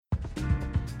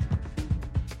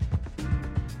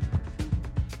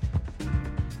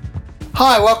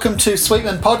Hi, welcome to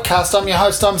Sweetman Podcast. I'm your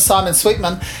host, I'm Simon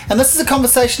Sweetman, and this is a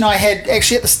conversation I had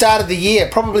actually at the start of the year,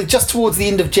 probably just towards the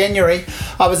end of January.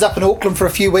 I was up in Auckland for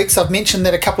a few weeks. I've mentioned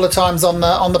that a couple of times on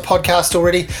the podcast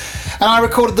already, and I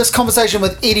recorded this conversation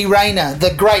with Eddie Rayner,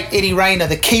 the great Eddie Rayner,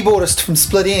 the keyboardist from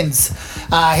Split Enz.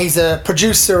 He's a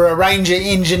producer, arranger,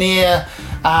 engineer,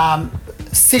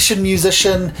 session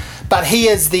musician, but he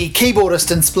is the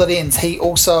keyboardist in Split Enz. He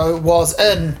also was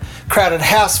in Crowded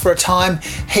House for a time.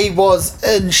 He was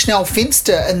in Schnell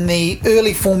Fenster in the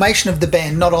early formation of the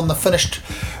band, not on the finished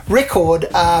record,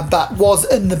 but was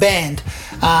in the band.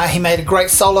 He made a great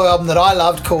solo album that I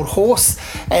loved called Horse,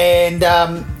 and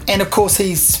of course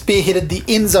he spearheaded the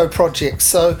ENZSO project.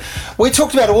 So we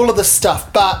talked about all of this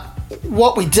stuff, but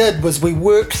what we did was we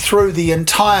worked through the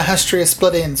entire history of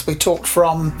Split Enz. We talked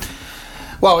from,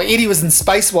 well, Eddie was in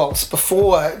Space Waltz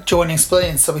before joining Split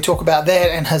Enz, so we talk about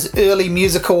that and his early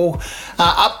musical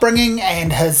upbringing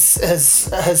and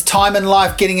his time in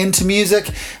life getting into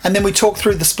music, and then we talk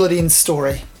through the Split Enz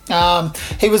story.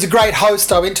 He was a great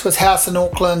host. I went to his house in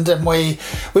Auckland and we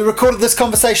recorded this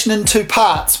conversation in two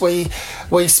parts. We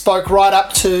spoke right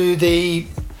up to the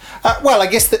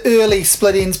the early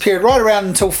Split Enz period, right around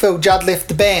until Phil Judd left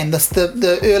the band,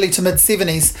 the early to mid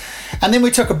 70s. And then we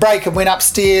took a break and went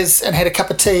upstairs and had a cup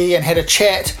of tea and had a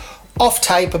chat off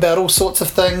tape about all sorts of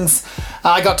things.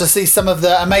 I got to see some of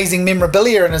the amazing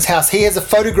memorabilia in his house. He has a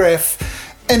photograph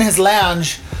in his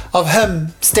lounge of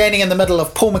him standing in the middle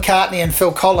of Paul McCartney and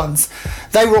Phil Collins.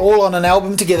 They were all on an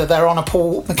album together. They were on a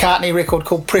Paul McCartney record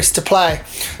called Press to Play.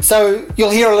 So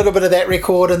you'll hear a little bit of that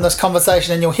record in this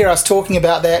conversation and you'll hear us talking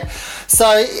about that. So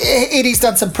Eddie's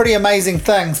done some pretty amazing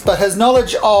things, but his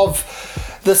knowledge of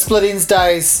the Split Enz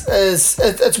days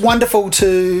it's wonderful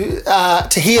to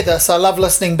hear this. I love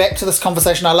listening back to this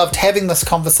conversation. I loved having this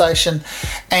conversation,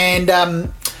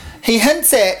 and he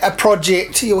hints at a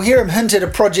project. You'll hear him hint at a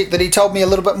project that he told me a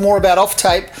little bit more about off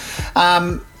tape.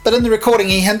 But in the recording,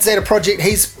 he hints at a project.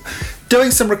 He's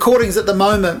doing some recordings at the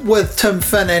moment with Tim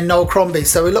Finn and Noel Crombie.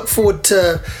 So we look forward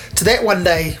to that one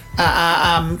day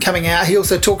coming out. He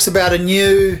also talks about a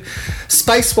new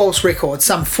Space Waltz record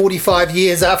some 45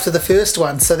 years after the first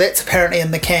one. So that's apparently in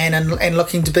the can and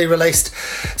looking to be released.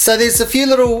 So there's a few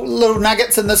little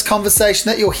nuggets in this conversation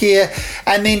that you'll hear.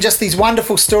 And then just these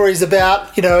wonderful stories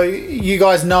about, you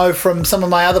guys know from some of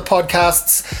my other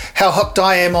podcasts how hooked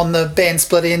I am on the band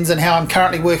Split Enz and how I'm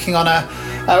currently working on a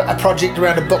project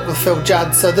around a book with Phil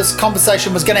Judd. So this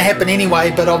conversation was going to happen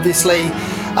anyway, but obviously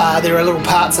there are little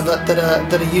parts of it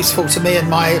that are useful to me in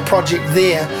my project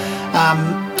there.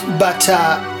 But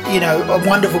a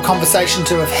wonderful conversation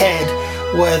to have had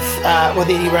with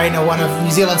Eddie Rayner, one of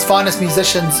New Zealand's finest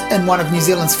musicians in one of New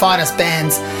Zealand's finest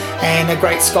bands, and a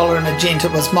great scholar and a gent.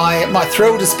 It was my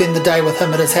thrill to spend the day with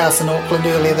him at his house in Auckland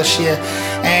earlier this year,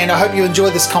 and I hope you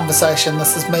enjoy this conversation.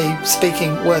 This is me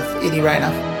speaking with Eddie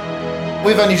Rayner.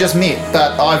 We've only just met,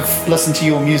 but I've listened to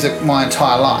your music my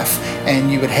entire life, and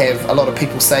you would have a lot of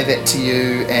people say that to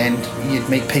you, and you'd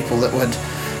meet people that would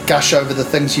gush over the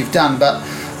things you've done, but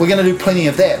we're going to do plenty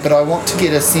of that. But I want to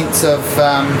get a sense of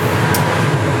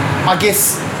I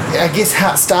guess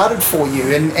how it started for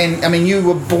you, and I mean, you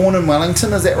were born in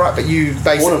Wellington, is that right? But you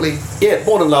basically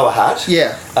born in Lower Hutt.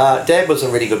 Yeah. Dad was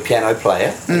a really good piano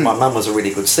player. And my mum was a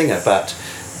really good singer, but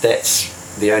that's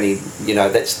the only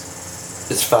that's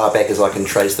as far back as I can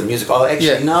trace the music. Oh,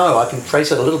 actually, no, I can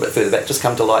trace it a little bit further back. Just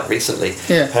come to light recently.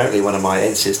 Yeah. Apparently, one of my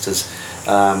ancestors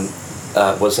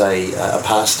was a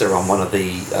pastor on one of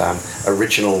the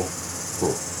original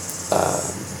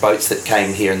boats that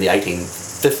came here in the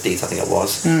 1850s, I think it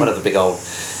was. One of the big old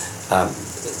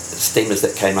steamers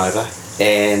that came over,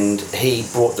 and he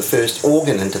brought the first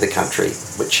organ into the country,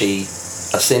 which he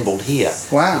assembled here.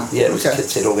 Wow. Yeah, it was a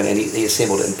kit-set organ, and he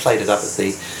assembled it and played it up at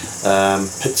the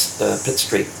Pitt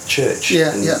Street Church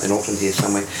in Auckland here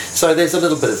somewhere. So there's a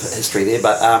little bit of history there,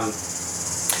 but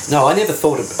no, I never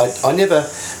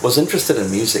was interested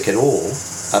in music at all,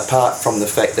 apart from the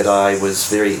fact that I was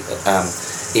very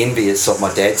envious of my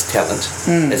dad's talent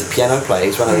as a piano player.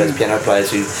 He's one of those piano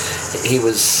players who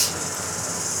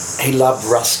he loved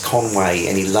Russ Conway,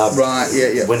 and he loved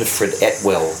Winifred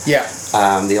Atwell. Yeah.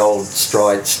 The old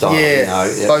stride style,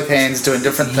 both hands doing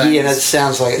different things. Yeah, and it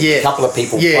sounds like a couple of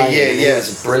people playing it. He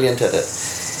was brilliant at it.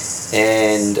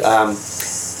 And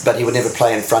but he would never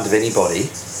play in front of anybody.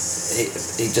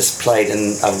 He just played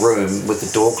in a room with the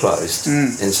door closed.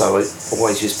 And so I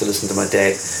always used to listen to my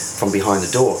dad from behind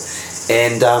the door.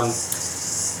 And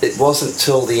it wasn't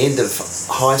till the end of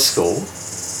high school,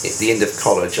 at the end of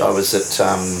college, I was at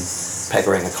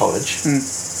Pakuranga College.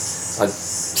 I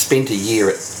spent a year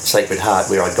at Sacred Heart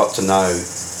where I got to know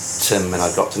Tim and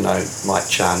I got to know Mike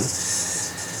Chun.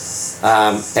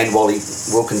 and Wally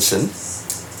Wilkinson,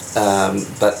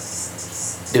 but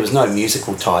there was no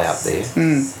musical tie-up there.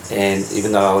 And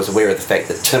even though I was aware of the fact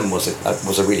that Tim was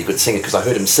a really good singer, because I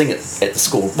heard him sing it at the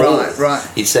school ball. Right.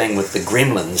 He sang with the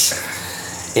Gremlins.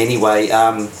 Anyway,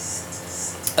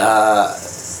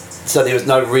 so there was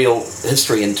no real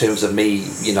history in terms of me,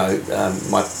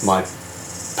 my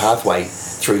pathway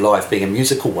through life being a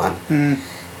musical one.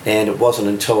 And it wasn't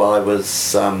until I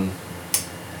was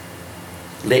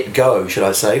let go, should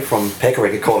I say, from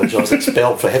Pakuranga College. I was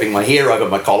expelled for having my hair over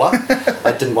my collar.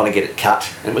 I didn't want to get it cut.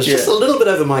 And it was just a little bit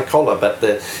over my collar, but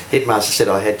the headmaster said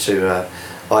I had to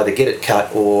either get it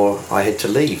cut or I had to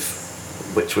leave,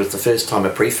 which was the first time a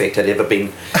prefect had ever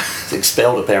been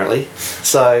expelled, apparently.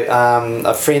 So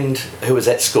a friend who was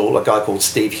at school, a guy called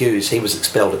Steve Hughes, he was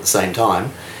expelled at the same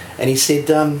time, and he said,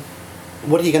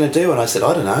 what are you going to do? And I said,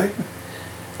 I don't know.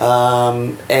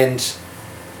 And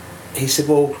he said,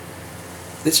 well,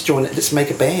 let's make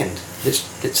a band.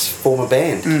 Let's form a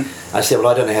band. I said, well,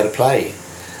 I don't know how to play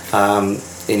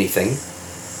anything,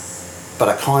 but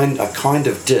I kind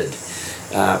of did,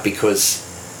 because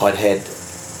I'd had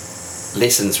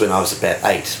lessons when I was about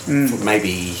 8,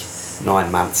 maybe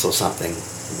 9 months or something,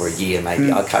 or a year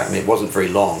maybe. I can't remember. It wasn't very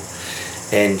long,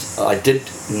 and I did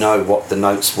know what the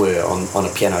notes were on a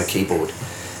piano keyboard,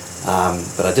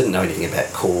 but I didn't know anything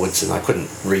about chords, and I couldn't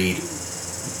read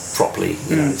properly,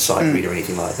 sight read or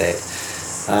anything like that.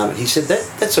 He said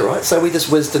that's all right. So we just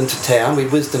whizzed into town. We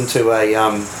whizzed into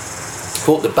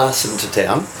caught the bus into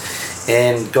town,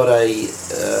 and got a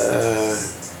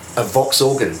Vox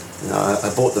organ.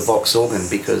 I bought the Vox organ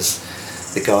because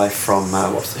the guy from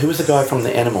who was the guy from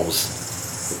the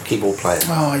Animals, the keyboard player?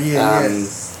 Oh yeah,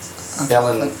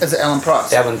 Alan. Is it Alan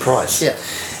Price? Alan Price. Yeah.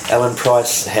 Alan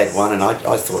Price had one, and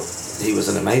I thought he was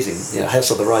an amazing, House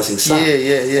of the Rising Sun.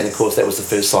 Yeah. And of course that was the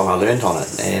first song I learned on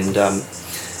it, and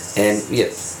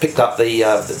picked up the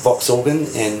Vox organ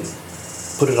and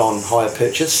put it on hire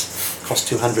purchase. Cost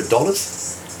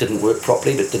 $200. Didn't work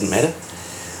properly, but didn't matter.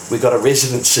 We got a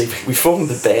residency. We formed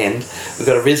the band. We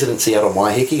got a residency out of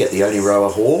Waiheke at the Oniroa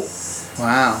Hall.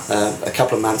 Wow. A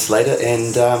couple of months later,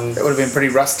 and that would have been pretty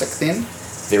rustic then.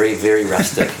 Very, very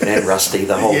rustic and rusty.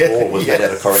 The whole hall was made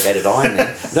out of corrugated iron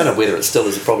then. I don't know whether it still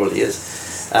is, it probably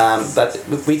is. But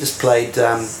we just played,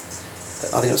 I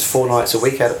think it was 4 nights a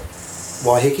week out at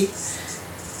Waiheke.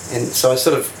 And so I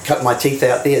sort of cut my teeth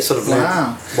out there, sort of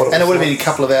learned what it was. And it would have been a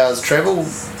couple of hours travel.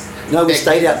 No, we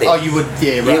stayed out there. Oh, you would, right.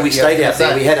 Yeah, we stayed out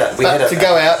there. We had a. To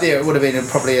go out there, it would have been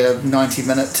probably a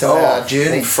 90-minute to hour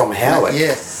journey from Howard.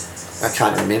 Yeah. I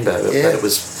can't remember, but it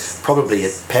was probably a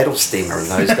paddle steamer in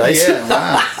those days.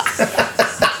 Wow.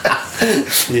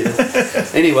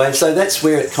 Anyway, so that's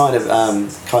where it kind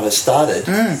of started,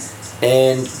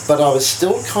 but I was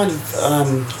still kind of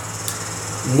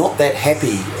not that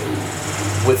happy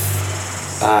with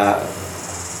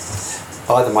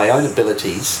either my own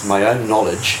abilities, my own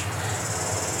knowledge,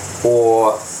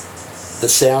 or the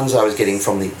sounds I was getting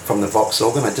from the Vox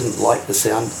organ. I didn't like the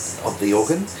sound of the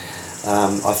organ.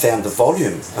 I found the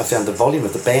volume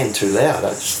of the band too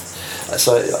loud.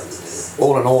 So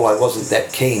all in all, I wasn't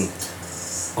that keen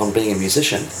on being a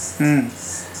musician.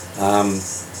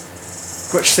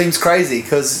 Which seems crazy,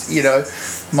 because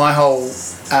my whole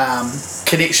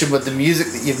connection with the music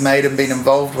that you've made and been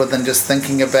involved with, and just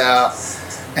thinking about,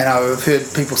 and I've heard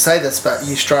people say this, but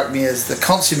you strike me as the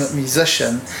consummate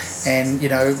musician, and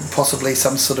possibly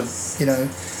some sort of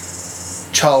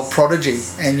child prodigy,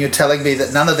 and you're telling me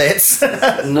that none of that's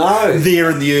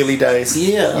there in the early days.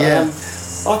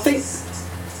 I think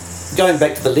going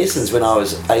back to the lessons when I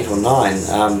was 8 or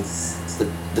 9,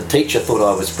 the teacher thought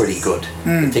I was pretty good.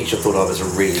 The teacher thought I was a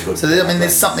really good. So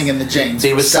there's something in the genes.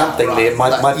 There was something there.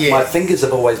 My fingers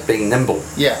have always been nimble.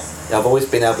 Yeah. I've always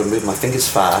been able to move my fingers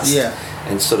fast. Yeah.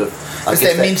 And sort of. It's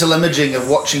that mental imaging of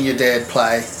watching your dad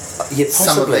play. Yeah, possibly.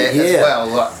 Some of that as well.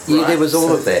 Yeah, there was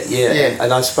all of that. Yeah.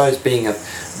 And I suppose being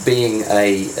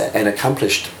an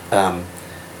accomplished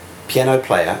piano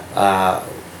player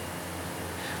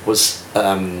was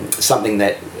something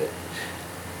that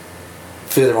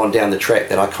further on down the track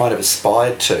that I kind of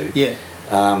aspired to. Yeah.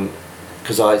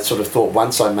 Because I sort of thought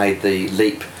once I made the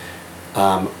leap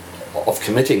of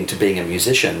committing to being a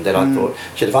musician, that I thought,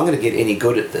 shit, if I'm going to get any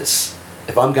good at this,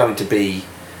 if I'm going to be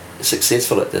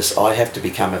successful at this, I have to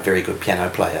become a very good piano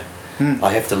player.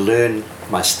 I have to learn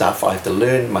my stuff. I have to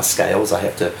learn my scales. I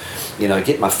have to,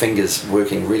 get my fingers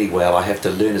working really well. I have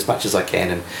to learn as much as I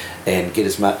can and get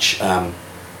as much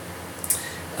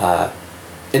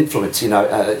influence.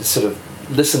 Sort of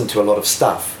listen to a lot of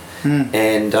stuff,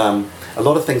 and a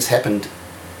lot of things happened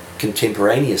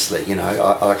contemporaneously.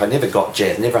 I never got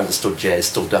jazz, never understood jazz,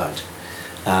 still don't.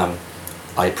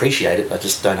 I appreciate it. I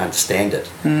just don't understand it.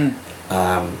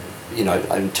 You know,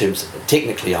 in terms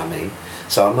technically, I mean.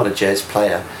 So I'm not a jazz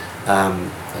player,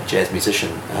 a jazz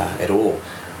musician at all.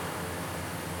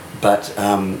 But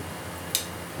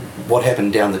what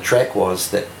happened down the track was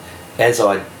that as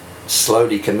I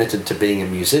slowly committed to being a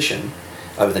musician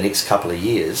over the next couple of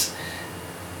years,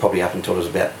 probably up until I was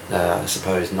about, I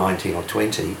suppose, 19 or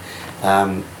 20,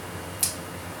 I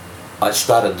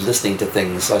started listening to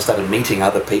things. I started meeting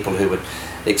other people who would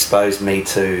expose me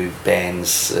to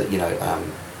bands, you know,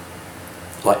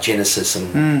 like Genesis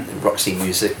and Roxy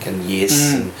Music and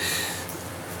Yes. And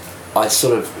I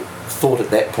sort of thought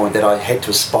at that point that I had to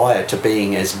aspire to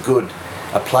being as good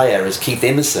a player as Keith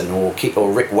Emerson or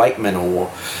Rick Wakeman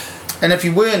or and if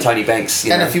you weren't Tony Banks.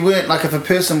 And if you weren't, like, if a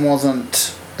person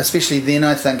wasn't, especially then,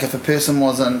 I think, if a person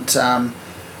wasn't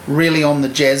really on the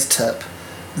jazz tip,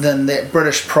 then that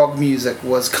British prog music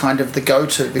was kind of the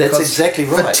go-to. That's exactly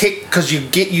right. Because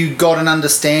you got an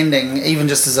understanding, even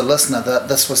just as a listener, that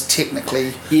this was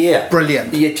technically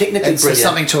brilliant. Yeah, technically and brilliant. So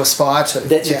something to aspire to.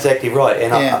 That's exactly right.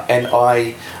 And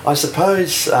I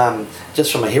suppose,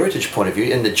 just from a heritage point of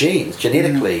view, in the genes,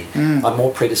 genetically, I'm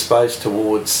more predisposed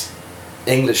towards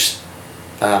English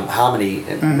harmony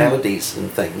and melodies and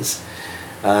things.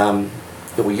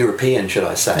 Or European, should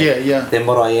I say? Than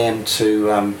what I am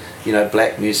to you know,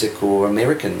 black music or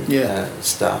American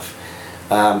stuff.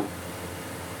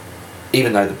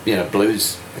 Even though the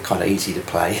blues are kind of easy to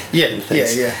play.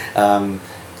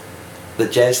 The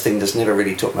jazz thing just never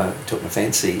really took my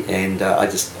fancy, and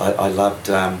I loved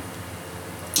the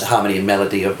harmony and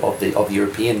melody of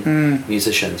European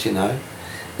musicians, you know,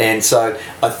 and so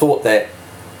I thought that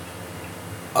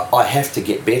I have to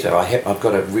get better. I've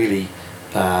got to really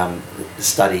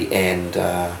study and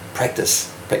practice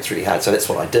really hard. So that's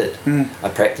what I did. I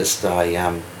practiced.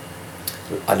 I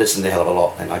listened a hell of a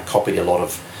lot, and I copied a lot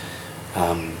of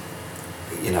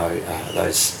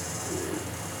those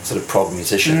sort of prog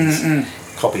musicians.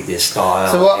 Copied their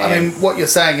style. So what you're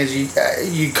saying is you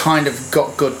kind of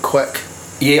got good quick.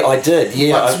 Yeah, I did.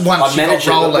 Yeah, once I you got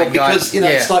rolling, because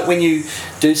it's like when you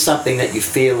do something that you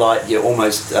feel like you're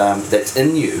almost that's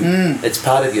in you. It's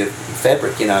part of your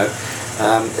fabric, you know.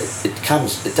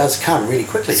 It does come really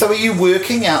quickly. So are you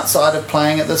working outside of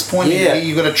playing at this point? Yeah.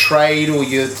 You got a trade, or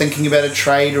you're thinking about a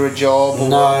trade or a job? Or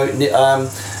no.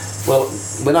 Well,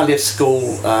 when I left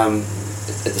school,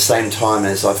 at the same time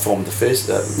as I formed the first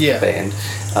band,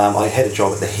 I had a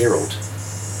job at the Herald.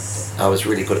 I was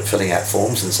really good at filling out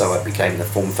forms, and so I became the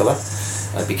form filler.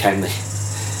 I became the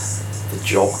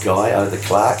job guy, the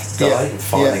clerk guy, and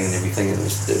filing and everything. And it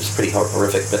was pretty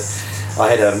horrific, but I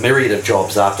had a myriad of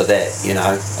jobs after that, you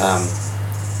know,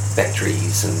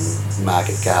 factories and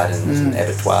market gardens and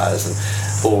abattoirs and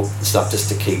all stuff, just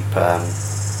to keep to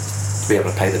be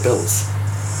able to pay the bills.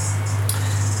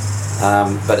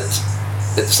 But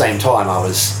at the same time, I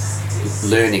was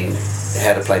learning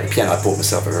how to play the piano. I bought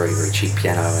myself a very, very cheap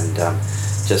piano and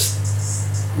just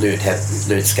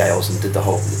learned scales and did the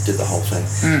whole thing.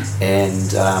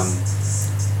 And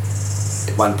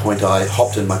at one point, I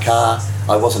hopped in my car.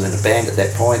 I wasn't in a band at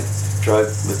that point. Drove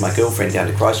with my girlfriend down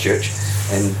to Christchurch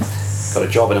and got a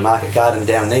job in a market garden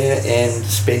down there, and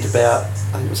spent about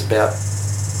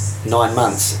 9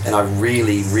 months. And I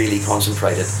really, really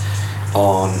concentrated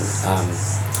on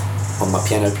my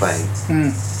piano playing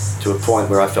to a point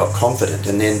where I felt confident.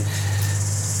 And then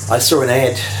I saw an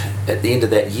ad at the end of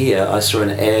that year. I saw an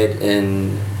ad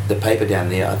in the paper down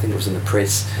there. I think it was in the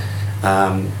press.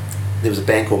 There was a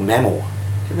band called Mammal. Do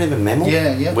you remember Mammal?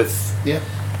 Yeah. With the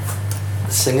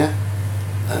singer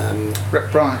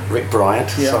Rick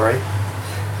Bryant. Sorry,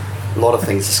 a lot of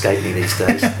things escape me these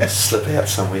days. Slip out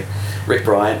somewhere. Rick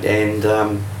Bryant. And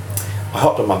I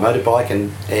hopped on my motorbike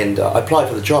and I applied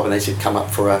for the job, and they said come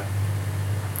up for an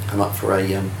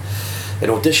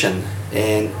audition.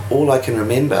 And all I can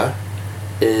remember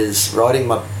is riding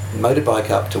my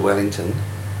motorbike up to Wellington,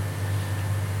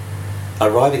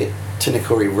 arriving at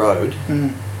Tinakuri Road,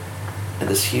 and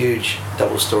this huge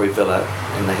double-storey villa,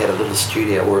 and they had a little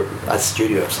studio, or a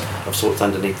studio of sorts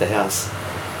underneath the house,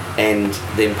 and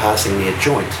then passing me a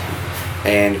joint.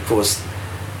 And of course,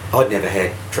 I'd never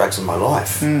had drugs in my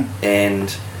life,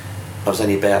 and I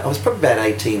was probably about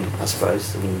 18, I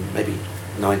suppose, maybe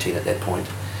 19 at that point.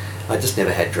 I just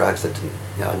never had drugs. I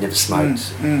never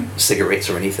smoked cigarettes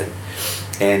or anything,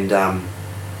 and I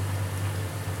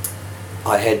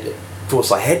had to. I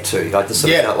just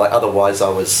sort of felt like otherwise I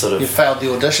was sort of... You failed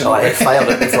the audition. I had failed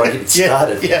it before I even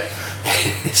started. Yeah.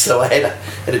 So I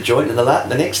had a joint, and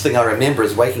the next thing I remember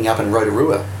is waking up in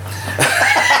Rotorua.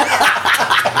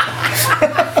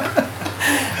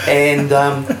 And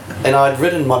I'd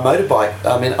ridden my motorbike.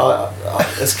 I mean,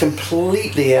 was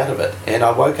completely out of it. And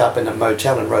I woke up in a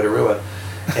motel in Rotorua,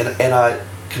 and I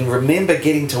can remember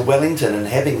getting to Wellington and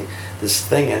having this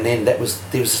thing, and then there was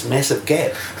this massive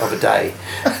gap of a day.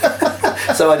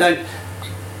 So I don't.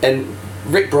 And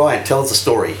Rick Bryant tells the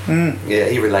story. Yeah,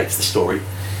 he relates the story,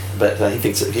 but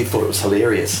he thought it was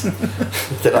hilarious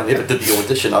that I never did the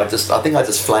audition. I think I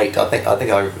just flaked. I think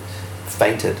I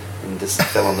fainted and just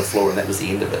fell on the floor, and that was the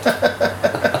end of it.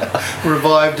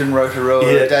 Revived in Rotorua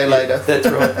a day later. That's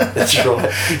right. That's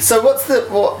right. So what's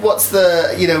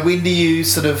the when do you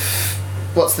sort of,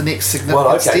 what's the next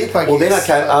significant step, I guess? Well, then I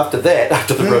came after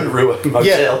the Rotorua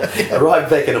motel, arrived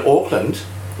back in Auckland.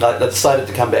 I decided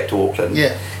to come back to Auckland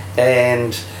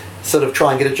and sort of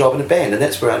try and get a job in a band, and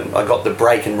that's where I got the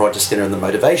break in Roger Skinner and the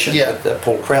Motivation.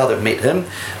 Paul Crowther, met him,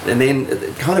 and then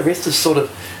the kind of rest is sort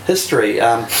of history.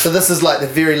 So this is like the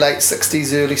very late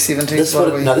 60s, early 70s?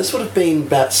 This would have been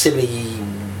about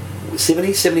 70,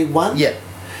 71. Yeah.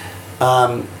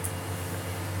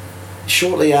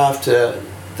 Shortly after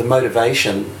the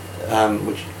Motivation,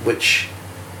 which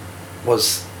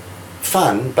was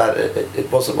fun, but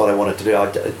it wasn't what I wanted to do.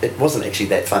 It wasn't actually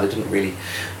that fun. I didn't really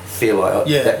feel like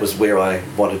that was where I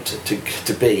wanted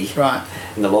to be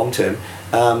in the long term.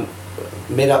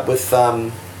 Met up with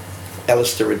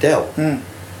Alistair Riddell.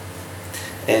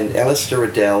 And Alistair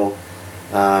Riddell,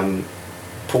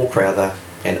 Paul Crowther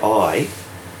and I,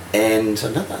 and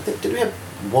another, did we have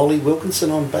Wally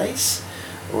Wilkinson on bass?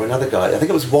 Or another guy, I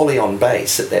think it was Wally on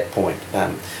bass at that point.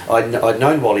 I'd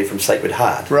known Wally from Sacred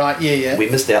Heart. Right, yeah. We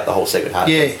missed out the whole Sacred Heart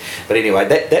thing. But anyway,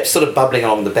 that's sort of bubbling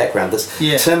along in the background.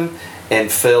 Tim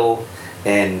and Phil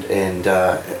and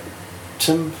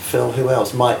Tim, Phil, who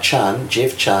else? Mike Chun,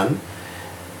 Jeff Chun,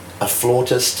 a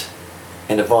flautist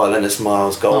and a violinist,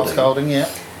 Miles Golding. Miles Golding, yeah.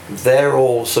 They're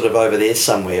all sort of over there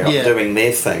somewhere doing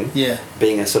their thing,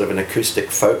 being a sort of an acoustic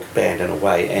folk band in a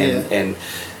way, and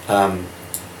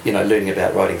learning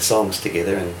about writing songs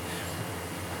together, and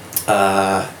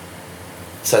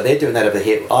so they're doing that over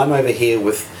here. I'm over here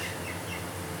with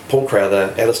Paul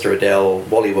Crowther, Alistair Riddell,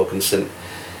 Wally Wilkinson,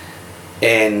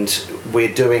 and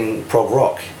we're doing prog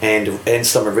rock and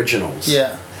some originals.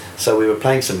 Yeah. So we were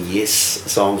playing some Yes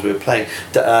songs. We were playing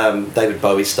David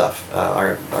Bowie stuff.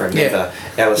 I remember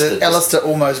Alistair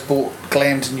almost brought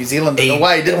glam to New Zealand in a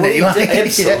way, didn't he?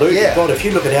 Absolutely. God, if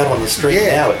you look it out on the street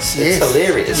now, it's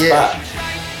hilarious. But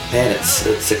man,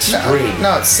 it's extreme.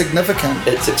 No, it's significant.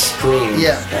 It's extreme.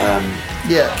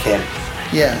 Camp.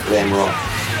 Glam rock.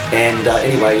 And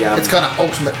anyway, it's kind of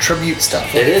ultimate tribute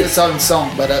stuff. It is its own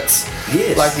song, but it's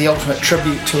like the ultimate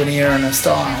tribute to an era and a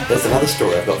style. That's another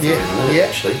story I've got for you in a minute,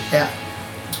 actually. Yeah.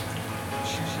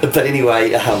 But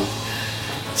anyway,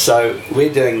 so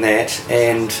we're doing that,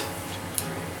 and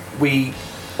we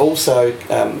also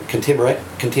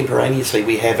contemporaneously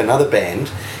we have another band,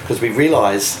 because we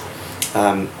realise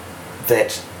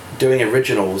that doing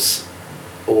originals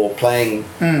or playing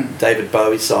David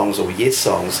Bowie songs or Yes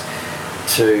songs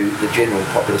to the general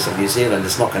populace of New Zealand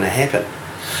is not going to happen.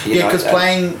 Because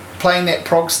playing that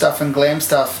prog stuff and glam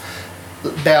stuff,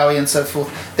 Bowie and so forth,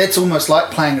 that's almost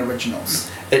like playing originals.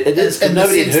 It is, and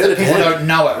nobody had heard of it. People don't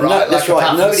know it, right? No, that's right.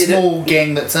 Apart from the small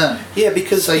gang that's in. Yeah,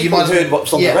 because so you might have heard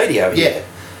what's on the radio here.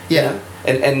 Yeah.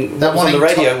 And what was on the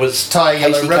radio was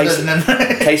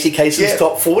Casey Kasem's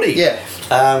Top 40. Yeah.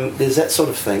 There's that sort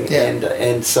of thing. Yeah.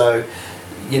 And so,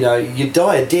 you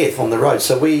die a death on the road.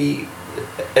 So we,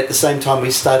 at the same time,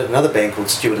 we started another band called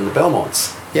Stuart and the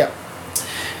Belmonts. Yeah.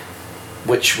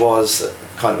 Which was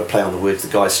kind of a play on the words. The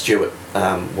guy Stuart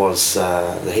was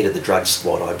the head of the drug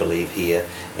squad, I believe, here,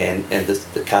 and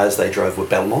the cars they drove were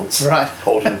Belmonts, right?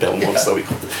 Holden Belmonts, so we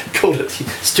called it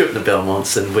Stuart and the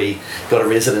Belmonts, and we got a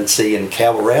residency in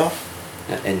Kawerau,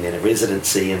 and then a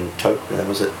residency in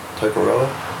Tokoroa,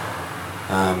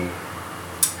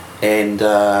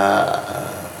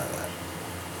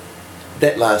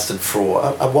 that lasted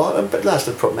for a while, but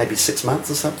lasted for maybe 6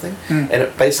 months or something, and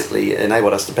it basically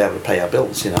enabled us to be able to pay our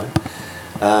bills,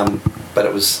 but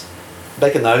it was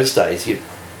back in those days.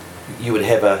 You would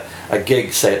have a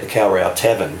gig, say at the Kawerau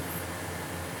Tavern,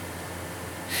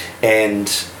 and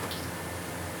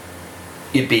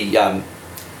you'd be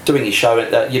doing your show.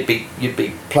 You'd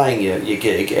be playing your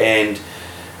gig, and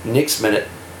next minute,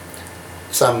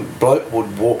 some bloke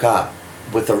would walk up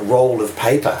with a roll of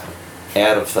paper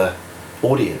out of the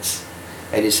audience,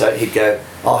 and he'd go,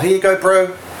 "Oh, here you go,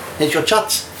 bro. Here's your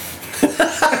chuts."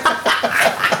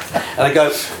 And I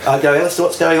go, "Alistair,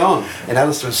 what's going on?" And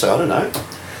Alistair would say, "I don't know."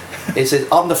 He says,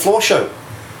 "I'm the floor show."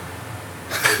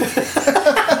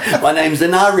 "My name's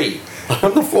Inari.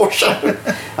 I'm the floor show."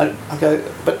 I go,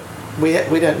 "But we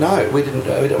don't know. We don't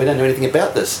know anything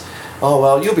about this." oh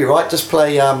well, you'll be right. Just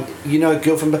play,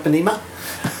 Girl from Ipanema.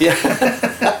 Yeah.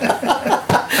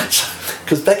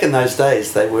 Because back in those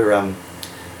days, there were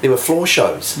floor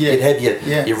shows. Yeah. You'd have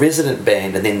your resident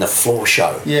band and then the floor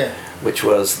show. Yeah. Which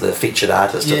was the featured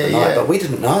artist of the night. Yeah. But we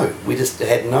didn't know. We just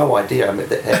had no idea. I mean,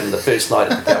 that happened the first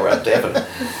night at the Galway Tavern.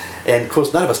 And of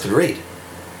course, none of us could read.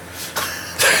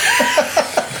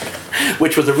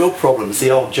 Which was a real problem. It's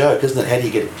the old joke, isn't it? How do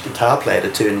you get a guitar player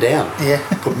to turn down? Yeah.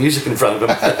 Put music in front of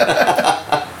them.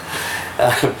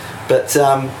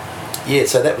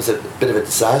 So that was a bit of a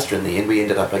disaster in the end. We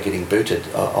ended up by getting booted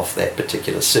off that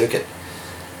particular circuit.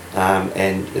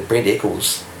 And Brent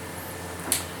Eccles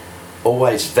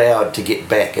always vowed to get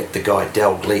back at the guy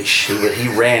Dalgleish.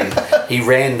 He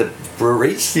ran the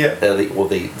breweries,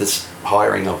 this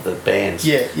hiring of the bands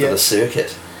for the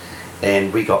circuit.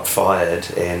 And we got fired,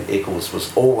 and Eccles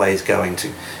was always going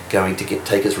to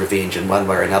take his revenge in one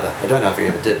way or another. I don't know if he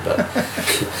ever did, but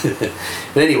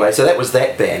but anyway, so that was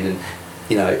that band, and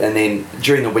and then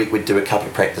during the week we'd do a couple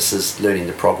of practices learning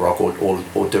the prog rock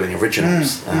or doing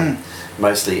originals,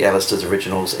 mostly Alistair's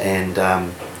originals, and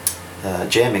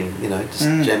jamming,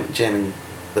 jamming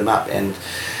them up, and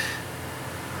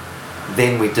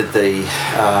then we did the.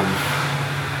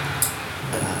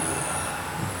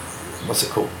 What's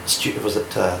it called? Was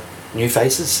it New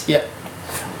Faces? Yeah.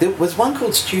 There was one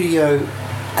called Studio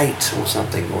 8 or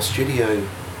something, or Studio...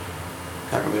 I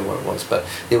can't remember what it was, but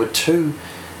there were two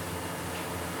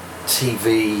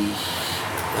TV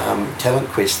talent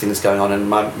quest things going on, and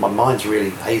my mind's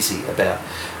really hazy about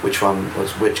which one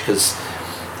was which, because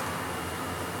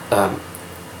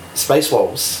Space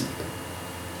Waltz,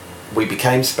 we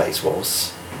became Space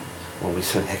Waltz. Well, we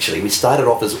started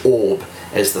off as Orb,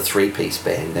 as the three-piece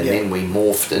band, and then we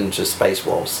morphed into Space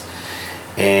Waltz.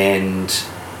 And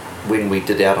when we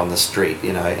did Out on the Street,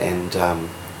 and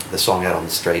the song Out on the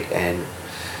Street, and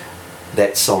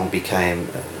that song became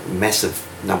a massive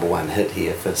 #1 hit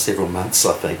here for several months,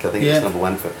 I think. It was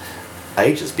 #1 for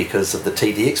ages because of the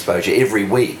TD exposure. Every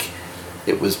week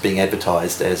it was being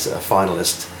advertised as a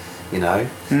finalist,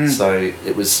 So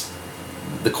it was...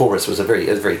 The chorus was a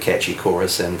very catchy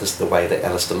chorus, and just the way that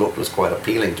Alistair looked was quite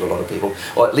appealing to a lot of people.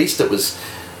 Or at least it was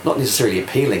not necessarily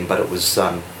appealing, but it was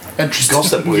interesting.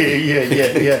 Gossip worthy.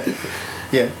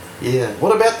 Yeah.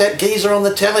 What about that geezer on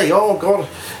the telly? Oh God,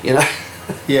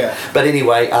 Yeah. But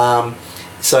anyway,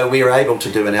 so we were able to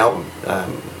do an album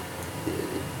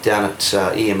down at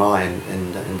EMI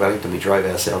in Wellington. We drove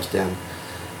ourselves down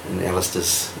in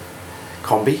Alistair's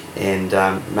combi and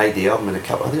made the album in I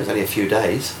think it was only a few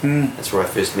days. That's where I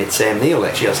first met Sam Neill.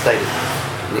 Actually, I stayed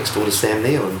next door to Sam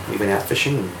Neill and we went out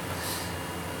fishing.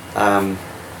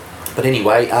 But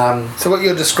anyway, so what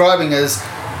you're describing is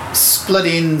Split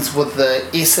Enz with the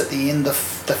S at the end, the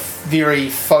very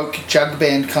folk jug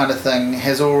band kind of thing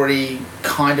has already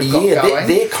kind of got going.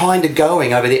 They're kind of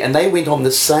going over there, and they went on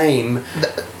the same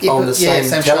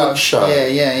same talent show.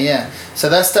 Yeah. So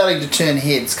they're starting to turn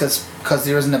heads because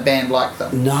there isn't a band like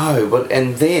them. No,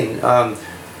 and then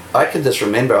I can just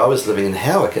remember I was living in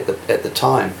Howick at the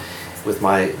time with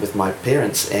my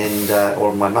parents, and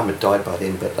or my mum had died by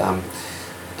then, but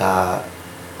I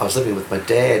was living with my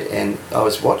dad, and I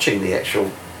was watching the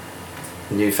actual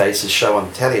New Faces show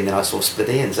on telly, and then I saw Split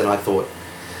Enz, and I thought,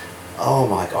 oh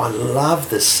my God, I love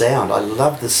this sound, I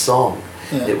love this song.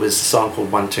 Yeah. It was a song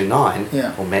called 129,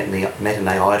 or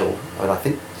Matinee Idol, but I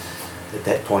think at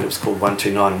that point it was called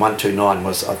 129. 129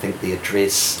 was, I think, the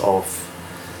address of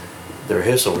the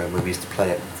rehearsal room where we used to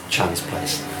play at Chun's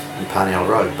place in Parnell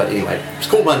Road. But anyway, it was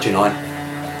called 129,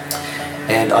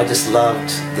 and I just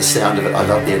loved the sound of it. I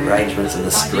loved the arrangements and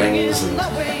the strings and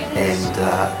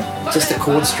just the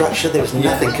chord structure. There was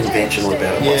nothing conventional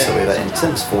about it whatsoever, and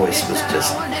Tim's voice was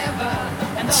just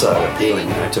so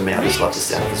appealing, to me. I just loved the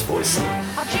sound of his voice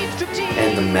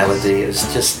and the melody. It was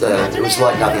just it was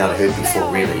like nothing I'd heard before,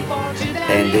 really.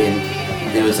 And then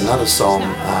there was another song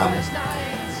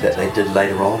that they did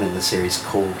later on in the series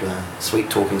called Sweet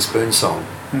Talking Spoon Song,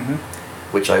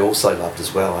 which I also loved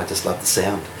as well. I just loved the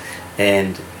sound,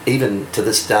 and even to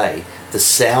this day the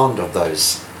sound of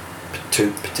those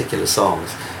two particular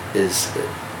songs is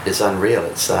unreal.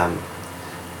 It's I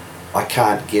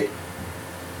can't get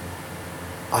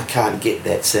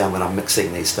that sound when I'm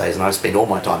mixing these days, and I spend all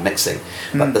my time mixing.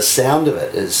 But the sound of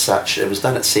it is such. It was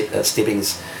done at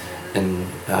Stebbings in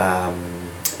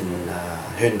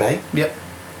Herne Bay,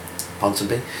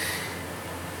 Ponsonby,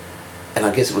 and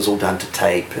I guess it was all done to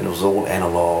tape, and it was all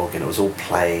analog, and it was all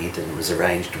played, and it was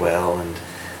arranged well, and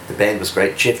the band was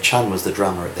great. Jeff Chun was the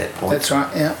drummer at that point. That's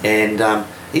right, yeah. And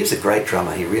he was a great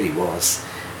drummer, he really was.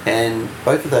 And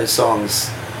both of those songs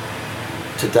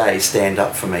today stand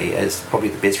up for me as probably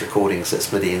the best recordings that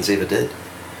Split Enz ever did.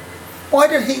 Why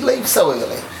did he leave so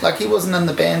early? Like, he wasn't in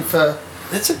the band for...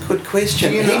 That's a good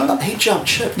question. You know? He jumped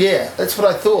ship. Yeah, that's what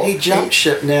I thought. He jumped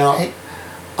ship. Now,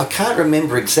 I can't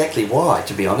remember exactly why,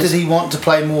 to be honest. Did he want to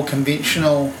play more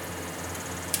conventional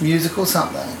music or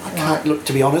something? I can't look,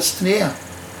 to be honest. Yeah.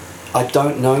 I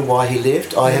don't know why he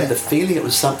left. I have the feeling it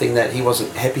was something that he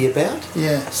wasn't happy about.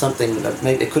 Yeah. Something,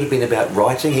 maybe it could have been about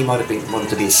writing. He might have wanted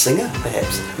to be a singer,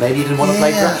 perhaps. Maybe he didn't want to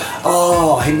play drums.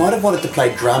 Oh, he might have wanted to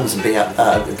play drums and be out,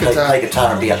 play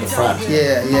guitar and be out the front.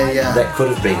 Yeah. That could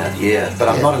have been it, yeah. But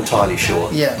I'm not entirely sure.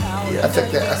 Yeah. I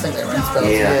think that rings bells.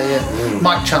 Yeah.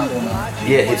 Mike Chum will know.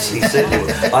 Yeah, he certainly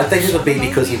will. I think it'll be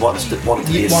because he wanted to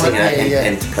be a singer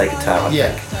and to play guitar, I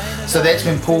think. So that's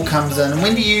when Paul comes in. And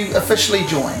when do you officially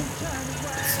join?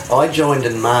 I joined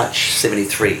in March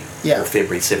 73 or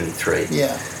February 73.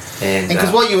 Yeah. And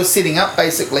because what you were setting up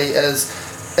basically is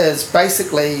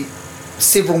basically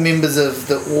several members of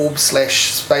the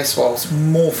Orb/Space Waltz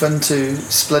morph into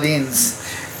Split Enz.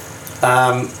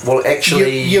 Well,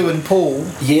 actually... You and Paul.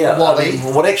 Yeah. Wally. I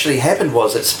mean, what actually happened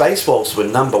was that Space Waltz were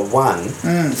number one.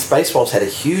 Space Waltz had a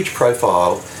huge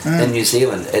profile in New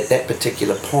Zealand at that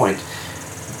particular point.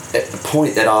 At the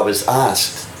point that I was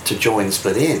asked to join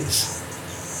Split Enz.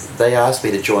 They asked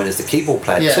me to join as the keyboard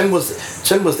player. Yeah. Tim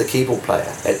was the keyboard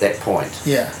player at that point.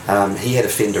 Yeah. He had a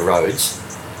Fender Rhodes,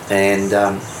 and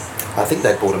I think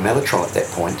they bought a Mellotron at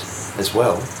that point as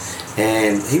well.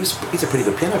 And he's a pretty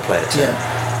good piano player too.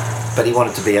 Yeah. But he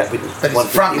wanted to be he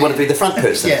wanted to be the front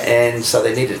person, and so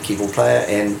they needed a keyboard player.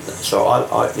 And so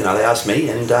I they asked me,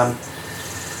 and I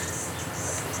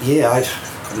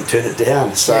couldn't turn it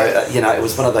down. So it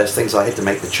was one of those things I had to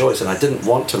make the choice, and I didn't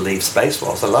want to leave Space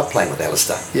Waltz. I love playing with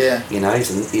Alistair. Yeah.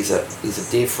 He's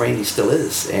a dear friend. He still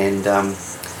is, and I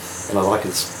like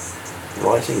his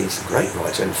writing. He's a great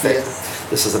writer. In fact,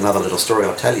 this is another little story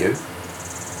I'll tell you.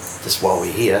 Just while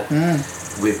we're here,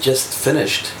 we've just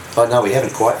finished. Oh no, we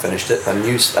haven't quite finished it. A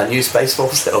new Space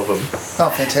Waltz album.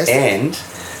 Oh, fantastic! And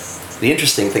the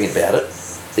interesting thing about it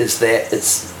is that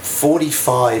it's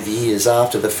 45 years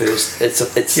after the first. It's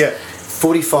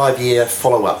 45-year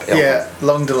follow-up album. Yeah,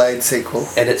 long delayed sequel.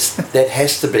 And that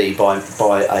has to be by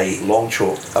a long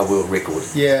chalk a world record.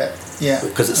 Yeah.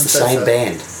 Because it's the same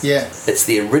band. Yeah. It's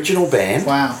the original band.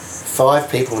 Wow. 5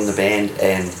 people in the band,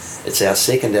 and it's our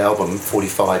second album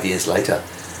 45 years later.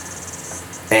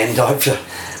 And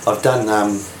I've done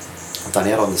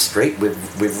Out on the Street.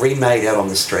 We've remade Out on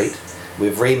the Street.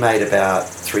 We've remade about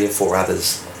 3 or 4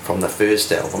 others from the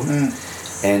first album,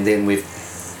 and then we've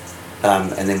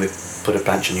put a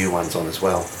bunch of new ones on as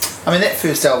well. I mean, that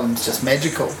first album's just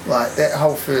magical. Like that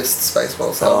whole first Space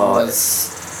Waltz album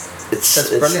it's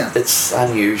brilliant. It's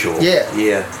unusual. Yeah.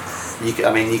 You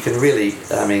can really.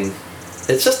 I mean,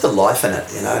 it's just the life in it.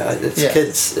 It's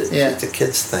kids. It's a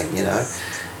kids thing.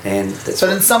 And but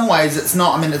in some ways it's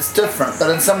not. I mean, it's different, but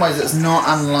in some ways it's not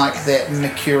unlike that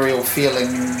mercurial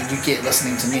feeling you get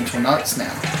listening to Mental Notes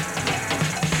now.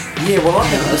 Yeah, well, I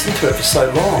haven't listened to it for so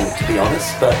long, to be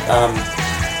honest, but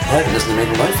I haven't listened to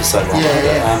Mental Notes for so long.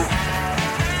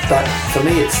 But for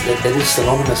me, it is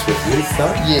synonymous with youth,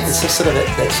 though. Yes. It's just sort of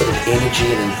that sort of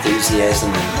energy and enthusiasm,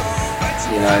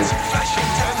 and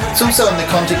It's also in the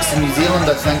context of New Zealand,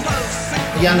 I think,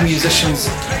 young musicians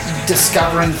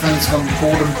discovering things from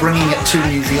boredom, bringing it to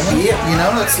New Zealand.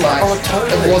 Yeah. It's like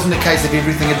totally. It wasn't a case of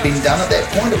everything had been done at that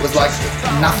point. It was like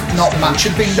not much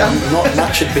had been done. Not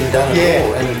much had been done at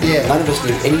all, and none of us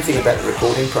knew anything about the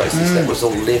recording process. That was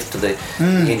all left to the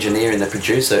engineer and the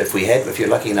producer, if you're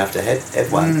lucky enough to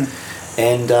have one.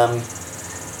 And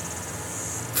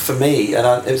for me, and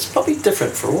it was probably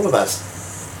different for all of us.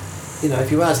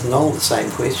 If you asked Noel the same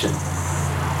question,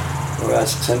 or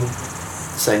asked Tim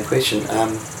the same question,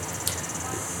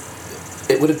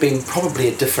 it would have been probably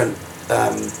a different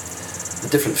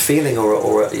feeling, or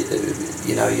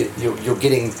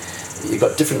you've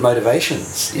got different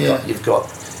motivations. You've got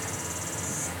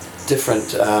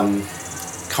different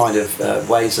kind of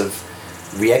ways of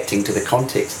reacting to the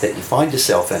context that you find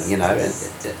yourself in. In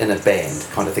a band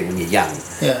kind of thing when you're young.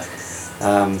 Yeah.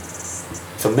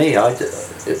 For me,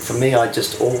 I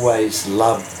just always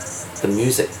loved the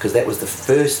music, because that was the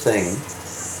first thing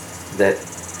that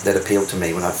appealed to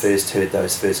me when I first heard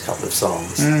those first couple of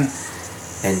songs.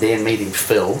 And then meeting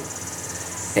Phil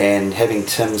and having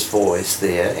Tim's voice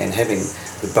there, and having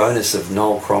the bonus of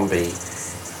Noel Crombie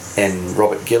and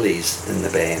Robert Gillies in the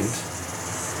band.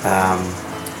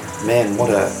 Man, what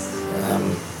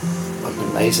an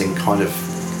amazing kind of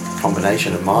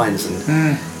combination of minds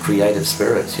and creative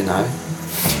spirits,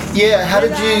 Yeah, how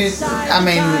did you,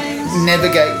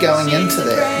 navigate going into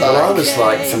that? Well, I was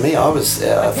for me, I was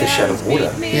a fish out of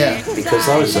water. Yeah. Because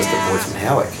I was just a boy from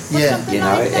Howick. Yeah.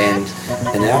 And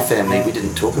in our family, we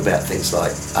didn't talk about things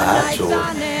like art or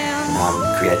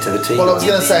creativity. Well, I was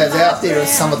going to say, as out there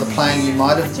as some of the playing you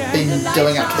might have been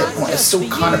doing up to that point, it's still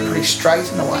kind of pretty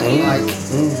straight in a way,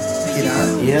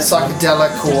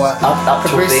 psychedelic or up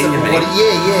progressive. To then,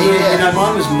 Yeah.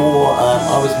 Mine was more.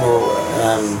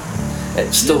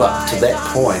 Still up to that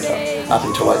point, up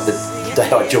until like the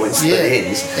day I joined Split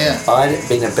Enz, I'd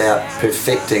been about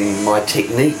perfecting my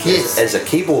technique as a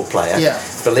keyboard player,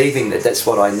 believing that that's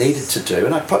what I needed to do,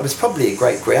 and it was probably a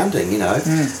great grounding,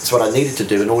 It's what I needed to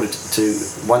do in order to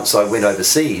once I went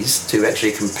overseas, to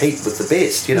actually compete with the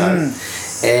best,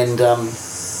 And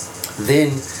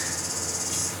then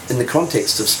in the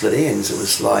context of Split Enz, it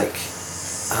was like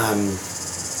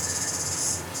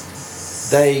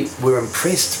they were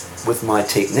impressed with my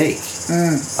technique.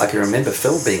 I can remember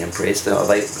Phil being impressed,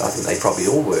 I think they probably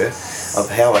all were, of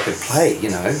how I could play,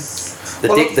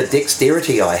 the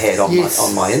dexterity I had on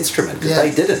my instrument, because they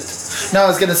didn't. No, I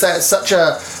was going to say, it's such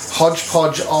a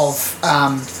hodgepodge of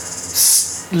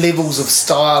levels of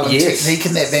style and technique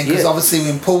in that band, because obviously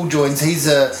when Paul joins, he's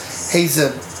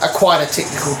quite a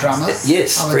technical drummer.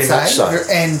 Yes, I would very say. much so.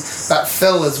 But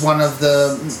Phil is one of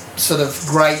the sort of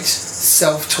great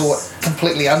self-taught,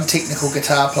 completely untechnical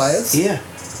guitar players. Yeah,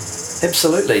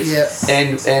 absolutely. Yeah.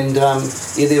 And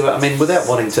there were, without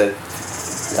wanting to,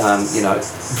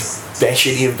 bash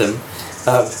any of them,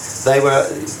 they were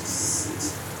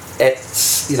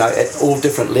at all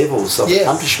different levels of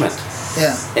accomplishment.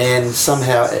 Yeah. And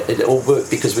somehow it all worked,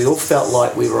 because we all felt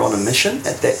like we were on a mission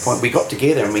at that point. We got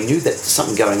together and we knew that there was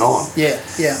something going on. Yeah,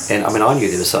 yeah. And I knew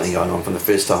there was something going on from the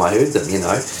first time I heard them,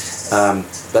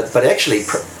 But actually,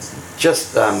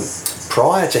 just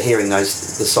prior to hearing the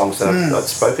songs that I'd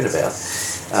spoken about,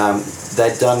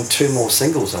 they'd done 2 more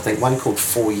singles, I think, one called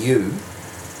For You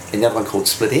and the other one called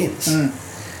Split Enz.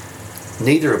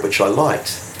 Neither of which I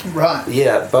liked. Right.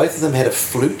 Yeah, both of them had a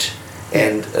flute,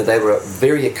 and they were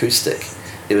very acoustic.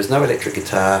 There was no electric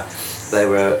guitar. They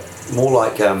were more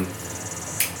like a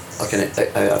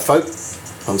folk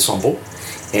ensemble,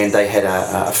 and they had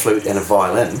a flute and a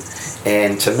violin.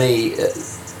 And to me,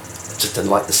 just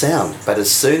didn't like the sound. But as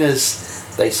soon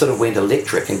as they sort of went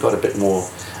electric and got a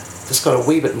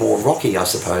wee bit more rocky, I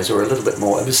suppose, or a little bit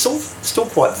more, it was still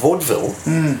quite vaudeville,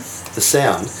 the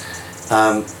sound,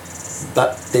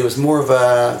 but there was more of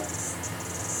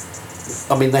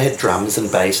they had drums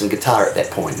and bass and guitar at that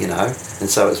point, and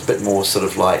so it was a bit more sort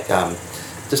of like,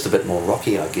 just a bit more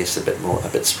rocky, I guess, a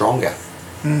bit stronger,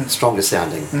 stronger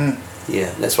sounding.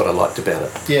 Yeah, that's what I liked about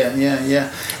it. Yeah.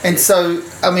 And so,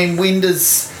 when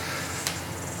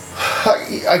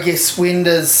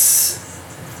does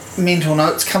Mental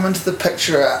Notes come into the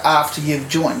picture after you've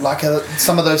joined? Like,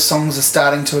 some of those songs are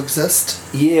starting to exist?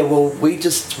 Yeah, well, we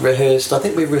just rehearsed. I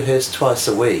think we rehearsed twice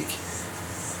a week,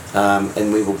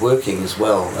 and we were working as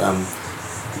well.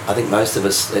 I think most of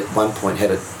us at one point had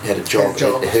a job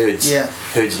at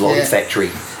Herd's Lolly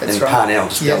Factory in Parnell,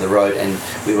 just down the road, and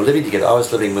we were living together. I was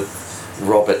living with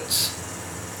Robert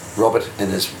and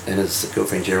his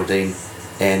girlfriend Geraldine,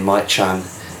 and Mike Chun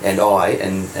and I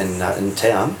in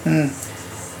town. And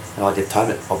I left home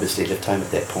at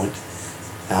that point.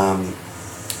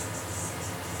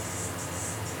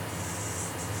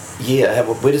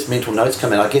 Where does Mental Notes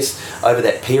come in? I guess over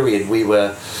that period we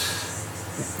were,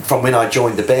 from when I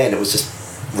joined the band, it was just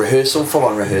full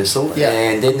on rehearsal,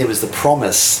 and then there was the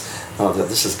promise.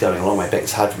 This is going a long way back,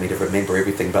 it's hard for me to remember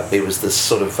everything, but there was this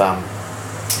sort of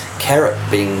carrot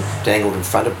being dangled in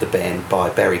front of the band by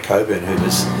Barry Coburn, who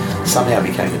somehow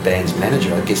became the band's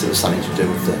manager. I guess it was something to do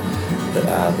with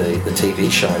the TV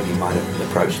show. He might have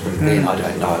approached them then, I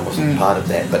don't know, I wasn't part of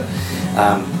that, but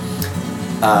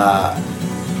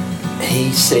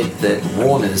he said that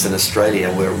Warners in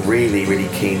Australia were really, really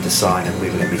keen to sign, and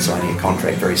we were going to be signing a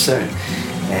contract very soon.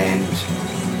 And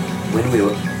when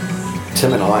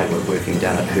Tim and I were working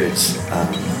down at Herd's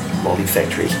Lolly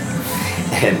Factory,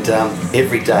 and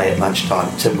every day at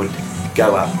lunchtime Tim would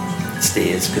go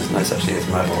upstairs, because no such thing as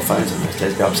mobile phones in those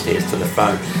days, go upstairs to the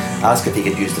phone, ask if he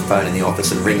could use the phone in the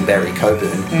office and ring Barry Coburn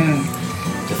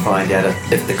to find out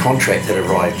if the contract had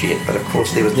arrived yet. But of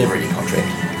course there was never any contract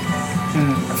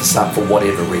for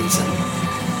whatever reason.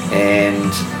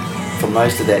 And for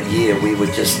most of that year we were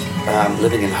just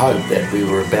living in hope that we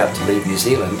were about to leave New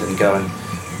Zealand and go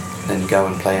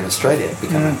and play in Australia,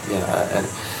 become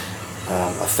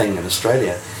a thing in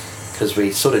Australia, because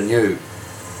we sort of knew,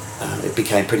 it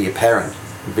became pretty apparent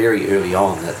very early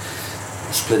on that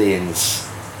Split Enz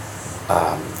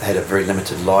had a very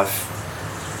limited life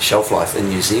shelf life in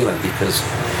New Zealand because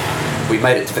we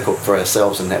made it difficult for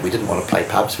ourselves in that we didn't want to play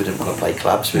pubs, we didn't want to play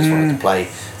clubs, we just wanted to play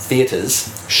theatres.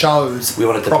 Shows. We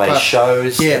wanted to play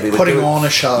shows. Yeah, we putting on a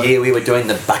show. Yeah, we were doing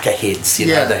the buckerheads,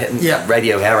 the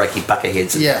radio hierarchy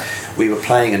buckerheads. We were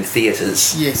playing in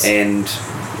theatres. Yes. And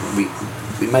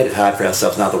we made it hard for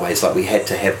ourselves in other ways, like we had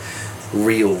to have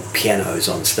real pianos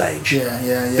on stage.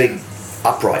 Big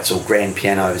uprights or grand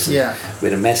pianos. We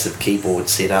had a massive keyboard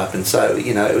set up, and so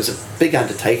it was a big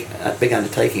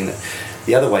undertaking.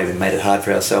 The other way we made it hard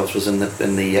for ourselves was in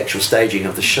the actual staging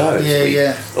of the shows. We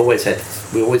always had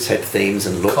themes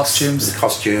and looks,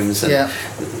 costumes, and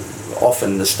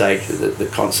often the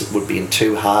concert would be in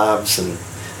two halves, and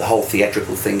the whole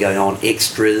theatrical thing going on,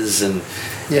 extras and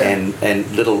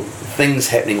little things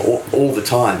happening all the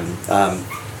time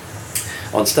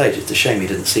on stage. It's a shame you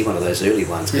didn't see one of those early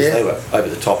ones because they were over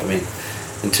the top. I mean,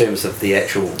 in terms of the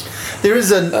actual, there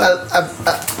is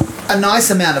a nice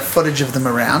amount of footage of them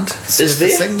around. Is there?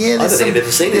 Yeah, I don't think I've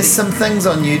ever seen there's some things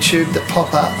on YouTube that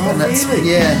pop up. Oh, and it's,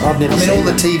 really? I've never seen all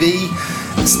the TV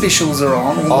specials are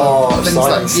on. Things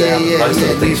like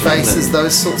New Faces,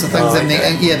 those sorts of things, and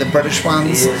the British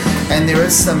ones, and there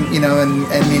is some, and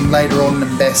then later on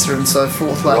Ambassador and so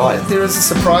forth. Like there is a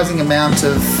surprising amount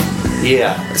of.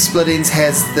 Split Enz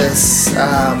has this,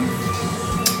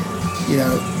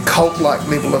 cult-like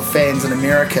level of fans in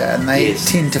America, and they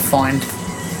tend to find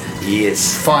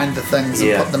the things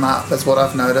and put them up, is what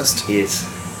I've noticed.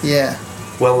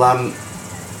 Well,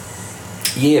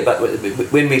 but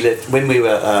when we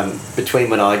were between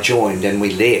when I joined and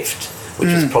we left,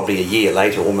 which was probably a year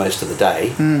later, almost to the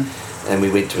day, and we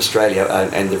went to Australia,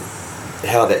 and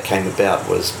how that came about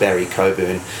was Barry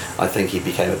Coburn. I think he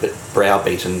became a bit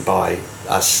browbeaten by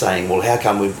us saying, well, how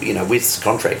come with this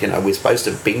contract, we're supposed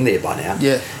to have been there by now.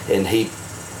 And he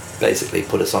basically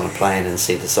put us on a plane and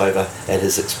sent us over at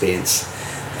his expense,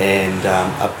 and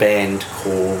a band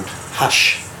called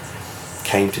Hush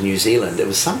came to New Zealand. It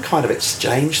was some kind of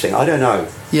exchange thing, I don't know,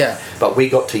 but we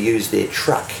got to use their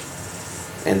truck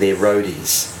and their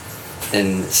roadies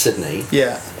in Sydney,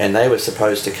 and they were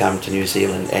supposed to come to New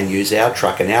Zealand and use our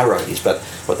truck and our roadies, but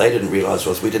what they didn't realise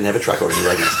was we didn't have a truck or any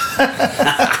roadies.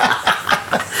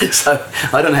 So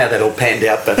I don't know how that all panned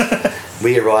out, but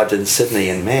we arrived in Sydney,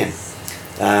 and man,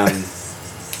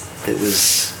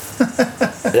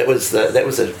 that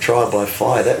was a trial by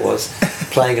fire. That was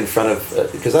playing in front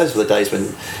of, because those were the days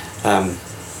when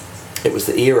it was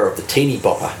the era of the teeny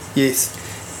bopper.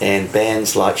 And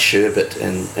bands like Sherbet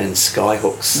and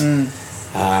Skyhooks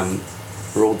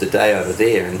ruled the day over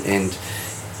there, and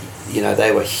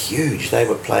they were huge. They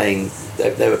were playing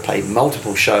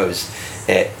multiple shows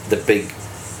at the big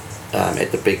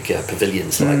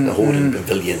pavilions, like the Horden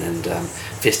Pavilion and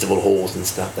festival halls and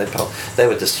stuff. They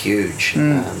were just huge,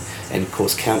 and of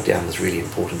course Countdown was really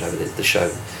important over the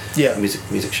show.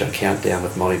 Music show Countdown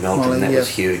with Molly Meldrum, that was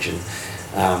huge, and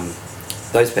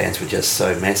those bands were just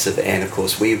so massive. And of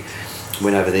course we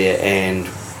went over there, and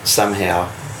somehow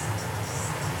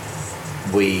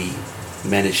we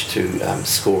managed to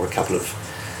score a couple of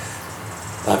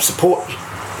support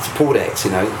acts,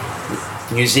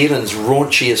 New Zealand's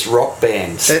raunchiest rock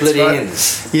band, Split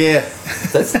Enz.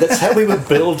 That's how we were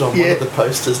billed on one of the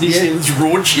posters. New Zealand's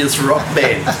raunchiest rock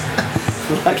band.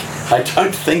 I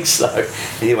don't think so.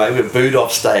 Anyway, we were booed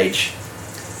off stage.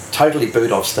 Totally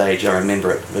booed off stage. I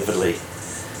remember it vividly.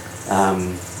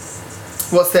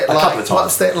 What's that like?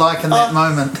 What's that like in that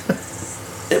moment?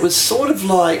 It was sort of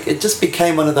like, it just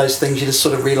became one of those things. You just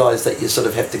sort of realise that you sort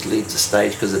of have to leave the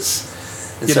stage because it's.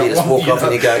 And so you just walk off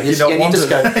and you go, you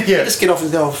just get off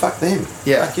and go, oh, fuck them.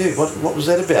 Fuck you. What was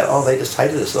that about? Oh, they just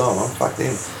hated us. Oh, well, fuck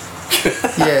them.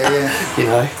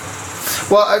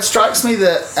 Well, it strikes me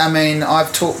that,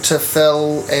 I've talked to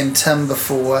Phil and Tim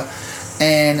before,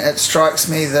 and it strikes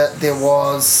me that there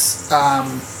was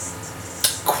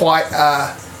quite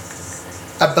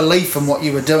a belief in what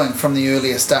you were doing from the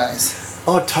earliest days.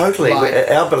 Oh, totally.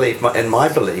 Our belief and my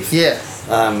belief.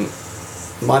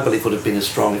 My belief would have been as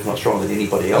strong, if not stronger, than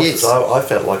anybody else's. I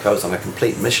felt like I was on a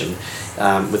complete mission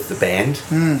with the band,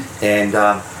 and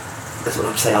that's what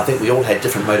I'm saying. I think we all had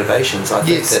different motivations. I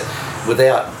think that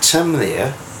without Tim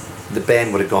there, the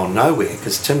band would have gone nowhere,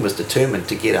 because Tim was determined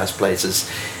to get us places,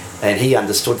 and he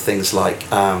understood things like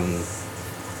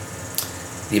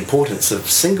the importance of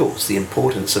singles, the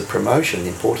importance of promotion, the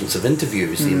importance of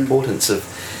interviews, the importance of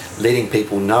letting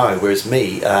people know. Whereas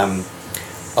me, I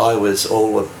was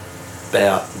all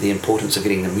about the importance of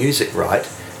getting the music right,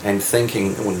 and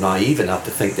thinking, or naive enough to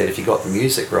think that if you got the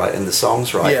music right and the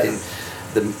songs right,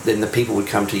 then the people would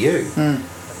come to you,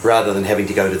 rather than having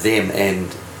to go to them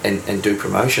and do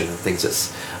promotion and things.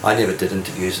 I never did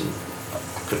interviews, and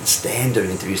couldn't stand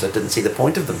doing interviews. I didn't see the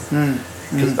point of them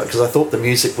because I thought the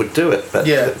music would do it, but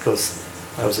because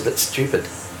I was a bit stupid,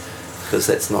 because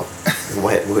that's not the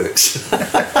way it works.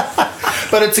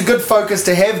 But it's a good focus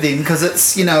to have then, because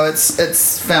it's, you know,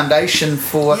 it's foundation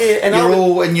for, and you're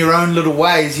all in your own little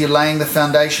ways, you're laying the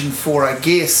foundation for, I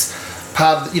guess,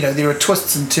 part of, you know, there are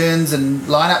twists and turns and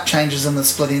lineup changes in the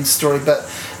Split Enz story, but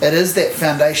it is that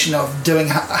foundation of doing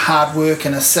hard work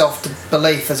and a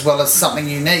self-belief as well as something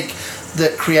unique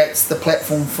that creates the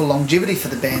platform for longevity for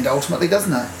the band ultimately,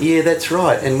 doesn't it? Yeah, that's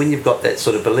right. And when you've got that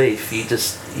sort of belief, you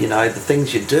just, you know, the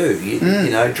things you do, you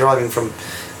know, driving from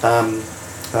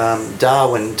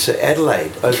Darwin to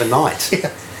Adelaide overnight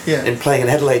and playing in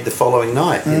Adelaide the following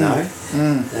night, you know.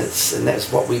 And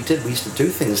that's what we did. We used to do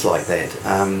things like that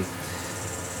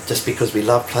just because we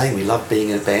love playing, we love being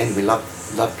in a band, we love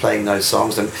playing those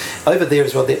songs. And over there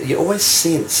as well, you always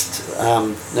sensed,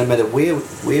 no matter where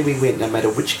we went, no matter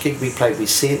which gig we played, we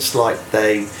sensed like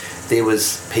there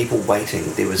was people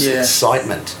waiting, there was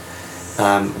excitement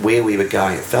where we were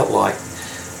going. It felt like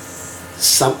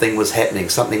something was happening,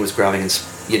 something was growing, and,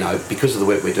 you know, because of the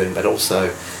work we're doing, but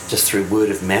also just through word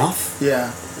of mouth.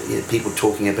 People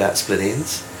talking about Split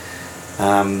Enz.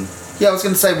 I was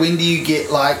going to say, when do you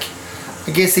get, like, I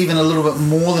guess even a little bit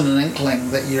more than an inkling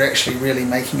that you're actually really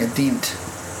making a dent?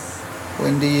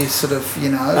 When do you sort of, you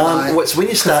know... it's when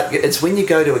you start... It's when you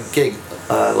go to a gig,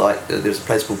 like there's a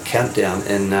place called Countdown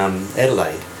in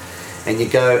Adelaide, and you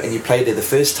go and you play there the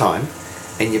first time,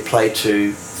 and you play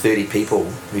to 30 people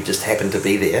who just happen to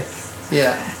be there.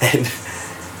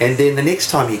 And then the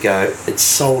next time you go, it's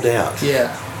sold out.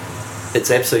 It's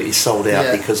absolutely sold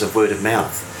out because of word of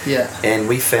mouth. And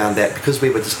we found that because we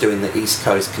were just doing the East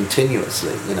Coast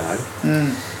continuously, you know,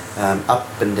 up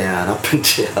and down, up and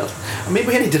down. I mean,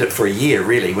 we only did it for a year,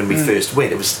 really, when we first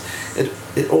went.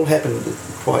 It all happened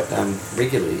quite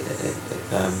regularly.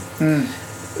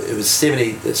 It was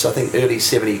 70, so I think early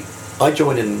 70. I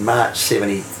joined in March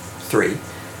 73.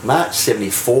 March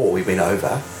 74 we went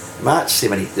over. March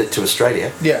 70 to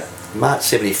Australia. March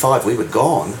 75 we were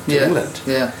gone to England.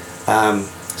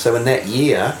 So in that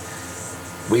year,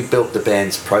 we built the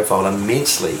band's profile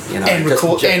immensely, you know. And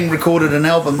recorded an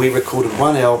album. We recorded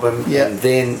one album, and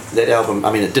then that album,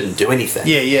 I mean, it didn't do anything.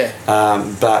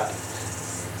 But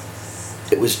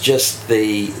it was just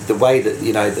the way that,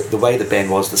 you know, the way the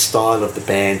band was, the style of the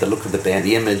band, the look of the band,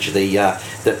 the image,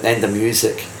 and the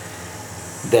music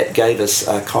that gave us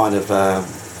a kind of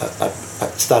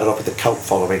started off with a cult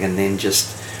following, and then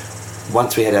just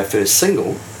once we had our first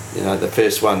single, you know, the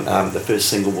first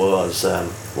single was, I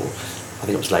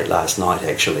think it was Late Last Night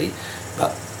actually,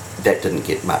 but that didn't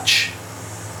get much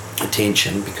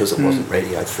attention because it wasn't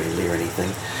radio friendly or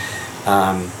anything.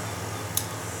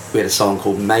 We had a song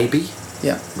called Maybe,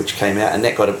 which came out, and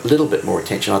that got a little bit more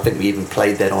attention. I think we even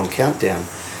played that on Countdown.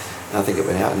 I think it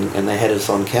went out and they had us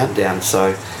on Countdown.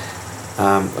 So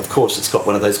of course it's got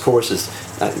one of those choruses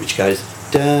which goes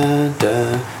da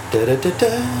da da da da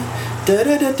da. Da,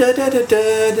 da, da, da, da, da,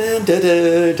 da,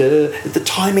 da, da. The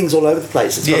timing's all over the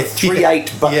place. It's got a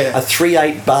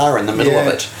 3/8 bar in the middle of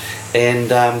it,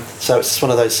 and so it's just one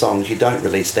of those songs you don't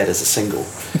release that as a single.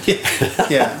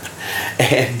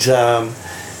 And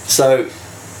so,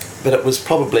 but it was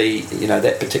probably, you know,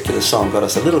 that particular song got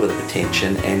us a little bit of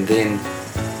attention, and then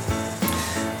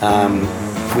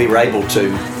we were able to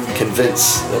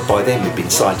convince. By then we'd been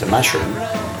signed to Mushroom,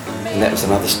 and that was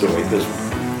another story because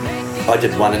I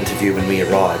did one interview when we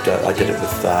arrived. I did it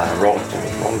with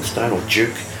Rolling Stone or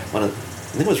Duke. I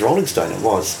think it was Rolling Stone. It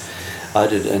was. I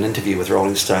did an interview with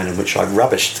Rolling Stone in which I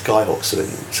rubbished Skyhawks.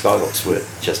 Skyhawks were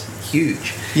just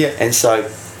huge. And so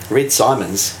Red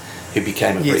Simons, who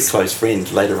became a very close friend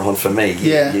later on for me,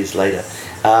 years later,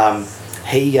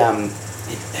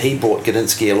 he brought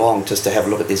Gudinski along just to have a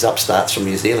look at these upstarts from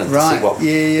New Zealand to see what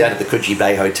down at the Coogee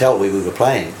Bay Hotel where we were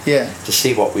playing, to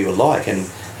see what we were like, and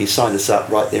he signed us up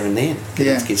right there and then.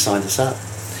 Gudinski signed us up,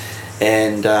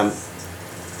 and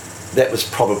that was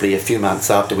probably a few months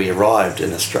after we arrived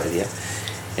in Australia,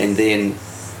 and then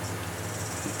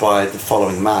by the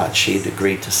following March he had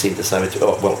agreed to send us over to,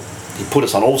 he put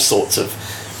us on all sorts of,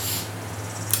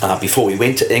 before we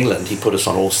went to England, he put us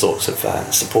on all sorts of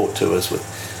support tours with,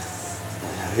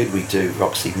 who did we do?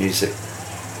 Roxy Music,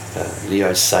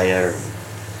 Leo Sayer,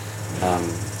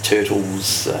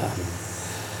 Turtles,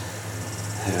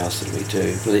 who else did we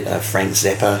do? Frank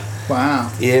Zappa. Wow.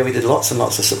 Yeah, we did lots and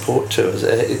lots of support tours.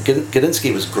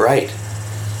 Gudinski was great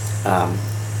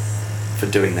for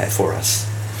doing that for us.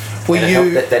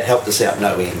 That helped us out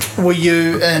no end. Were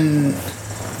you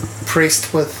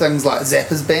impressed with things like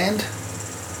Zappa's band?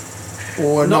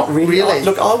 Or not really?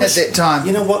 Look, I was, at that time.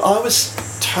 You know what? I was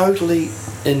totally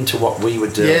into what we were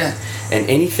doing. Yeah. And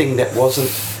anything that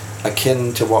wasn't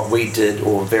akin to what we did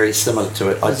or very similar to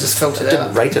it, I just filtered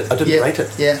out. I didn't rate it.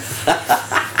 Yeah.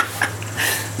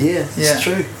 Yeah, it's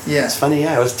true. Yeah. It's funny,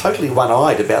 I was totally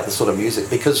one-eyed about the sort of music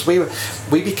because we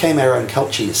became our own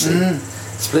culture, you see.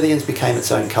 Split Enz became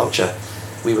its own culture.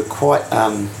 We were quite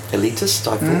elitist,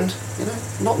 I thought,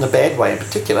 not in a bad way in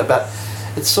particular, but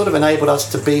it sort of enabled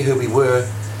us to be who we were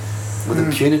with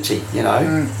impunity,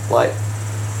 like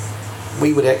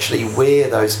we would actually wear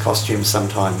those costumes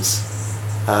sometimes.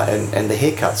 And the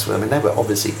haircuts, they were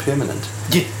obviously permanent.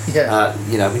 Yeah.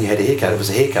 When you had a haircut, it was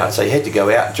a haircut, so you had to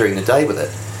go out during the day with it.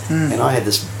 And I had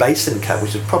this basin cut,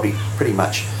 which is probably pretty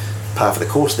much par for the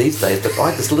course these days, but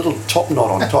I had this little top knot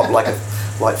on top,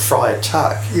 like Friar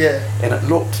Tuck. Yeah. And it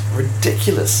looked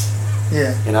ridiculous.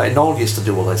 Yeah. And Noel used to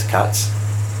do all those cuts.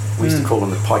 We used to call him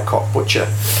the Pie Cock Butcher.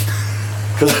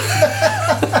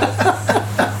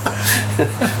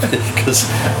 Because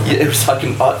it was like,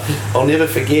 I'll never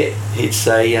forget, he'd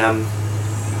say, Ed,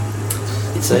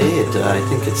 I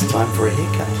think it's time for a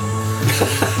haircut.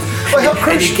 Well,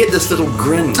 how and you get this little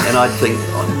grin, and I'd think,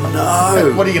 oh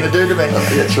no. What are you going to do to me?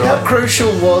 That's right. How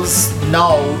crucial was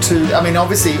Noel to,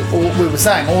 obviously, we were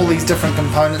saying all these different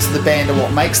components of the band are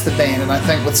what makes the band, and I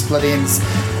think with Split Enz,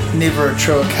 never a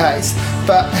truer case.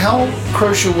 But how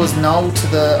crucial was Noel to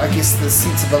the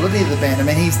sensibility of the band?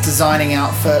 He's designing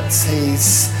outfits,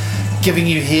 he's giving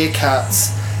you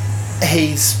haircuts,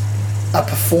 he's a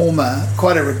performer,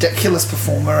 quite a ridiculous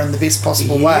performer in the best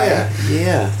possible way.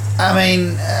 Yeah.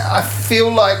 I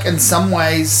feel like in some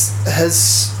ways his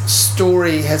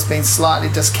story has been slightly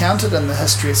discounted in the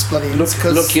history of Split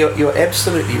Enz. Look, you're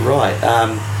absolutely right.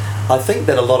 I think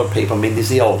that a lot of people, there's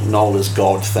the old Noel is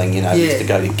God thing, you used to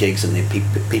go to gigs and there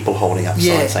are people holding up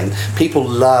signs saying, people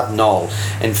love Noel.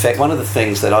 In fact, one of the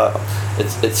things that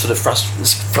it sort of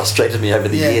frustrated me over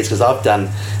the years, because I've done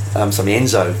some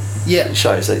ENZSO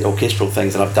shows, the orchestral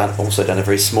things, and I've also done a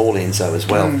very small ENZSO as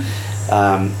well.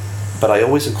 But I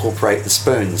always incorporate the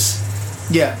spoons.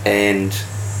 Yeah. And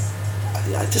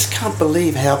I just can't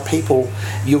believe how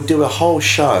you'll do a whole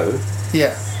show.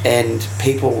 Yeah. And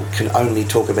people can only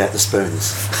talk about the spoon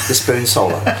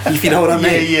solo, if you know what I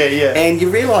mean. Yeah. And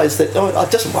you realise that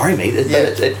it doesn't worry me.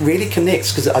 It really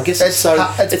connects, because I guess it's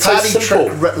party so simple.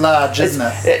 Trick writ large, isn't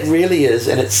it? It really is,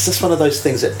 and it's just one of those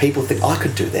things that people think, I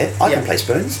could do that. I can play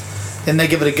spoons. Then they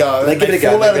give it a go. They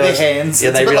fall out of their hands.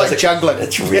 It's a bit like juggling.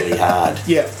 It's really hard.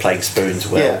 Playing spoons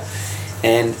well.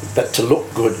 Yeah. But to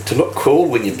look good, to look cool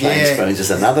when you're playing spoons is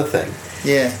another thing.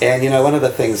 Yeah. And one of the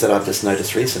things that I've just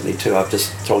noticed recently too, I've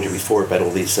just told you before about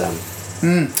all these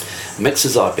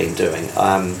mixes I've been doing.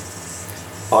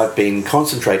 I've been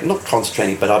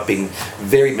but I've been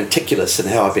very meticulous in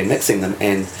how I've been mixing them,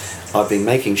 and I've been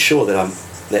making sure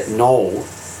that Noel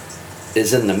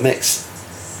is in the mix.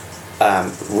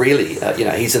 Really,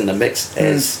 he's in the mix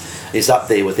as is up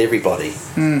there with everybody.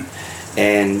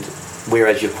 And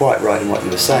whereas you're quite right in what you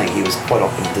were saying, he was quite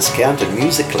often discounted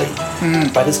musically,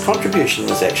 but his contribution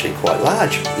was actually quite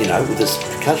large, with his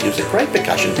percussion. He was a great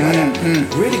percussion player,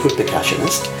 really good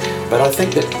percussionist, but I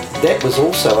think that was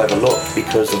also overlooked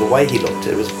because of the way he looked.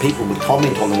 It was, people would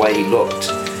comment on the way he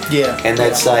looked, and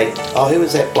they'd say, oh, who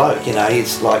was that bloke?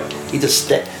 He's like,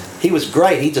 he was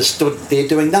great, he just stood there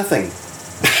doing nothing.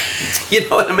 You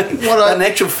know what I mean? But in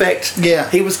actual fact,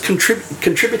 he was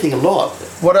contributing a lot.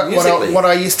 What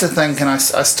I used to think, and I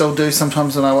still do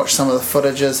sometimes when I watch some of the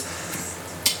footage, is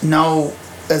Noel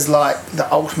is like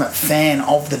the ultimate fan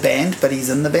of the band, but he's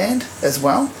in the band as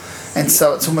well. And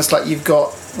so it's almost like you've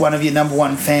got one of your number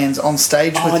one fans on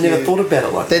stage with you. I never thought about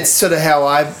it like that. That's sort of how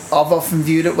I've often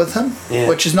viewed it with him,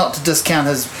 which is not to discount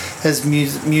his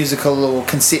musical or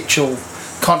conceptual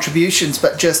contributions,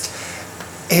 but just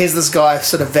here's this guy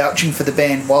sort of vouching for the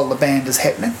band while the band is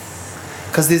happening.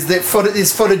 Because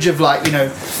there's footage of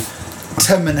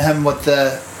Tim and him with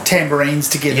the tambourines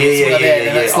together,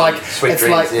 and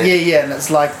it's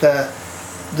like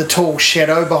the tall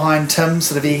shadow behind Tim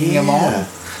sort of egging him on.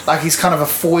 Like he's kind of a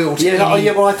foil to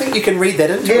well, I think you can read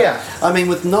that into it.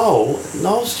 With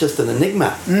Noel's just an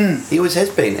enigma. He always has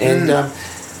been, and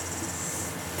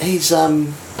he's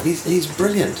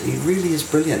brilliant. He really is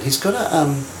brilliant. He's got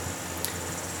an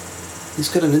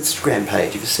Instagram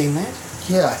page. Have you seen that?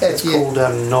 Yeah, it's called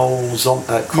Noel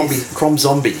Crom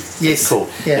Zombie. Yes, it's called.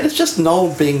 And it's just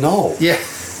Noel being Noel. Yeah,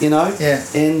 Yeah,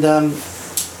 and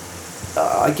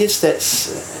I guess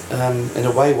that's in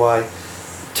a way why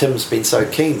Tim's been so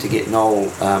keen to get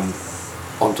Noel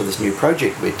onto this new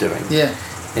project we're doing. Yeah,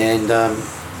 and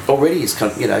already he's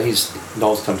come.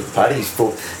 Noel's come to the party.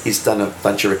 He's done a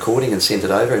bunch of recording and sent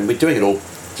it over, and we're doing it all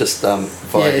just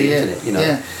via the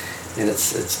internet. and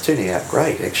it's turning out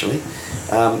great actually.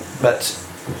 But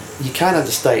you can't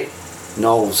understate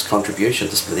Noel's contribution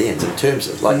to Split Enz in terms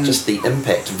of just the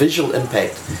impact. Visual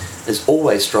impact is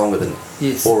always stronger than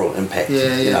oral impact.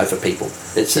 For people,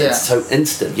 it's so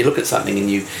instant. You look at something and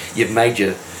you've made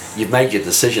your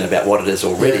decision about what it is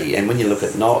already. And when you look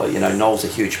at Noel, Noel's a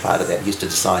huge part of that. He used to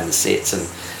design the sets and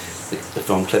the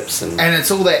film clips, and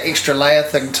it's all that extra layer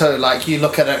thing too. Like you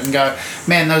look at it and go,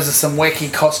 man, those are some wacky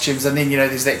costumes. And then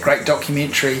there's that great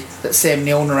documentary that Sam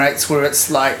Neill narrates where it's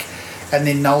like, and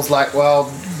then Noel's like, well,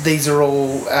 these are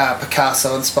all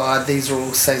Picasso inspired, these are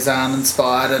all Cézanne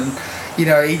inspired, and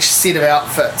each set of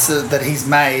outfits that he's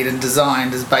made and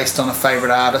designed is based on a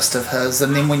favourite artist of his.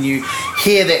 And then when you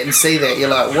hear that and see that, you're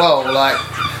like, whoa, like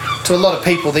to a lot of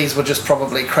people these were just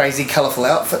probably crazy colourful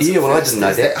outfits. Yeah, well, I didn't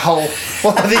know that.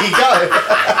 Well, there you go.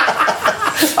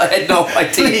 I had no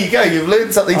idea. There you go, you've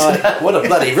learned something today. What a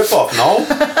bloody rip-off, Noel.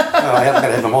 I haven't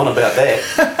going to have him on about that.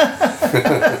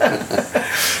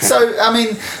 So, I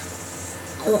mean,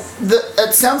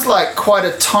 it sounds like quite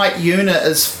a tight unit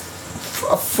is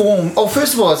formed. Oh,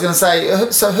 first of all, I was going to say,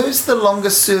 so who's the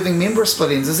longest serving member of Split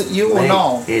Enz? Is it you or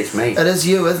Noel? Yeah, it's me. It is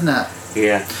you, isn't it?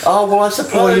 Yeah. Oh, well, I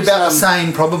suppose... Well, you're about the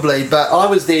same, probably, but... I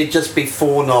was there just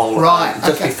before Noel. Right,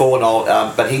 before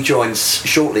Noel, but he joined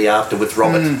shortly after with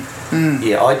Robert.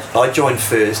 Yeah, I joined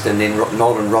first, and then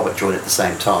Noel and Robert joined at the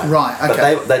same time. Right,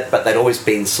 okay. But they'd always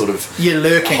been sort of...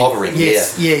 lurking. Hovering,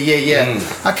 yes. Yeah.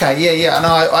 Okay, yeah. And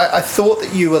I thought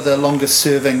that you were the longest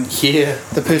serving... Yeah.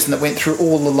 The person that went through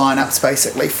all the lineups,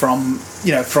 basically, from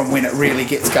when it really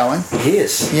gets going.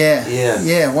 Yes.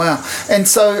 Yeah, wow. And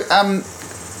so...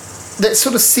 that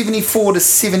sort of 74 to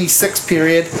 76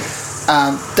 period,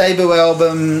 debut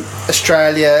album,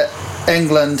 Australia,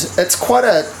 England, it's quite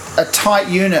a tight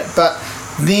unit, but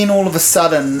then all of a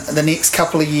sudden, the next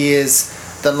couple of years,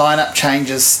 the lineup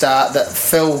changes start, that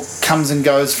Phil comes and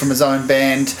goes from his own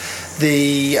band,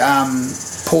 the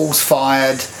Paul's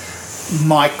fired,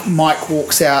 Mike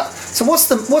walks out. So what's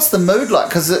the mood like?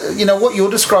 Because what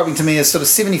you're describing to me is sort of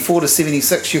 74 to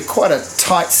 76, you're quite a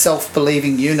tight,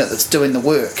 self-believing unit that's doing the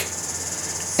work.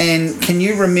 And can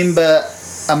you remember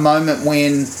a moment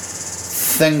when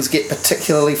things get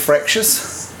particularly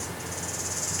fractious?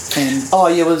 And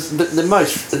it was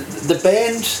the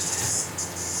band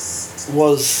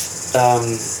was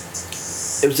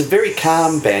it was a very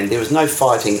calm band. There was no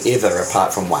fighting ever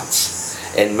apart from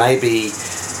once, and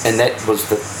that was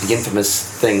the infamous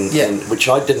thing, which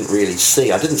I didn't really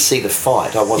see. I didn't see the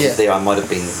fight. I wasn't there. I might have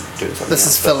been doing something. This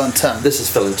is Phil and Tim. This is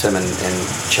Phil and Tim, and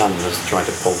Chun was trying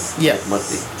to pull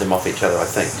them off each other, I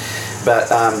think.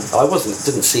 But I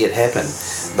didn't see it happen.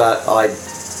 But I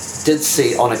did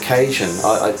see on occasion.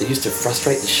 It used to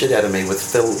frustrate the shit out of me with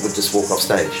Phil would just walk off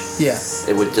stage. Yeah.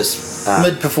 It would just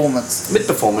mid-performance,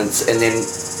 and then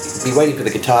be waiting for the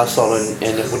guitar solo,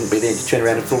 and it wouldn't be there. You turn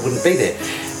around and Phil wouldn't be there,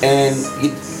 and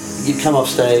you'd come off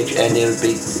stage and there would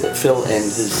be Phil and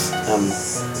his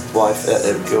wife,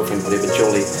 girlfriend, whatever,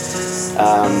 Julie,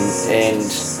 and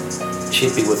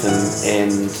she'd be with him,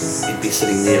 and he'd be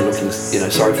sitting there looking,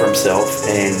 sorry for himself,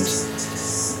 and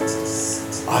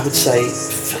I would say,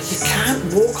 you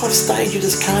can't walk off stage, you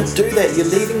just can't do that, you're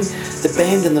leaving the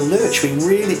band in the lurch, and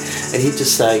he'd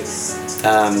just say,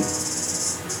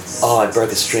 I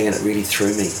broke a string and it really threw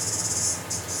me.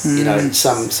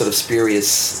 Some sort of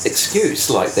spurious excuse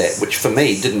like that, which for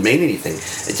me didn't mean anything.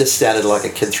 It just sounded like a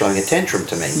kid throwing a tantrum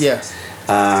to me. Yeah.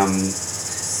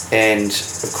 And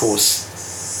of course,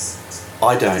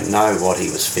 I don't know what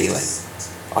he was feeling.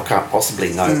 I can't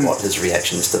possibly know what his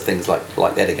reactions to things like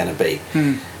that are going to be.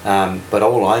 But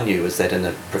all I knew was that in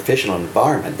a professional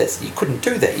environment, you couldn't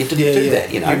do that. You didn't do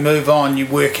that. You move on. You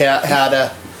work out how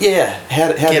to. Yeah, how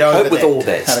to cope with all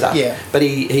that stuff. Yeah. But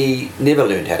he never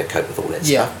learned how to cope with all that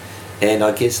stuff. And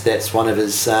I guess that's one of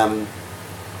his.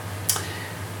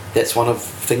 That's one of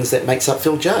things that makes up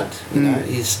Phil Judd.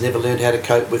 He's never learned how to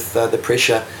cope with the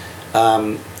pressure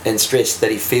and stress that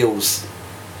he feels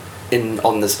in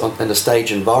a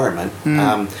stage environment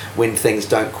when things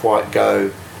don't quite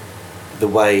go the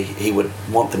way he would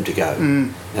want them to go.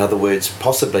 In other words,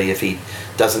 possibly if he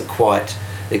doesn't quite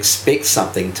expect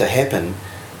something to happen,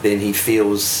 then he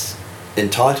feels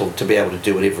entitled to be able to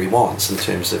do whatever he wants in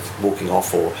terms of walking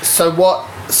off or... So what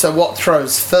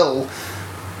throws Phil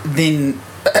then,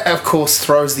 of course,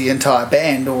 throws the entire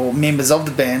band or members of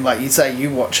the band, like you say,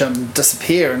 you watch him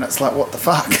disappear and it's like, what the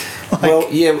fuck? Well,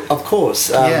 yeah, of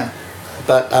course.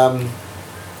 But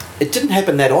it didn't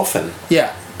happen that often.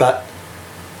 Yeah. But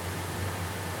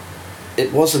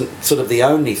it wasn't sort of the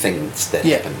only things that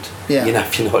happened. Yeah.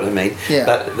 If you know what I mean. Yeah.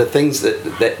 But the things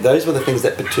that those were the things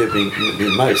that perturbed me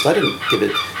most. I didn't give a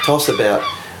toss about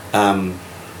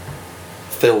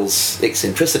Phil's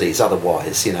eccentricities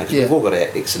otherwise, you know, because we've all got our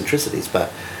eccentricities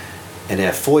and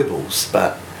our foibles,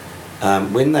 but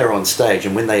when they're on stage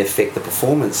and when they affect the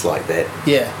performance like that,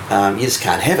 you just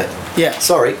can't have it. Yeah.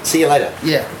 Sorry, see you later.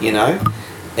 Yeah. You know?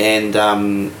 And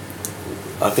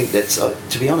I think that's,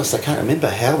 to be honest, I can't remember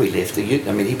how we left.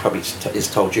 I mean, he probably has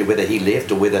told you whether he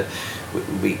left or whether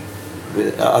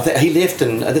I think he left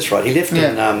in, that's right, he left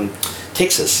in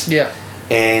Texas. Yeah.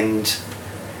 And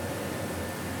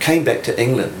came back to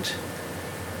England,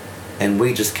 and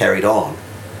we just carried on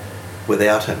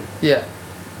without him. Yeah.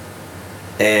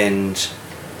 And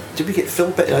did we get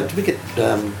Phil back? Did we get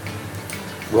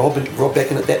Rob back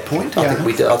in at that point? I think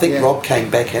we did. I think Rob came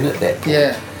back in at that point.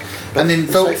 Yeah. But, and then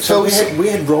Phil. So we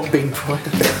had Rob being prior to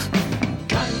that.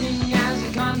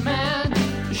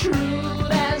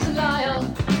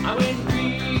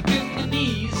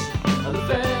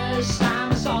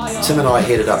 Tim and I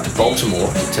headed up to Baltimore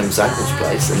to Tim's uncle's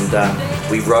place, and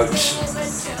we wrote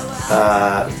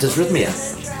Dysrhythmia,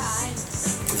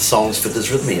 the songs for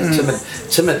Dysrhythmia.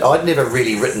 Tim and I'd never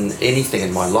really written anything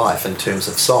in my life in terms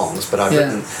of songs, but I'd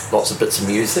written lots of bits of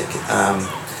music,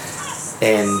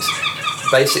 and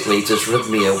basically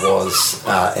Dysrhythmia was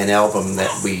an album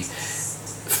that we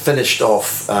finished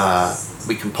off.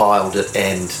 We compiled it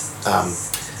and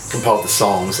compiled the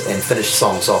songs and finished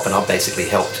songs off, and I basically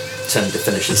helped Tim to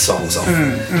finish his songs off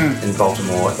in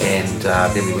Baltimore, and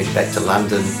then we went back to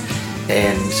London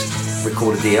and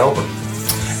recorded the album.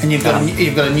 And you've got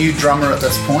a new drummer at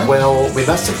this point. Well, we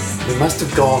must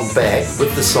have gone back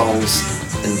with the songs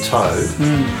in tow.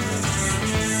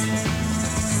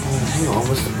 Oh, hang on,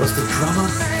 was the drummer?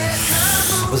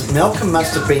 Malcolm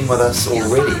must have been with us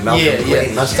already.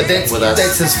 Malcolm must have been with us.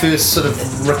 That's his first sort of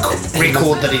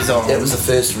record that he's on. That was the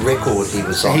first record he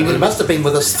was on. He must have been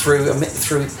with us through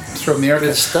America.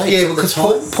 The States. Yeah, because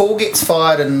Paul gets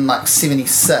fired in like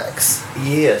 76.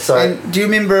 Yeah, so... And do you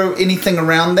remember anything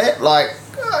around that? Like,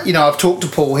 you know, I've talked to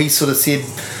Paul, he sort of said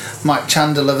Mike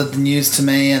Chun delivered the news to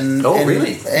me, and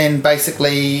really? And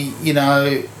basically, you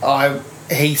know,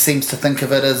 he seems to think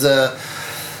of it as the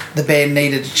band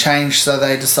needed to change, so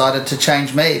they decided to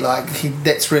change me. Like,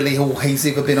 that's really all he's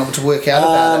ever been able to work out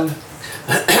about it.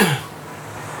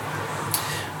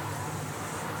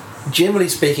 Generally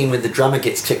speaking, when the drummer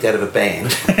gets kicked out of a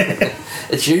band,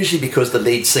 it's usually because the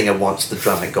lead singer wants the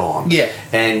drummer gone. Yeah.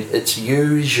 And it's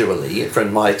usually,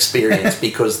 from my experience,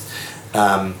 because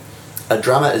a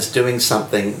drummer is doing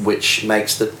something which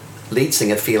makes the lead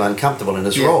singer feel uncomfortable in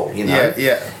his role, you know?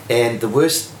 Yeah. And the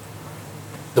worst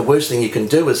thing you can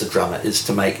do as a drummer is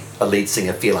to make a lead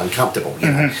singer feel uncomfortable,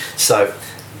 you know? So,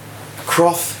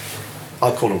 Croft,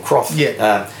 I call him Croft,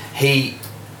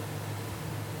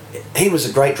 he was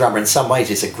a great drummer in some ways.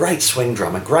 He's a great swing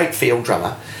drummer, great field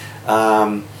drummer,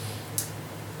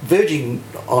 verging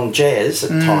on jazz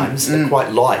at times,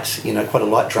 quite light, you know, quite a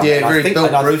light drummer. Yeah, very Bill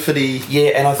Bruford-y.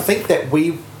 Yeah, and I think that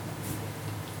we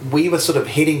were sort of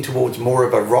heading towards more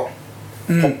of a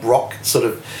pop rock sort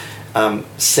of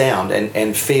sound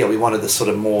and feel. We wanted the sort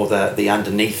of more the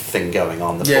underneath thing going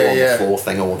on, the floor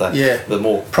thing, or the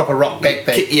more proper rock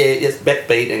backbeat. Yes,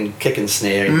 backbeat and kick and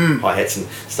snare and hi-hats and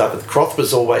stuff. But Croft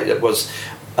was always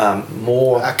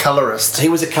more a colorist. He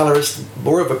was a colorist,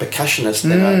 more of a percussionist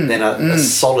than a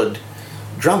solid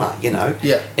drummer, you know.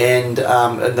 Yeah. And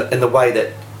in the way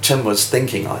that Tim was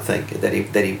thinking, I think that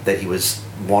he was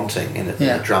wanting in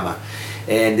a drummer.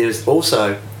 And there was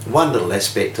also one little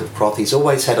aspect of Croft. He's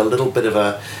always had a little bit of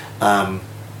a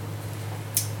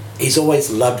he's always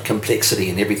loved complexity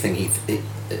in everything he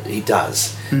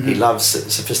does. He loves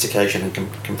sophistication and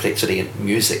complexity in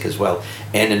music as well,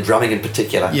 and in drumming in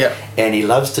particular. Yeah. And he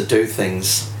loves to do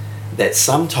things that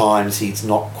sometimes he's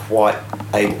not quite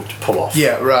able to pull off.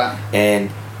 Yeah, right.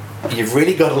 And you've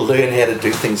really got to learn how to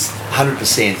do things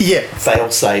 100%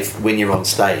 fail safe when you're on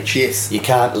stage. Yes. You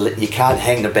can't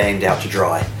hang the band out to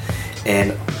dry.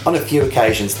 And on a few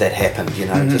occasions that happened, you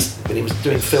know, just when he was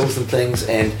doing fills and things,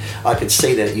 and I could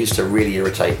see that it used to really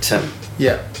irritate Tim.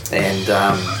 Yeah. And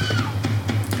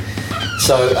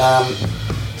so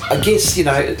I guess, you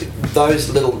know, those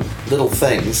little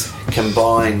things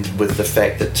combined with the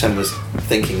fact that Tim was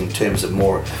thinking in terms of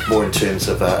more in terms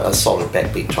of a solid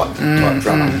backbeat type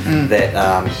drummer that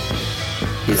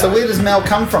you know. So where does Mel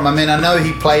come from? I mean, I know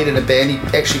he played in a band. He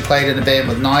actually played in a band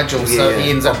with Nigel, so he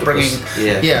ends up bringing.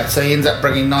 So he ends up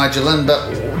bringing Nigel in.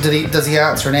 But does he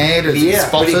answer an ad? Or is he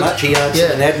spotted? Pretty much. He answered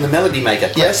an ad in the Melody Maker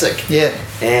classic. Yeah.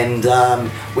 And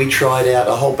we tried out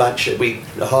a whole bunch. We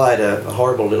hired a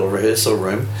horrible little rehearsal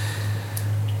room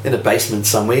in a basement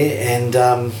somewhere, and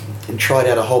tried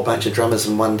out a whole bunch of drummers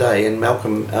in one day. And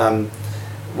Malcolm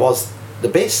was the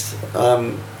best.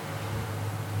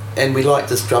 and we liked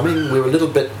his drumming. We were a little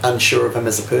bit unsure of him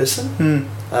as a person,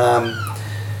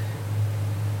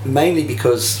 mainly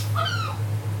because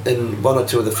in one or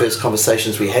two of the first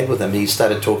conversations we had with him, he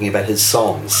started talking about his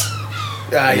songs.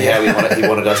 How he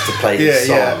wanted us to play his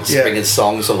songs, bring his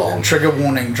songs along. Trigger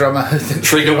warning, drummer.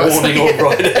 Trigger warning, all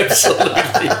right,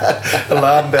 absolutely.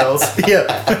 Alarm bells,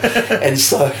 And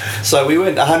so we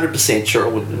weren't 100%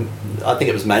 sure. I think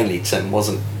it was mainly Tim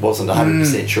wasn't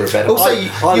 100% sure about it. Also,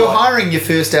 you're hiring your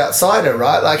first outsider,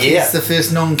 right? Like he's the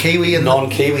first non-Kiwi.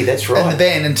 Non-Kiwi, that's right. In the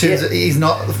band, in terms of he's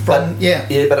not from. But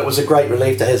it was a great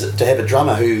relief to have a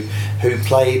drummer who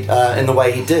played in the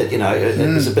way he did. You know,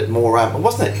 it was a bit more. It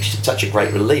wasn't such a great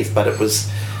relief, but it was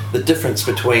the difference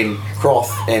between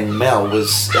Croth and Mel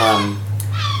was,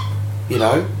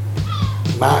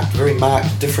 very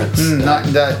marked difference. Night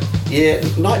and day. Yeah,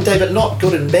 night and day, but not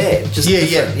good and bad. Just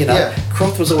different, you know.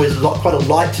 Croth was always quite a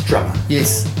light drummer.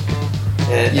 Yes.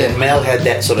 And Mel had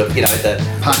that sort of, the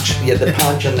punch. Yeah, the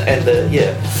punch and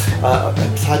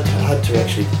it's hard to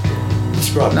actually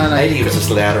describe. No, maybe he was just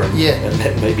louder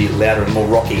and maybe louder and more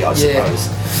rocky, I suppose.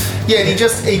 Yeah, and he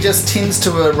just tends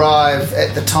to arrive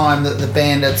at the time that the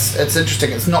band. It's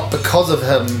interesting. It's not because of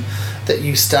him that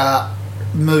you start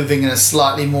moving in a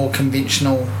slightly more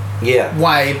conventional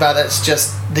way, but it's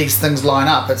just these things line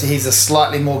up. He's a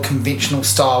slightly more conventional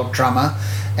style drummer,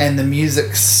 and the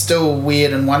music's still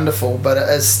weird and wonderful, but it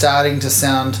is starting to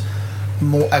sound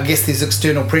more. I guess there's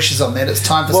external pressures on that. It's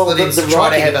time for Split Enz to try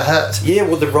to have a hit. Yeah,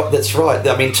 that's right.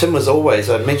 I mean, Tim was always.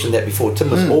 I mentioned that before.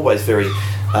 Tim was always very,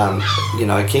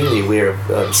 keenly aware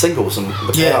of singles and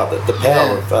the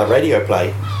power of radio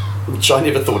play, which I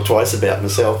never thought twice about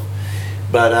myself.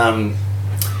 But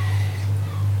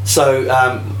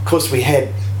of course, we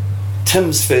had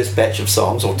Tim's first batch of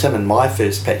songs, or Tim and my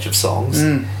first batch of songs.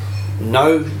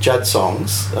 No Judd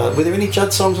songs. Were there any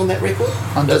Judd songs on that record?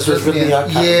 I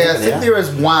think there is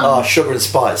one. Oh, Sugar and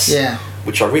Spice. Yeah.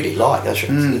 Which I really like.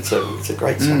 It's a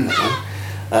great song, that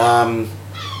one.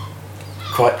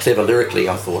 Quite clever lyrically,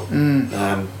 I thought.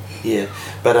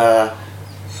 But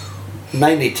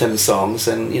mainly Tim's songs,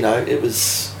 and it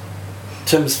was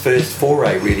Tim's first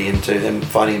foray really into him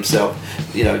finding himself,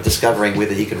 discovering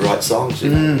whether he could write songs.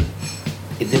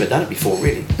 He'd never done it before,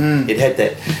 really. He'd had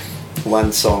that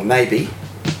one song maybe,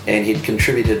 and he'd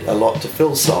contributed a lot to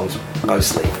Phil's songs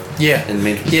mostly. Yeah.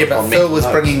 But Phil was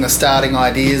bringing the starting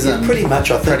ideas in. Pretty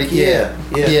much, I think. Yeah.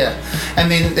 And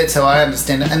then that's how I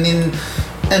understand it. And then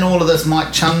in all of this,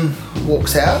 Mike Chun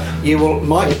walks out. Yeah. Well,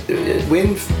 Mike,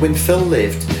 when Phil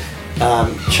left,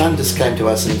 Chun just came to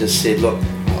us and just said, "Look,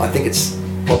 I think it's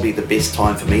probably the best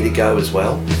time for me to go as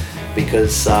well,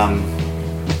 because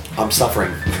I'm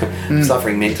suffering,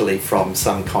 suffering mentally from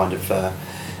some kind of."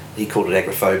 He called it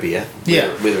agoraphobia.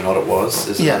 Whether or not it was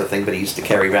is another thing. But he used to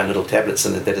carry around little tablets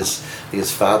in it that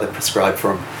his father prescribed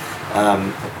for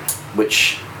him,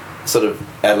 which sort of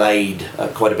allayed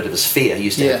quite a bit of his fear. He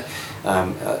used to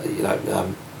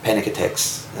have, panic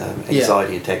attacks,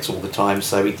 anxiety attacks all the time.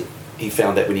 So he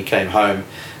found that when he came home,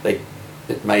 it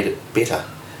made it better,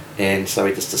 and so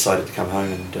he just decided to come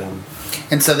home and.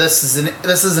 And so this is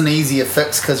an easier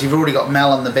fix because you've already got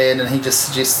Mel in the band, and he just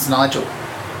suggests Nigel.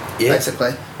 Yeah,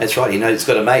 basically. That's right. He's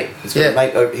got a mate. He's got a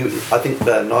mate. I think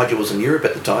Nigel was in Europe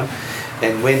at the time,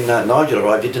 and when Nigel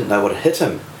arrived, he didn't know what had hit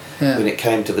him when it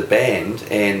came to the band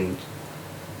and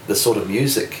the sort of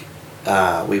music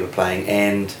we were playing,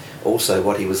 and also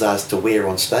what he was asked to wear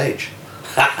on stage.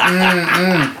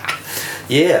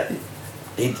 Yeah,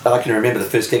 I can remember the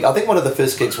first gig. I think one of the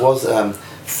first gigs was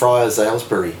Friars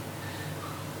Aylesbury,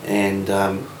 and.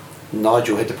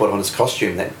 Nigel had to put on his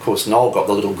costume. That, of course, Noel got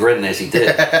the little grin as he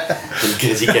did,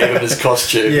 because he gave him his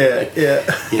costume.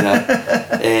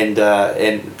 And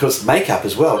of course makeup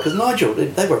as well, because Nigel,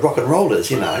 they were rock and rollers,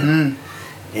 and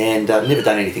never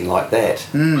done anything like that.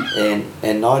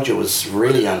 And Nigel was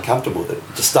really uncomfortable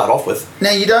to start off with.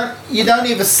 Now you don't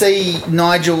ever see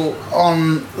Nigel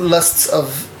on lists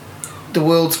of the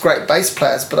world's great bass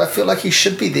players, but I feel like he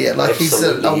should be there. Like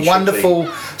Absolutely, he's a wonderful,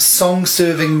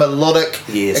 song-serving, melodic,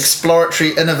 exploratory,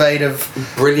 innovative,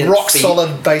 brilliant,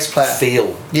 rock-solid bass player.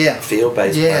 Feel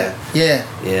bass player.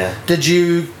 Yeah. Did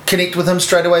you connect with him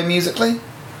straight away musically?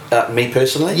 Me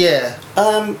personally? Yeah.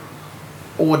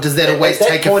 Or does that always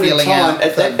take a feeling out?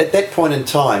 At that point in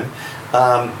time,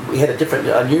 we had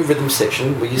a new rhythm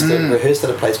section. We used to rehearse at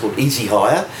a place called Easy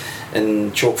Hire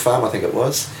in Chalk Farm, I think it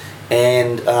was,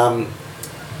 and.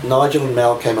 Nigel and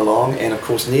Mel came along, and of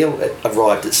course Neil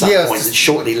arrived at some point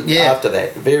shortly after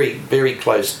that. Very, very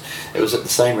close. It was at the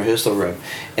same rehearsal room,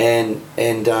 and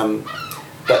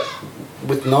but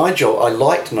with Nigel, I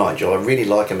liked Nigel. I really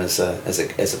like him as a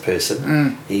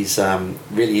person. He's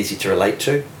really easy to relate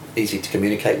to. easy to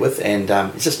communicate with, and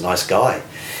he's just a nice guy.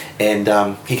 And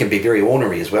he can be very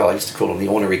ornery as well. I used to call him the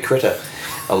ornery critter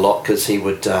a lot, because he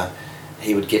would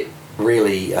get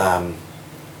really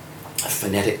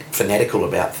fanatical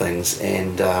about things,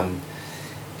 and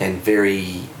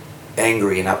very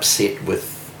angry and upset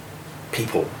with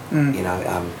people,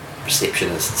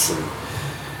 receptionists and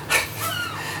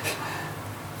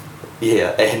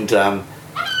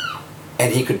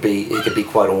and he could be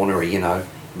quite ornery,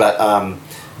 but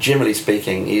generally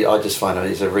speaking, I just find him,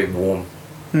 he's a very warm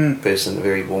person, a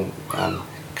very warm,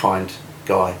 kind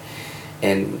guy.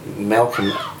 And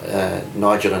Malcolm,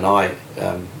 Nigel and I,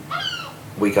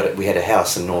 we had a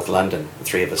house in North London, the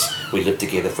three of us. We lived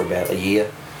together for about a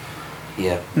year.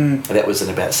 And that was in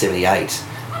about 78.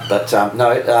 But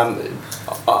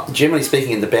generally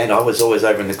speaking, in the band, I was always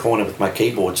over in the corner with my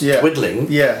keyboards, twiddling,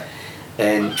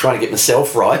 and trying to get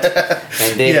myself right.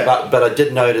 And then, but I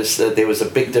did notice that there was a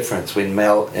big difference when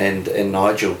Mel and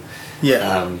Nigel.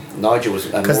 Nigel was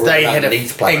a more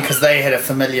underneath player. And because they had a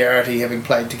familiarity, having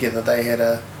played together,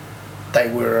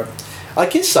 I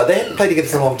guess so. They hadn't played together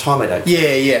for a long time, I don't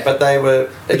think. Yeah. But they were.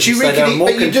 But you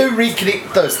do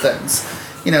reconnect those things.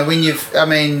 When you've,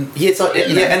 and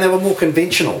they were more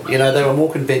conventional. They were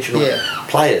more conventional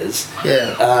players.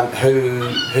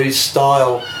 Whose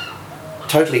style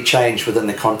totally changed within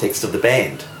the context of the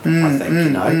band. I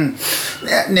think.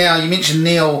 Now you mentioned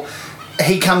Neil.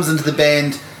 He comes into the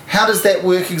band. How does that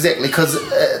work exactly? Because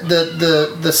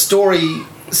the story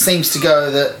seems to go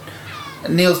that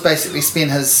Neil's basically spent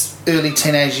his early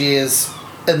teenage years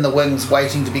in the wings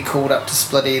waiting to be called up to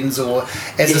Split Enz, or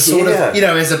as a sort of,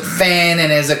 as a fan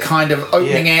and as a kind of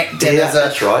opening act, and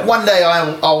that's right. One day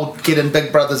I'll get in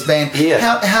Big Brother's band.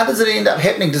 How does it end up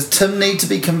happening? Does Tim need to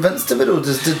be convinced of it, or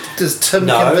does Tim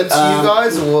convince you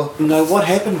guys? Or no, what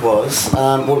happened was,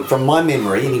 from my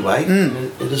memory anyway,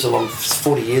 it is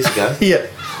 40 years ago.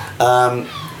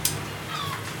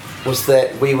 Was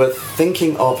that we were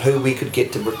thinking of who we could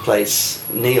get to replace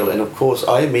Neil, and of course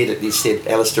I immediately said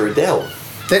Alistair Adele.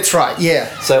 That's right,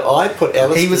 So I put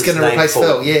Alistair's He was going to replace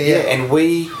Phil, and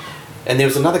there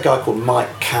was another guy called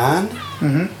Mike Kahn,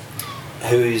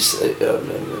 who's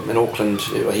in Auckland.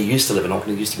 He used to live in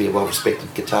Auckland. He used to be a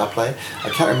well-respected guitar player. I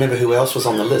can't remember who else was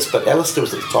on the list, but Alistair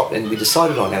was at the top, and we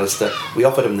decided on Alistair. We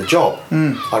offered him the job.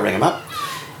 I rang him up,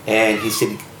 and he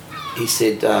said he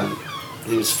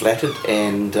was flattered,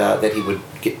 and that he would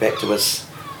get back to us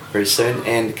very soon.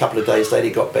 And a couple of days later,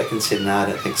 he got back and said, "No, I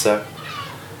don't think so."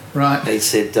 Right. He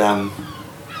said, I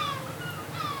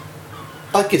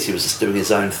guess he was just doing his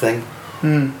own thing.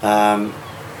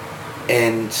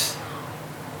 And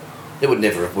it would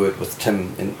never have worked with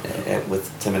Tim and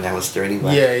Alistair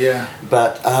anyway.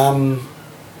 But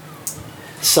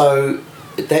so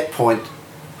at that point,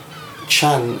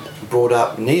 Chun brought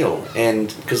up Neil,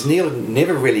 and because Neil his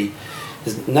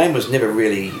name was never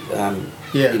really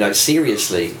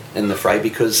seriously in the fray,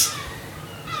 because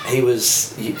he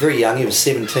was very young. He was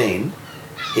 17.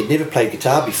 He'd never played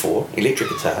guitar before, electric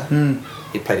guitar.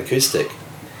 He'd played acoustic,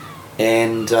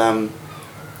 and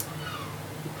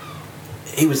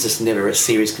he was just never a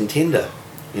serious contender,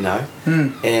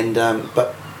 And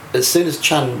but as soon as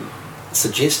Chun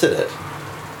suggested it,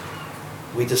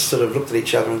 we just sort of looked at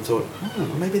each other and thought,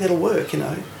 maybe that'll work,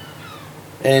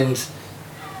 And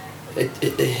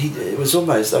it was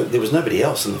almost, there was nobody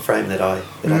else in the frame that I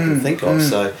could think of,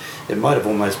 so it might have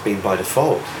almost been by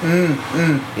default,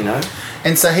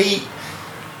 And so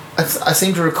I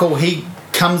seem to recall he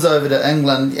comes over to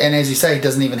England, and as you say, he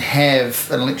doesn't even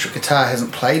have an electric guitar,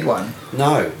 hasn't played one.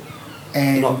 No.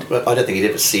 And I don't think he'd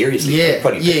ever seriously picked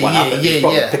one up. He'd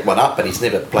probably picked one up, but he's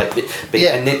never played.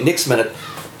 And then next minute,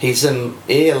 he's in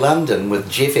Air London with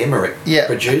Jeff Emmerich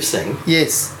producing.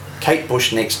 Yes. Kate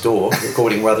Bush next door,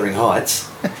 recording Wuthering Heights,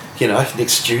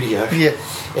 next studio.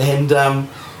 And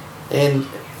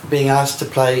being asked to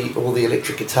play all the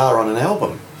electric guitar on an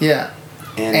album.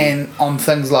 And on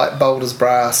things like Boulder's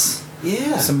Brass.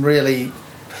 Some really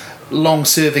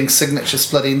long-serving signature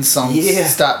Split Enz songs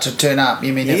start to turn up.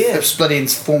 If Split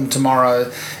Enz reformed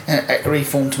tomorrow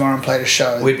and played a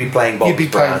show, we'd be playing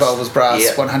Boulder's Brass.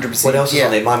 100%. What else is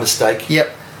on there? My Mistake. Yeah.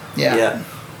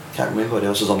 Can't remember what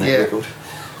else was on that record.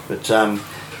 But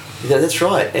that's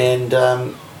right. And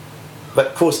but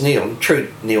of course,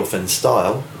 true Neil Finn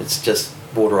style, it's just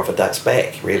water off a duck's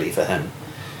back, really, for him.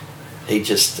 He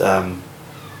just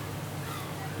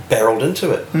barreled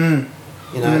into it. There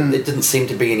didn't seem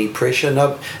to be any pressure.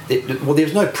 There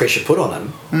was no pressure put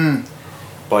on him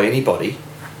by anybody.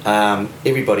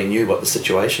 Everybody knew what the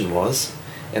situation was,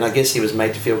 and I guess he was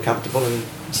made to feel comfortable, and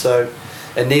so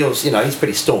And Neil's, he's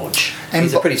pretty staunch. And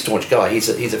he's a pretty staunch guy. He's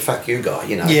a fuck you guy,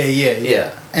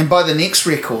 Yeah. And by the next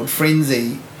record,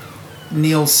 Frenzy,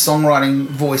 Neil's songwriting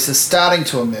voice is starting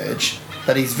to emerge,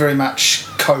 but he's very much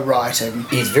co-writing.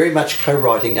 He's very much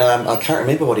co-writing. I can't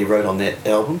remember what he wrote on that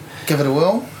album. Give It a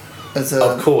Whirl?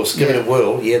 Of course, Give It a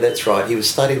Whirl. Yeah, that's right. He was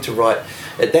starting to write.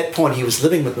 At that point, he was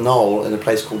living with Noel in a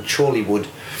place called Chorleywood,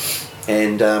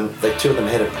 and the two of them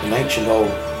had an ancient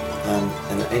old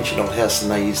house,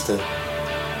 and they used to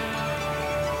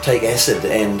take acid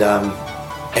and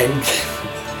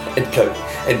go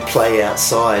and play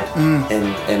outside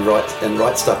and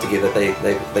write stuff together.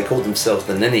 They called themselves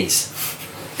the Ninnies.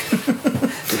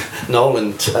 Noel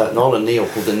and Neil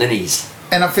called the Ninnies.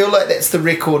 And I feel like that's the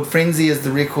record. Frenzy is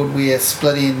the record where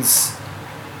Split Enz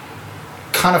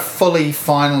kind of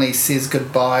finally says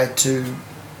goodbye to,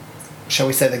 shall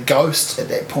we say, the ghost at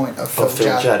that point of Phil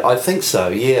Judd. I think so,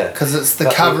 yeah. Because it's the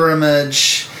cover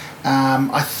image.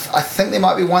 I think there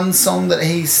might be one song that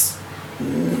he's,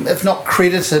 if not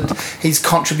credited, he's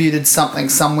contributed something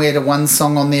somewhere to one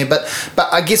song on there. But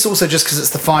I guess also just because it's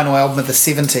the final album of the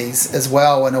 70s as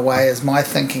well, in a way, is my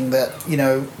thinking that,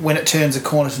 when it turns a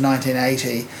corner to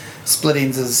 1980, Split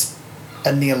Enz is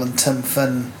a Neil and Tim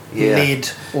Finn led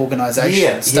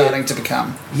organisation starting to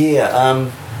become.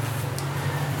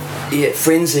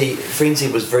 Frenzy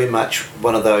was very much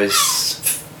one of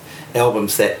those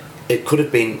albums that it could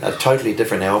have been a totally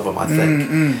different album, I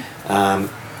think.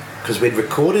 Because we'd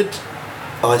recorded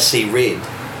I See Red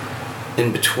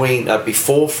in between,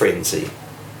 before Frenzy.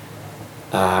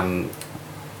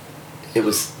 It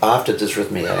was after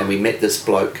Dysrhythmia, and we met this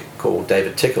bloke called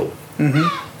David Tickle,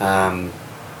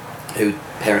 who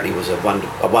apparently was a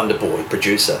wonder boy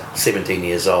producer, 17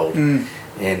 years old,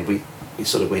 and we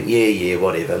sort of went,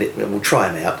 whatever, we'll try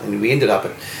him out, and we ended up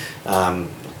at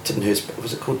Tittenhurst,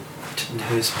 was it called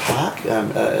Tittenhurst Park?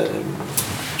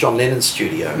 John Lennon's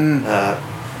studio.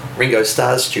 Ringo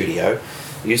Starr's studio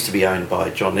used to be owned by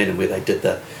John Lennon, where they did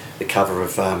the cover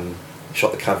of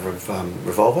shot the cover of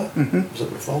Revolver. Was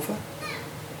it Revolver?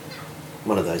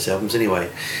 One of those albums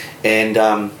anyway.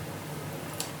 And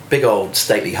big old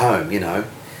stately home,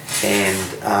 and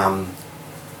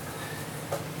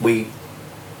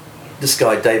this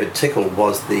guy David Tickle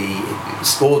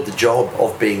scored the job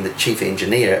of being the chief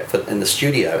engineer in the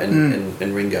studio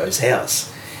in Ringo's house,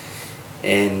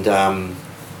 and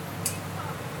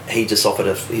he just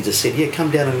said,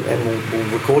 come down and we'll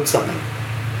record something.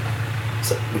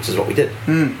 So, which is what we did.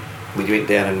 We went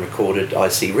down and recorded I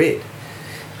See Red,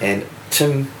 and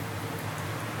Tim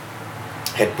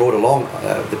had brought along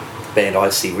the band I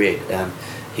See Red.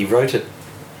 He wrote it.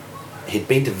 He'd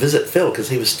been to visit Phil, because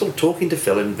he was still talking to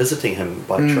Phil and visiting him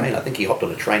by train. I think he hopped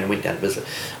on a train and went down to visit.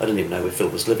 I didn't even know where Phil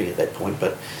was living at that point,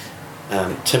 but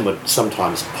Tim would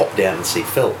sometimes pop down and see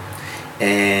Phil,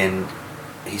 and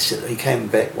he said, he came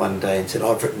back one day and said,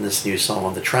 I've written this new song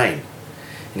on the train,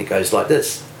 and it goes like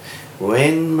this: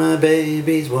 when my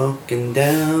baby's walking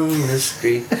down the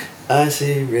street, I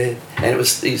see red. And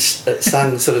he's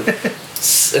sung sort of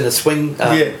in a swing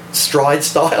stride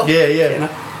style.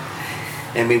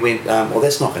 And we went, well,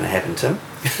 that's not going to happen, Tim.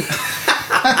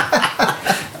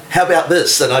 How about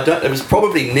this? And it was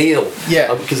probably Neil,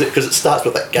 because it starts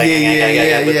with that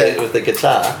with the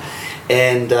guitar,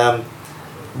 and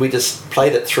we just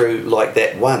played it through like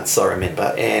that once, I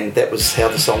remember, and that was how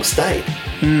the song stayed.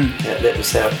 That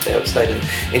was how it stayed. And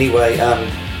anyway,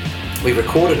 we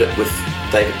recorded it with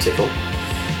David Tickle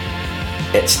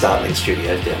at Startling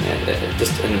Studios down there,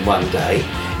 just in one day,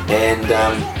 and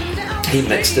he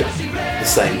mixed it the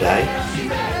same day,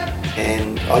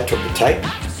 and I took the tape,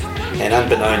 and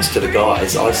unbeknownst to the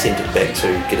guys, I sent it back to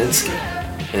Gudinski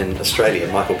in Australia,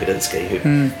 Michael Gudinski,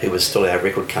 who was still our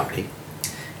record company,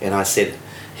 and I said,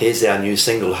 here's our new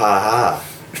single, Ha Ha,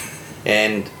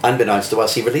 and unbeknownst to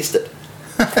us, he released it.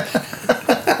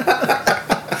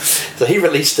 So he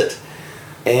released it,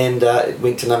 and it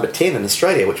went to number 10 in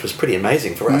Australia, which was pretty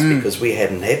amazing for us, because we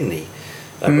hadn't had any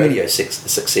radio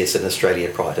success in Australia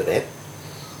prior to that.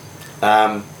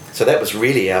 So that was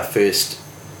really our first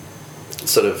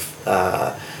sort of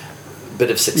bit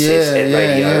of success at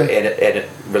radio, and it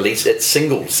released its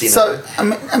singles. So I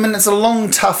mean, it's a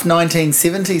long, tough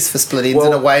 1970s for Split Enz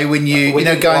in a way. When we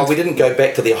didn't go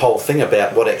back to the whole thing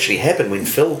about what actually happened when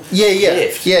Phil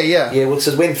left. Well,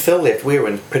 so when Phil left, we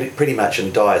were pretty much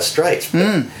in dire straits.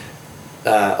 But,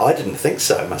 I didn't think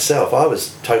so myself. I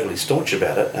was totally staunch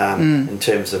about it in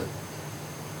terms of,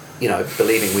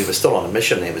 believing we were still on a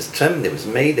mission. There was Tim, there was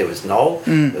me, there was Noel,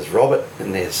 there was Robert,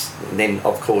 and then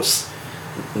of course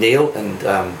Neil and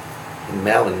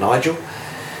Mel and Nigel,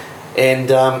 and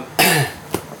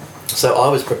so I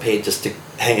was prepared just to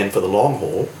hang in for the long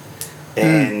haul,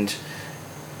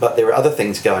 but there were other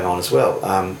things going on as well.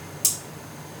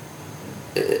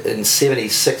 In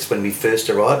 '76, when we first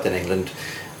arrived in England,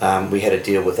 we had a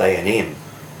deal with A&M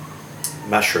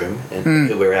Mushroom,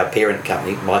 who were our parent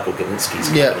company. Michael Gudinski's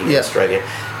company in Australia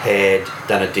had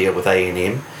done a deal with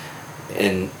A&M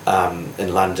in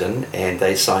London, and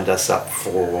they signed us up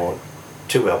for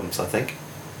 2 albums, I think.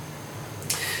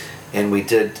 And we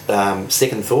did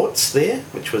Second Thoughts there,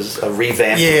 which was a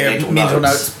revamp of Mental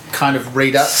Notes kind of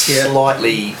redux,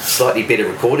 slightly better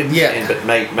recording, but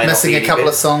may missing not be a couple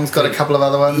of songs, got a couple of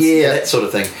other ones, that sort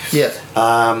of thing.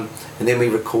 And then we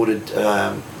recorded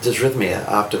Dysrhythmia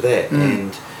after that,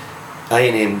 and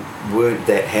A&M weren't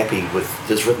that happy with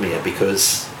Dysrhythmia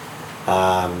because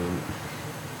I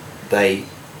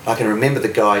can remember the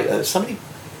guy, somebody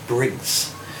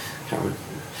Briggs, I can't remember.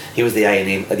 He was the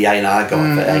A&R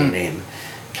guy for A&M,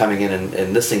 coming in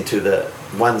and listening to the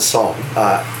one song,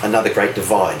 Another Great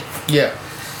Divide. Yeah.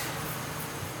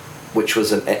 Which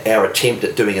was our attempt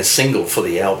at doing a single for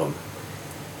the album.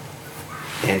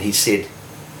 And he said,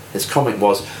 his comment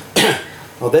was,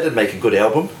 well, that'd make a good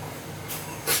album,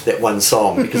 that one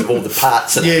song, because of all the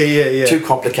parts and too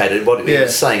complicated. What he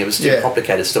was saying, it was too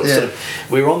complicated. Sort of,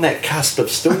 we were on that cusp of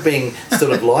still being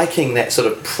sort of liking that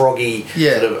sort of proggy,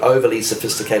 sort of overly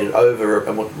sophisticated,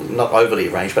 not overly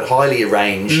arranged, but highly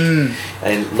arranged,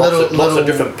 and lots of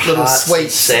different parts,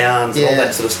 sweet sounds, and all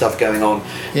that sort of stuff going on.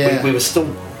 There was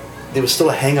still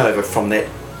a hangover from that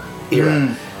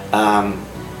era.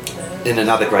 In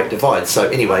Another Great Divide. So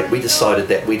anyway, we decided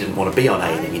that we didn't want to be on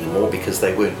A&M anymore because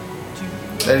we weren't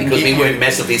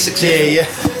massively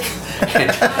successful.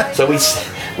 And so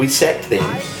we sacked them.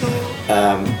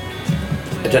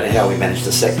 I don't know how we managed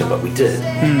to sack them, but we did.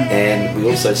 And we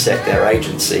also sacked our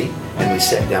agency, and we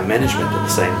sacked our management at the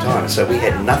same time. So we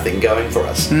had nothing going for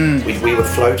us. We were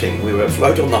floating. We were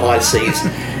afloat on the high seas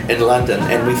in London,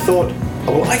 and I thought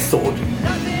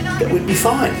that we'd be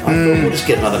fine. I thought we'll just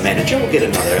get another manager, we'll get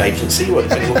another agency, we'll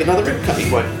get another record company.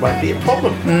 Won't be a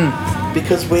problem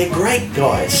because we're great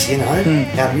guys,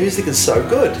 Our music is so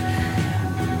good,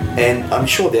 and I'm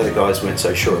sure the other guys weren't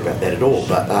so sure about that at all.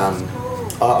 But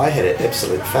I had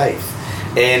absolute faith,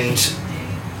 and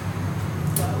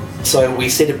so we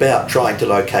set about trying to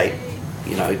locate,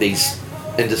 these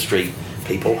industry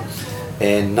people,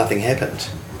 and nothing happened.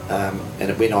 And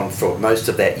it went on for most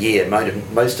of that year,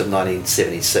 most of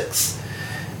 1976.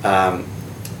 Or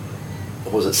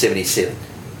was it 77?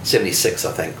 76,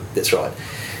 I think. That's right.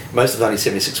 Most of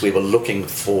 1976, we were looking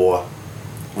for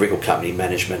record company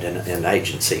management and an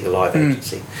agency, a live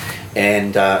agency,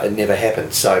 and it never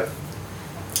happened. So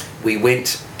we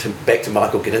went back to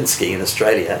Michael Gudinski in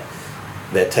Australia,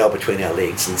 that tail between our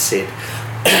legs, and said,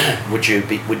 would you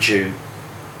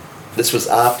this was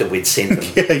after we'd sent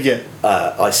them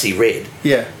I See Red.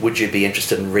 Would you be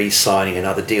interested in re-signing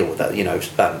another deal with us,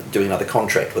 doing another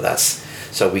contract with us,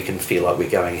 so we can feel like we're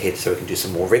going ahead, so we can do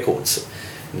some more records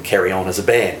and carry on as a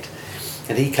band?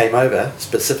 And he came over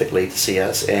specifically to see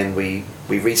us, and we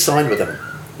re-signed with him.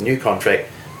 New contract,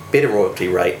 better royalty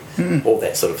rate, all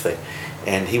that sort of thing.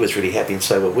 And he was really happy, and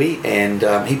so were we. And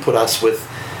he put us with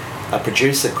a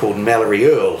producer called Mallory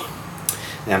Earle.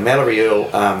 Now, Mallory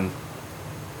Earle...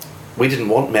 we didn't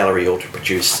want Mallory Earle to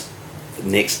produce the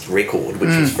next record,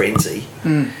 which was Frenzy.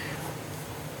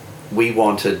 We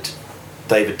wanted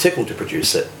David Tickle to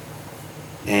produce it,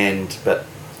 but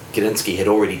Gudinski had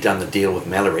already done the deal with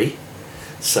Mallory,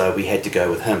 so we had to go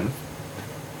with him.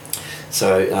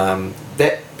 So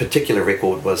that particular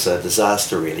record was a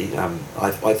disaster, really.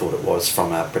 I thought it was,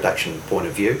 from a production point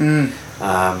of view.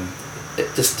 It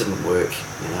just didn't work,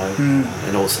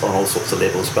 on all sorts of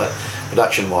levels. But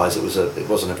production-wise, it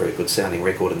wasn't a very good sounding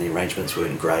record, and the arrangements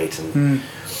weren't great, and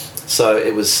so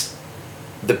it was.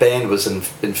 The band was in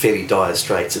fairly dire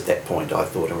straits at that point, I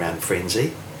thought, around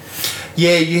Frenzy.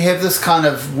 Yeah, you have this kind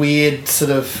of weird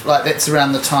sort of, like, that's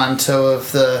around the time too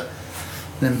of the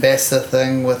Ambassador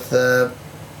thing with the,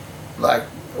 like,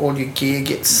 all your gear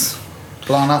gets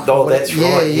blown up. Oh, that's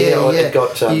right. It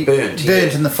got burnt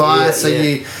in the fire.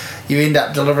 You end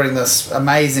up delivering this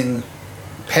amazing,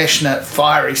 passionate,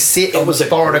 fiery set with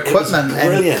borrowed equipment. It was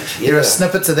brilliant. And there are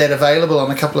snippets of that available on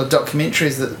a couple of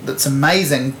documentaries that's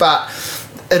amazing. But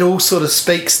it all sort of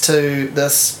speaks to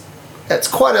this. It's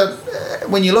quite a,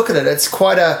 when you look at it, it's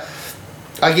quite a,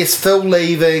 I guess, Phil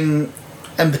leaving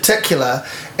in particular,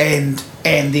 and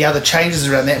the other changes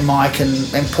around that, Mike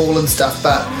and Paul and stuff,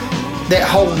 but that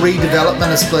whole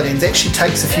redevelopment of Split Enz actually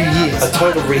takes a few years. A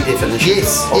total redefinition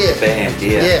of the band,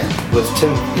 with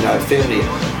Tim, firmly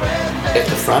at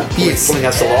the front, pulling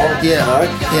us along,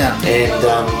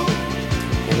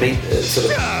 and me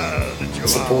sort of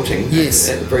supporting. Yes.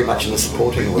 Very much in the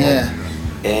supporting role. Yeah.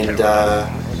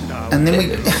 And then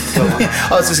we, I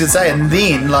was just going to say, and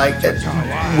then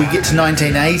we get to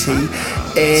 1980,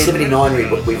 and 79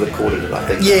 we recorded it, I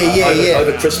think.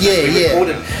 Over Christmas.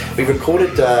 We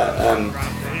recorded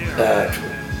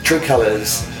True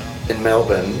Colours in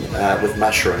Melbourne with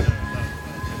Mushroom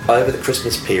over the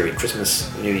Christmas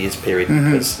New Year's period,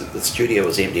 because the studio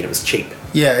was empty and it was cheap.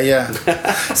 Yeah.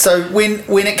 So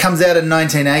when it comes out in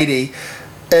 1980,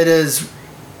 it is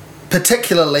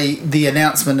particularly the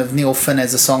announcement of Neil Finn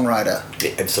as a songwriter.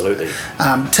 Yeah, absolutely.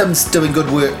 Tim's doing good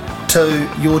work too,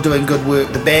 you're doing good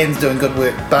work, the band's doing good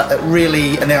work, but it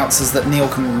really announces that Neil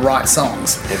can write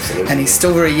songs. Absolutely. And he's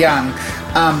still very young.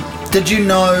 Did you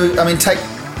know, I mean, take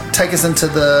us into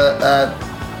the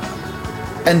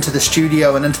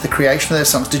studio and into the creation of those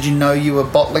songs. Did you know you were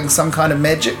bottling some kind of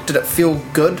magic? Did it feel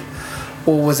good?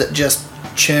 Or was it just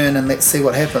churn and let's see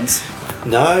what happens?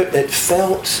 No, it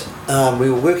felt... we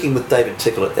were working with David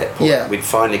Tickle at that point. Yeah. We'd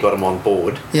finally got him on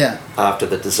board. Yeah. After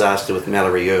the disaster with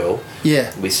Mallory Earl.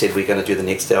 Yeah. We said we're going to do the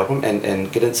next album,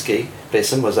 and Gadinsky,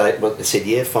 bless him, said,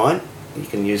 yeah, fine, you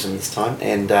can use him this time.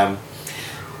 And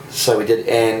so we did,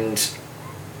 and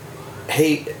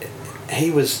he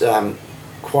was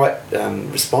quite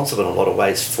responsible in a lot of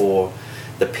ways for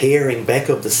the paring back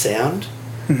of the sound,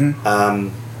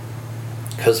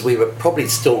 because we were probably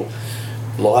still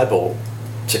liable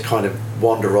to kind of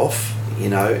wander off,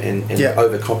 and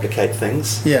overcomplicate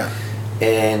things. Yeah.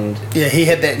 And he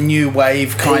had that new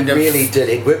wave kind of. He really did.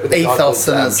 He worked with a guy called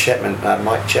Chapman,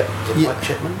 Mike Chapman. Yeah. Mike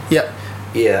Chapman? Yeah.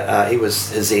 Yeah, he was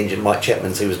his engineer. Mike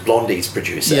Chapman's. He was Blondie's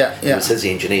producer. Yeah. He was his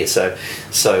engineer. So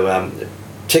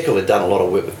Tickle had done a lot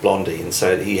of work with Blondie, and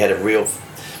so he had a real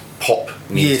pop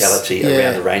mentality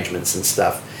around arrangements and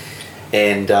stuff.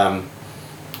 And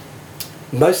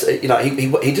most, he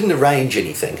didn't arrange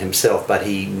anything himself, but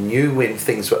he knew when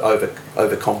things were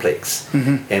over complex,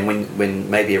 and when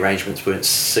maybe arrangements weren't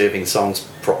serving songs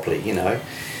properly,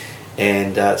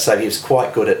 and so he was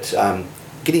quite good at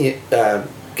getting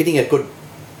a good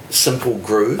simple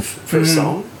groove for a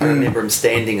song. I remember him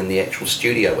standing in the actual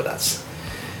studio with us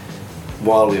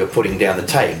while we were putting down the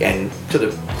take and sort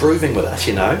of grooving with us,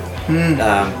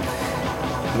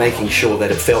 making sure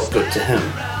that it felt good to him.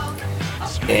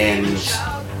 And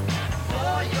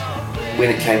when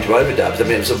it came to overdubs, I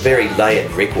mean, it was a very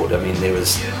layered record. I mean, there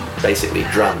was basically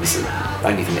drums, the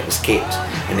only thing that was kept,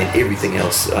 and then everything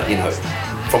else,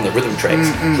 from the rhythm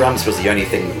tracks, drums was the only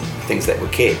things that were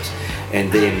kept,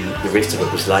 and then the rest of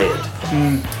it was layered.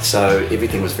 So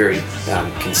everything was very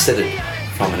considered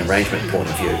from an arrangement point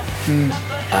of view.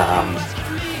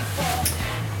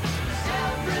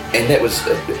 And that was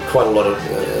quite a lot of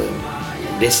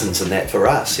lessons in that for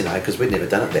us, because we'd never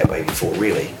done it that way before,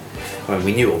 really. I mean,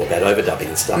 we knew all about overdubbing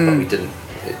and stuff, but we didn't,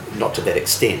 not to that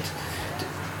extent,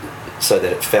 so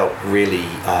that it felt really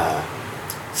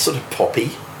sort of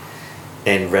poppy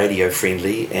and radio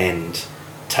friendly and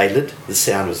tailored. The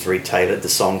sound was very tailored, the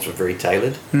songs were very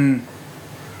tailored.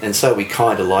 And so we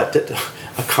kind of liked it.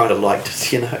 I kind of liked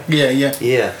it,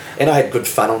 Yeah. And I had good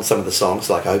fun on some of the songs,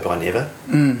 like Hope I Never,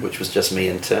 which was just me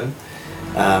and Tim.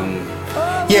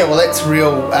 Well, that's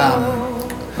real.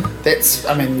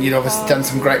 You'd obviously done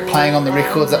some great playing on the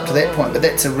records up to that point, but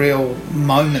that's a real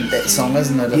moment, that song,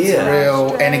 isn't it? It's a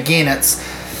real, and again, it's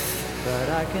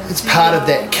part of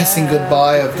that kissing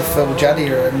goodbye of the Phil Judd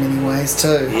era in many ways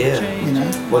too. Yeah.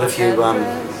 Well, if you,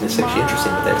 it's actually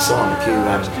interesting with that song. If you,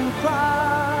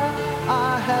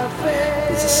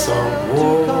 there's a song,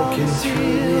 walking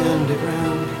through the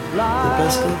underground. The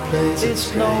bicycle plays it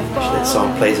strange. That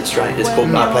song plays it strange. It's called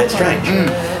Play It Strange.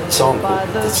 The song called,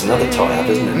 that's another tie-up,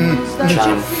 isn't it?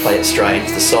 Charm, Play It Strange.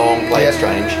 The song, Play It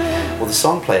Strange. Well, the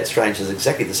song Play It Strange is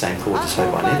exactly the same chord as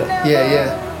Hope I Never.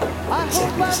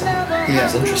 Exactly the same.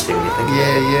 It's interesting when you think about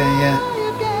it.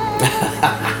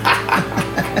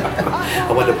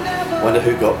 I wonder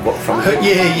who got what from who.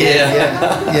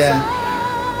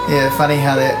 Yeah, funny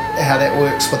how that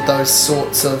works with those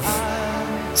sorts of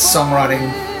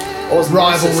songwriting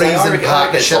rivalries and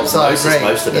partnerships. I agree.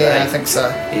 Most of it, I think so.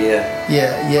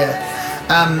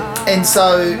 And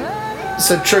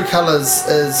so True Colours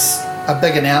is a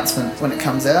big announcement when it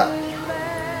comes out.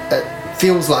 It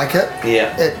feels like it.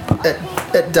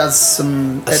 It does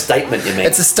some statement. You mean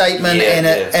it's a statement,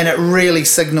 and it really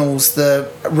signals the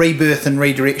rebirth and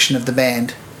redirection of the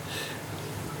band.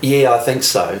 Yeah, I think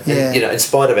so. Yeah. And, in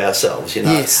spite of ourselves,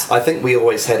 Yes. I think we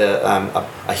always had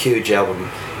a huge album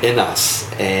in us,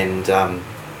 and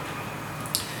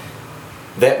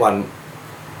that one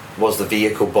was the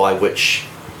vehicle by which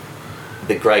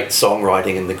the great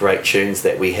songwriting and the great tunes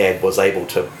that we had was able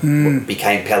to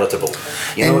became palatable.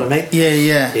 You know what I mean?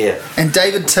 Yeah. And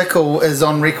David Tickle is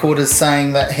on record as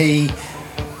saying that he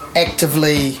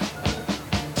actively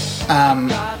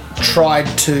tried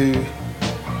to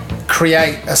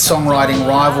create a songwriting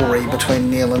rivalry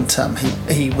between Neil and Tim.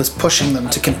 He was pushing them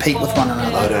to compete with one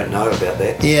another. I don't know about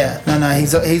that. Yeah, no,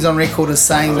 he's on record as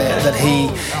saying that he,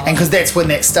 and because that's when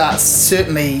that starts.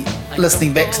 Certainly,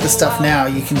 listening back to the stuff now,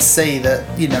 you can see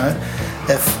that, you know,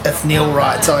 if Neil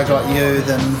writes "I Got You,"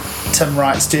 then Tim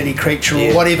writes "Dirty Creature"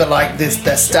 or whatever. Like these,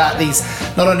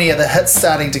 not only are the hits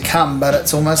starting to come, but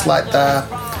it's almost like they're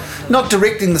not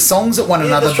directing the songs at one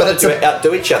another, but it's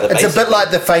outdo each other. It's a bit like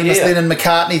the famous Lennon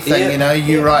McCartney thing, you know.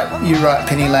 You write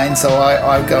Penny Lane, so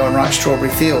I go and write Strawberry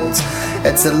Fields.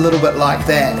 It's a little bit like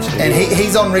that, and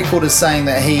he's on record as saying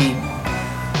that he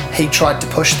tried to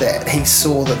push that. He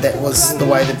saw that was the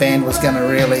way the band was going to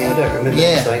really. I don't remember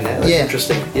saying that. That's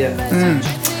interesting. Yeah.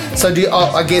 So do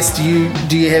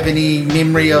you have any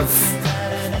memory of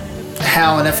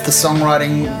how and if the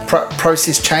songwriting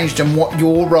process changed, and what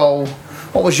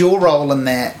was your role in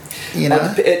that? You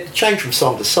know, it changed from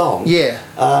song to song. Yeah.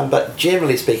 But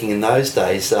generally speaking, in those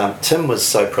days, Tim was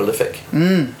so prolific,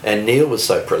 and Neil was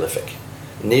so prolific.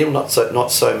 Neil not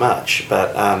so much,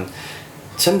 but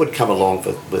Tim would come along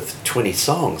with 20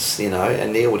 songs, you know,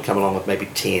 and Neil would come along with maybe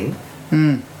 10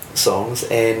 songs,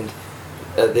 and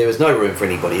there was no room for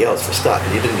anybody else for a start,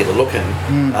 because you didn't get a look in,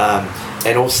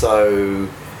 and also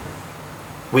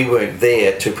we weren't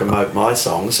there to promote my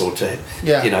songs or to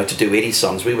to do Eddie's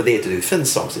songs. We were there to do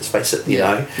Finn's songs, let's face it, you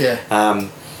know.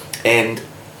 And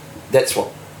that's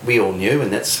what we all knew,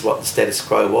 and that's what the status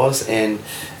quo was. And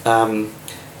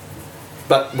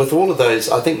but with all of those,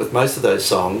 I think with most of those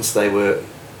songs, they were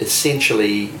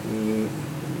essentially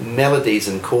melodies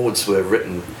and chords were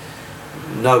written,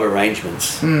 no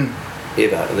arrangements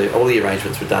ever. All the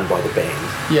arrangements were done by the band.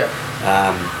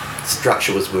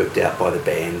 Structure was worked out by the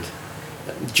band,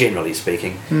 generally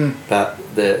speaking, but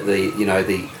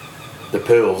the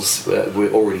pearls were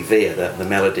already there. The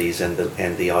melodies and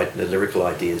the lyrical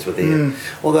ideas were there.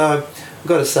 Although I've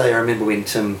got to say, I remember when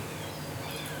Tim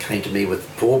came to me with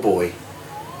Poor Boy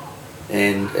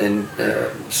and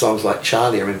songs like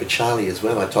Charlie. I remember Charlie as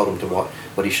well. I told him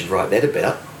what he should write that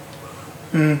about,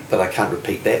 but I can't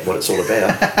repeat that, what it's all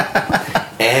about.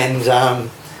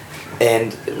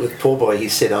 and with Poor Boy, he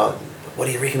said, what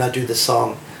do you reckon I do the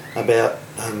song about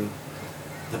an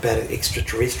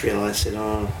extraterrestrial? I said,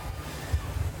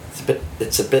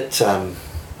 it's a bit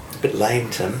lame,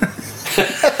 Tim.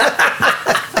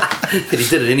 But he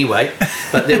did it anyway.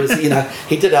 But there was, he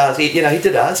did ask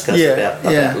us about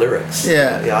lyrics. He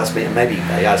asked me, maybe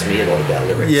they asked me a lot about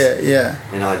lyrics.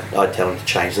 And I'd tell him to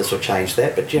change this or change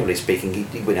that. But generally speaking,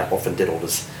 he went out off and did all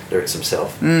his lyrics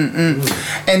himself.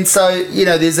 And so,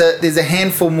 there's a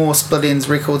handful more Split Enz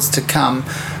records to come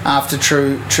after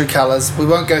True Colours. We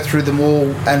won't go through them all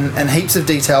in heaps of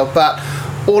detail, but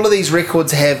all of these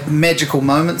records have magical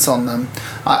moments on them.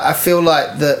 I feel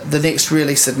like the next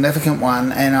really significant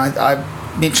one, and I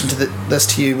mentioned this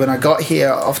to you when I got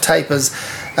here off tape, is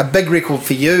a big record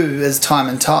for you is Time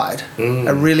and Tide.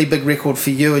 A really big record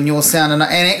for you and your sound, and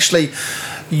actually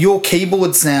your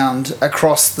keyboard sound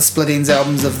across the Split Enz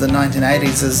albums of the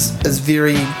 1980s is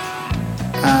very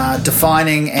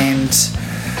defining and,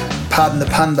 pardon the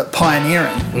pun, but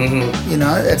pioneering.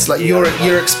 It's like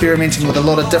you're experimenting with a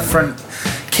lot of different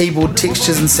keyboard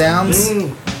textures and sounds.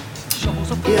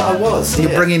 Yeah, I was.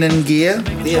 You're bringing in gear.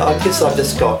 Yeah, I guess I've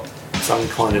just got some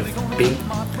kind of bent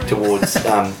towards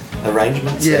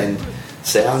arrangements and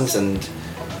sounds, and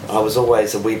I was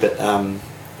always a wee bit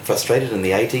frustrated in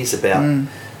the 80s about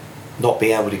not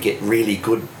being able to get really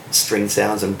good string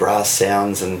sounds and brass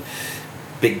sounds and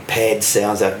big pad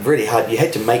sounds. They're really hard. You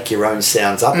had to make your own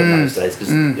sounds up in those days, because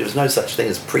there was no such thing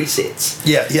as presets.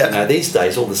 These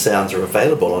days all the sounds are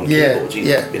available on keyboards.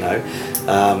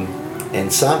 And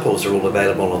samples are all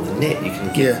available on the net. You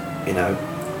can get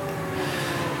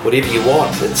whatever you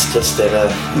want. It's just at a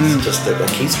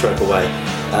keystroke away.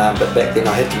 But back then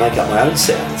I had to make up my own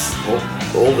sounds.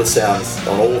 All the sounds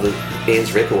on all the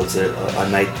Enz records,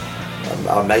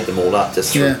 I made them all up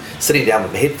just through sitting down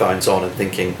with my headphones on and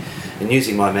thinking, and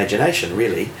using my imagination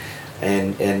really,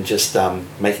 and just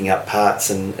making up parts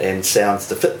and sounds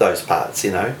to fit those parts.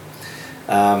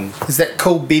 Is that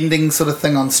cool bending sort of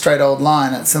thing on Straight Old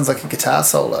Line? It sounds like a guitar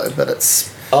solo, but it's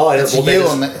you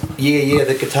on that. Yeah,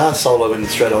 the guitar solo in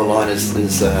Straight Old Line is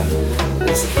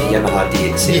Yamaha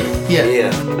DX.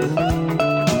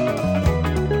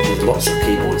 There's lots of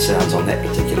keyboard sounds on that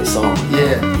particular song.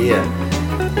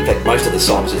 In fact, most of the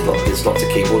songs there's lots of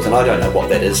keyboards, and I don't know what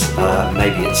that is.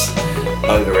 Maybe it's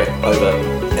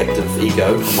overactive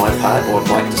ego on my part, or it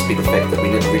might just be the fact that we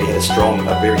never really had a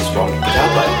very strong guitar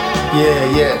player.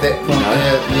 Yeah, at that point.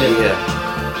 Yeah.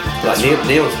 Like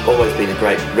Neil's always been a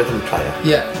great rhythm player.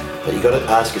 Yeah. But you got to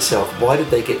ask yourself, why did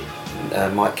they get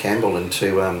Mike Campbell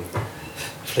into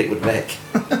Fleetwood Mac?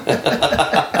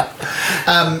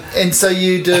 And so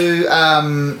you do,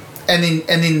 and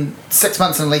then 6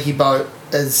 Months in a Leaky Boat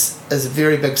is a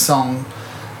very big song.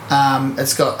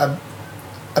 It's got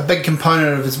a big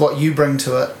component of is what you bring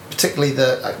to it, particularly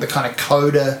the kind of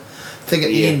coda thing at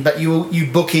the end. But you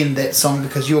bookend that song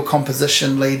because your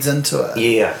composition leads into it.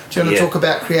 Yeah. Do you want to talk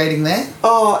about creating that?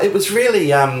 Oh, it was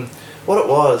really what it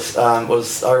was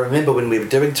I remember when we were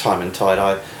doing Time and Tide,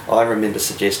 I remember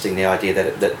suggesting the idea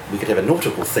that we could have a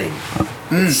nautical theme.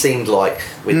 It seemed like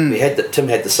Tim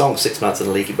had the song 6 Months in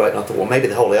a Leaky Boat, and I thought, well, maybe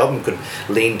the whole album could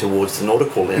lean towards the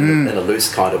nautical in a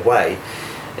loose kind of way.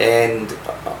 And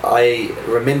I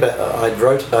remember I'd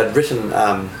written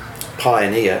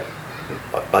Pioneer.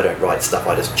 I don't write stuff,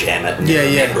 I just jam it and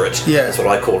remember it. Yeah. That's what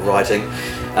I call writing.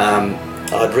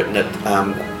 I'd written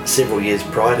it several years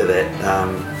prior to that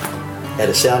at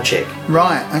a sound check.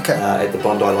 Right, okay. At the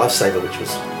Bondi Lifesaver, which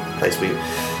was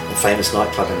a famous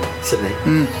nightclub in Sydney.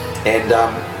 And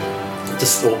it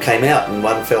just all came out in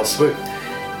one fell swoop.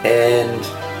 And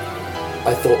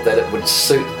I thought that it would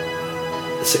suit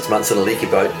 6 Months in a Leaky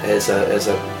Boat as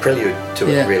a prelude to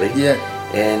it, really. Yeah.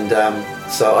 And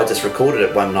so I just recorded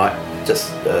it one night.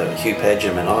 Just Hugh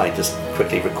Padgham and I just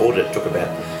quickly recorded it. It took about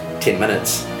 10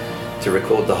 minutes to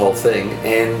record the whole thing,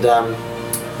 and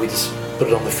we just put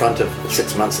it on the front of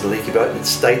 6 Months in a Leaky Boat, and it's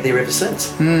stayed there ever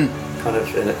since. Kind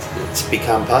of, and it's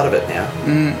become part of it now.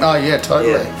 Oh yeah,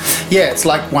 totally. Yeah, it's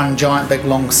like one giant big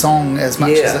long song as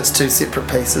much as it's two separate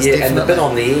pieces. Yeah, definitely. And the bit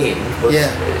on the end was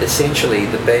essentially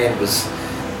the band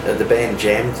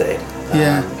jammed that.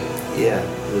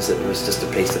 It was just a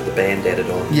piece that the band added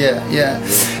on. Yeah.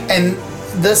 And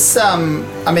this,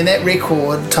 that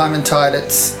record, Time and Tide,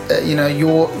 it's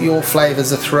your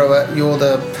flavours are through it. You're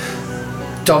the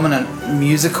dominant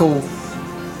musical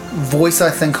voice, I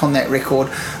think, on that record,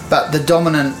 but the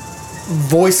dominant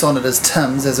voice on it is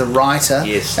Tim's as a writer.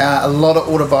 Yes. A lot of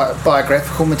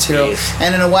autobiographical material. Yes.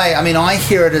 And in a way, I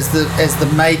hear it as the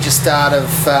major start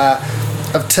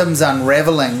of Tim's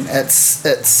unravelling. It's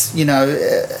he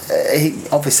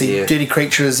obviously Dirty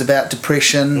Creature is about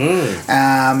depression.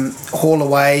 Haul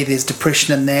Away, there's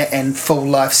depression in that, and Full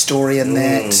Life Story in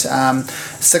that.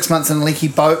 6 Months in a Leaky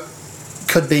Boat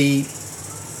could be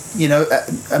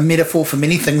a metaphor for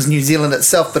many things, New Zealand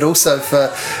itself, but also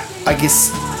for, I guess,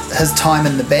 his time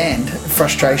in the band,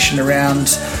 frustration around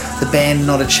the band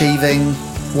not achieving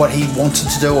what he wanted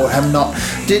to do, or him not.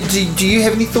 Do you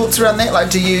have any thoughts around that? Like,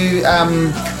 do you,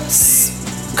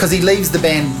 because he leaves the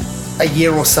band a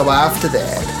year or so after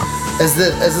that, is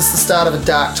this the start of a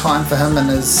dark time for him and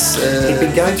his... He'd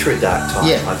been going through a dark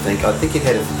time, I think. I think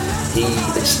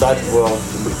it started,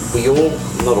 we all,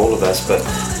 not all of us, but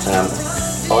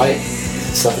I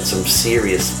suffered some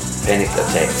serious panic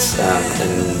attacks,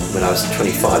 and when I was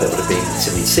 25, that would have been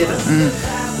 77.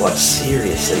 Like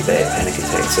seriously bad panic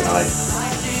attacks, and I,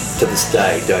 to this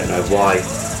day, don't know why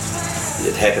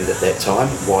it happened at that time,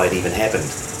 why it even happened,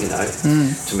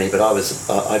 to me. But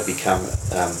I'd become,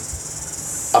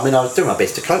 I was doing my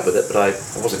best to cope with it, but I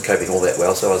wasn't coping all that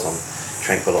well, so I was on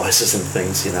tranquilizers and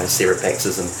things,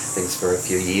 Seropaxes and things for a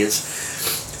few years,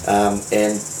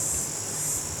 and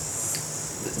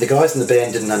the guys in the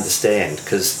band didn't understand,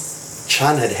 because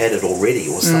Chun had it already,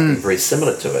 or something very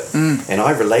similar to it. And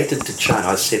I related to Chun.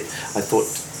 I thought,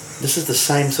 this is the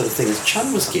same sort of thing as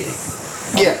Chun was getting.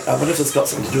 I wonder if it's got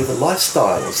something to do with the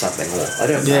lifestyle or something, or I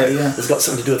don't know. It's got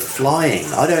something to do with flying.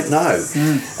 I don't know.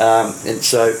 And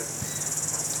so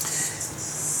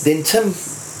then Tim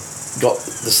got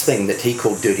this thing that he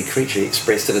called Dirty Creature. He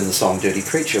expressed it in the song Dirty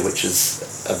Creature, which is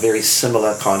a very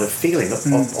similar kind of feeling of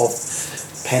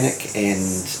panic and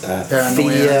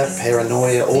fear,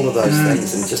 paranoia, all of those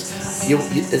things, and just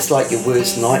it's like your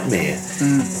worst nightmare,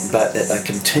 but a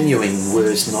continuing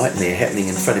worst nightmare happening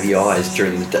in front of your eyes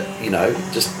during the day,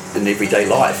 just in everyday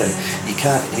life, and you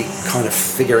can't really kind of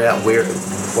figure out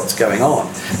what's going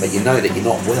on, but you know that you're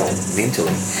not well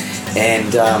mentally,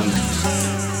 and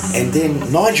then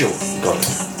Nigel got it.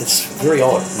 It's very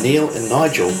odd. Neil and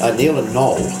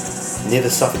Noel never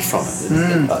suffered from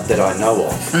it that I know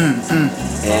of,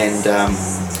 and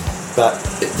but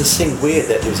it just seemed weird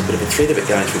that there was a bit of a thread of it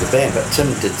going through the band, but Tim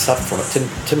did suffer from it.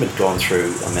 Tim had gone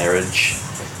through a marriage,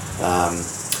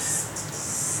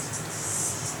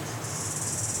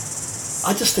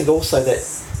 I just think also that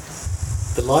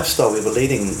the lifestyle we were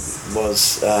leading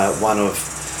was one of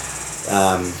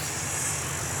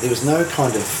no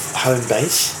kind of home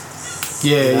base.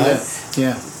 Yeah, you know?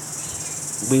 yeah.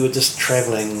 We were just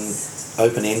travelling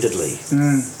open-endedly.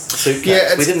 Suitcase.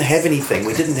 Yeah, we didn't have anything.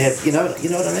 We didn't have, you know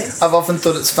what I mean? I've often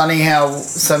thought it's funny how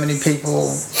so many people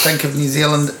think of New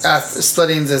Zealand, Split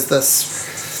Enz as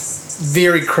this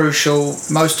very crucial,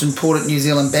 most important New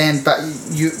Zealand band, but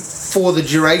for the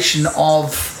duration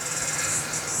of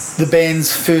the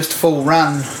band's first full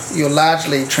run, you're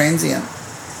largely transient.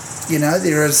 You know,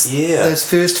 there is those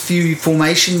first few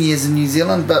formation years in New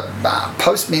Zealand, but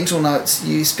post Mental Notes,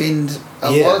 you spend a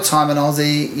lot of time in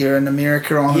Aussie. You're in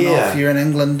America on and off. You're in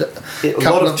England. A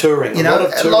lot of touring. You know,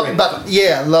 a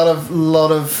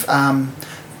lot of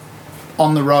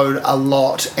on the road a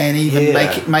lot, and even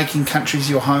making countries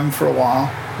your home for a while.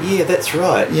 Yeah, that's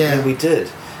right. Yeah, we did.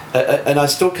 And I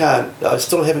still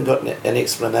haven't got an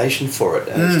explanation for it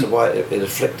as to why it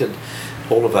afflicted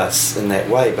all of us in that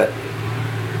way, but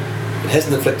it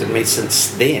hasn't afflicted me since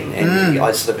then, and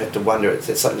I sort of have to wonder, it's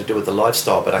something to do with the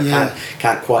lifestyle, but I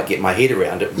can't quite get my head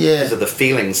around it because of the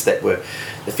feeling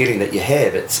that you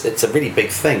have. It's a really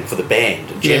big thing for the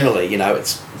band generally. You know,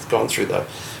 it's gone through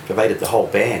pervaded the whole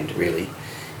band really.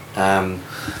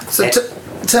 So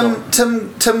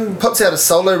Tim puts out a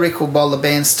solo record while the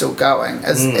band's still going.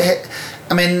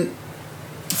 I mean,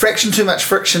 Fraction Too Much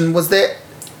Friction, was that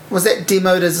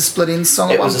demoed as a Split Enz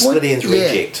song at one point? It was a Split Enz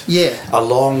reject. Yeah.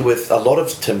 Along with a lot of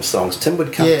Tim's songs. Tim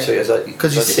would come to,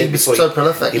 because he was so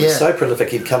prolific. He was so prolific,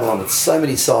 he'd come along with so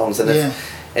many songs, and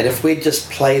if we'd just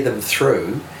play them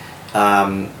through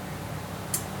as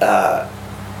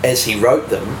he wrote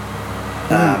them,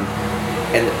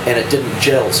 and it didn't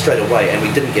gel straight away, and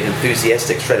we didn't get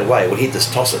enthusiastic straight away, well, he'd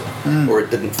just toss it, or it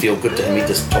didn't feel good to him, he'd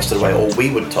just toss it away, or we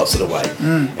would toss it away.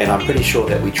 And I'm pretty sure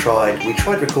that we tried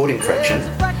recording Fraction,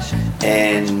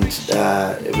 and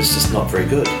it was just not very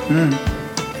good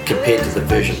compared to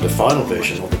the final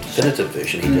version, or the definitive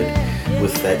version he did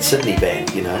with that Sydney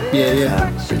band, you know.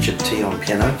 Richard T on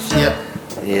piano.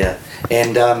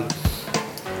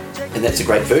 And that's a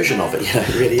great version of it, you know,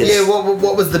 it really is. Yeah,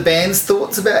 what was the band's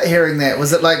thoughts about hearing that?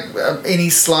 Was it like any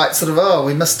slight sort of,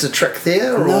 we missed a trick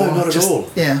there? Or no, not at all.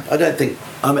 Yeah. I don't think,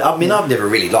 I mean, I've never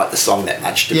really liked the song that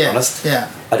much, to be honest.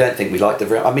 Yeah. I don't think we liked it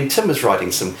very, I mean, Tim was writing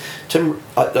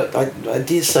I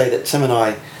dare say that Tim and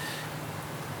I,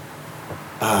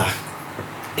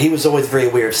 he was always very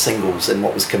aware of singles and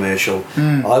what was commercial.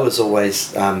 I was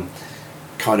always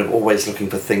kind of always looking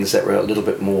for things that were a little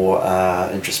bit more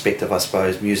introspective, I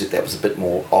suppose, music that was a bit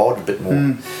more odd, a bit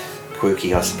more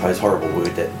quirky, I suppose. Horrible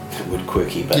word, that word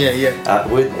quirky, but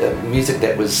music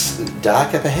that was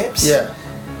darker, perhaps.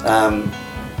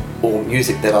 Or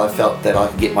music that I felt that I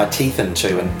could get my teeth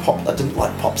into, and pop. I didn't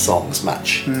like pop songs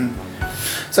much.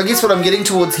 So I guess what I'm getting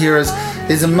towards here is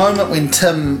there's a moment when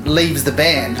Tim leaves the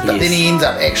band, but then he ends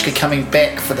up actually coming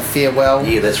back for the farewell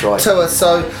tour.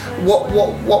 So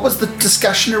what was the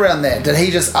discussion around that? Did he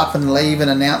just up and leave and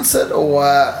announce it, or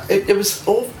it was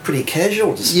all pretty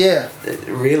casual?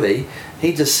 Really,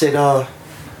 he just said, I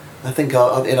think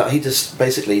he just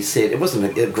basically said, it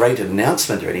wasn't a great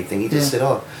announcement or anything. He just said,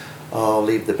 I'll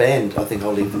leave the band. I think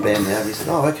I'll leave the band now. And he said,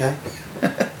 okay.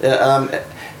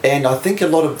 And I think a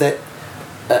lot of that.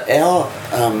 Our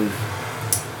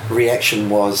reaction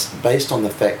was based on the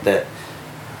fact that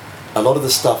a lot of the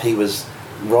stuff he was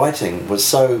writing was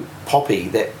so poppy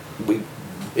that we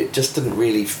just didn't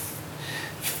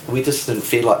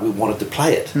feel like we wanted to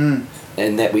play it,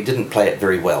 and that we didn't play it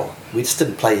very well. We just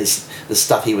didn't play the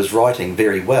stuff he was writing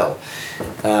very well.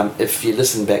 If you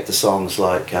listen back to songs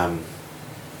like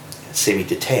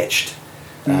Semi-Detached,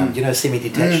 you know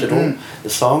Semi-Detached at all? The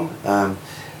song,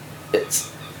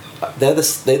 they're the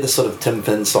sort of Tim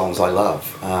Finn songs I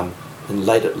love. And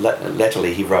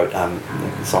latterly he wrote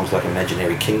songs like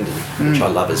Imaginary Kingdom, which I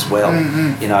love as well.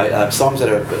 You know, songs that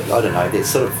are, I don't know, they're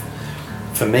sort of,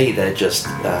 for me, they're just,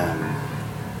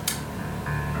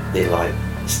 they're like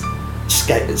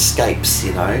escapes,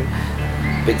 you know,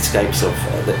 big escapes of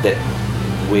that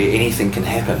where anything can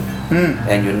happen,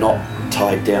 and you're not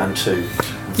tied down to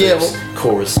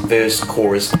verse,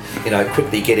 chorus, you know,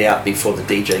 quickly get out before the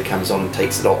DJ comes on and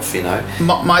takes it off, you know.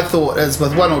 My thought is,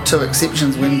 with one or two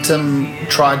exceptions, when Tim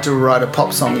tried to write a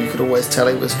pop song, you could always tell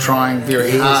he was trying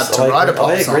very hard to write a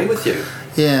pop song. I agree with you.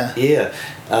 Yeah.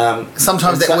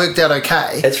 Sometimes that worked out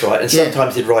okay. That's right, and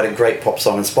sometimes he'd write a great pop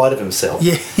song in spite of himself.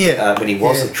 When he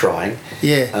wasn't trying.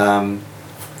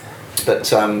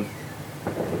 But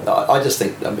I just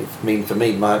think, I mean, for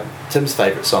me, Tim's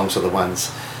favourite songs are the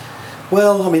ones.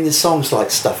 Well, I mean, there's songs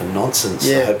like Stuff and Nonsense.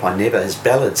 I Hope I Never. His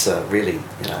ballads are really,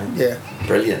 you know,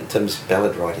 brilliant. Tim's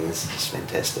ballad writing is just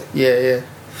fantastic.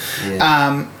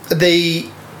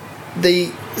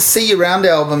 the See You Round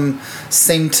album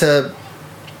seemed to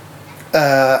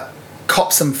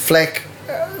cop some flack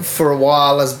for a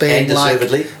while as being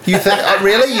deservedly. You think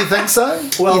really? You think so?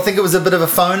 Well, you think it was a bit of a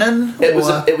phone-in? It was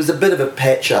a bit of a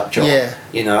patch-up job. Yeah.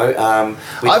 You know,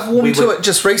 I've warmed to it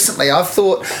just recently. I've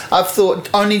thought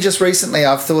only just recently.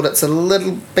 I've thought it's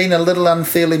been a little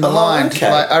unfairly maligned.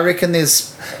 Okay. Like, I reckon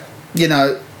there's, you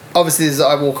know, obviously there's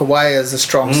I Walk Away as a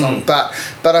strong song, but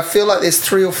I feel like there's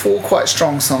 3 or 4 quite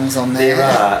strong songs on there. There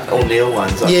are all Neil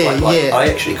ones. I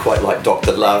actually quite like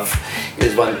Dr. Love.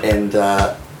 There's one and.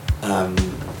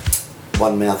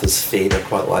 One Mouth is Fed, I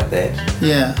quite like that.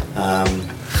 Yeah.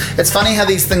 It's funny how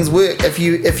these things work. If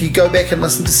you go back and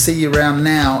listen to See You Round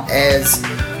now as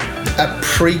a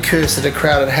precursor to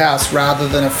Crowded House rather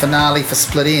than a finale for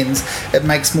Split Enz, it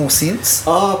makes more sense.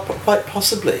 Oh, quite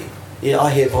possibly. Yeah, I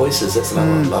Hear Voices, that's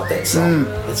another one. I love that song.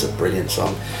 That's a brilliant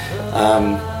song.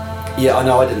 Yeah, I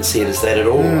know I didn't see it as that at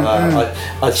all.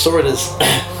 I saw it as,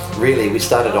 really, we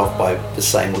started off by just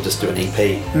saying we'll just do an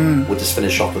EP. We'll just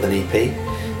finish off with an EP.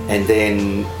 And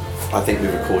then I think we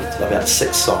recorded about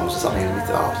 6 songs or something, and we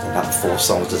thought, about 4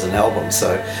 songs as an album,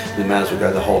 so we might as well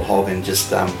go the whole hog and just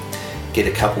get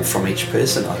a couple from each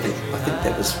person. I think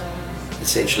that was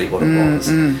essentially what it was.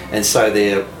 And so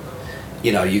there,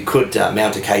 you know, you could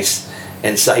mount a case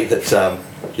and say that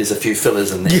there's a few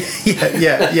fillers in there.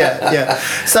 Yeah.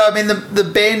 So I mean, the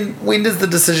band. When does the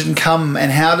decision come,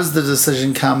 and how does the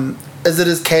decision come? Is it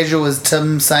as casual as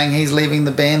Tim saying he's leaving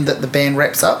the band that the band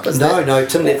wraps up? No,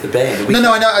 Tim left the band.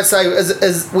 No, I know. So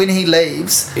is when he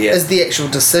leaves, is the actual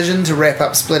decision to wrap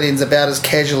up Split Enz about as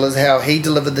casual as how he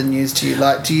delivered the news to you?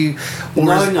 Like, do you?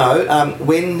 No.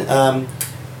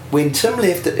 When Tim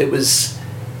left, it was,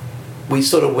 we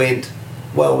sort of went,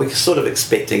 well, we're sort of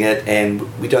expecting it, and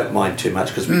we don't mind too much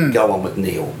because we can go on with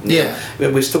Neil. Yeah.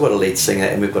 We've still got a lead singer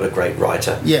and we've got a great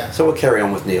writer. Yeah. So we'll carry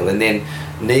on with Neil, and then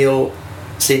Neil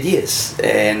said yes,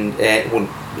 and well,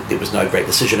 there was no great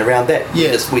decision around that.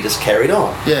 Yeah. We just carried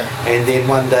on. Yeah. And then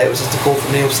one day it was just a call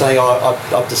from Neil saying,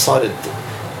 I've decided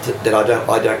that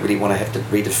I don't really want to have to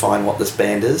redefine what this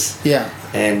band is. Yeah.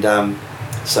 And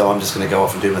so I'm just going to go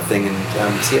off and do my thing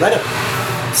and see you later.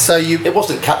 So it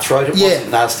wasn't cutthroat, it wasn't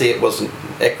nasty, it wasn't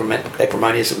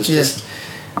acrimonious, it was just,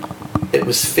 it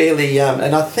was fairly,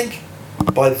 and I think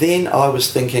by then I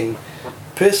was thinking,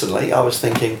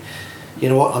 you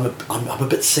know what, I'm a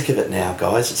bit sick of it now,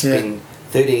 guys. It's been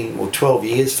 13 or 12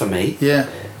 years for me. Yeah.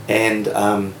 And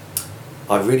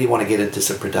I really want to get into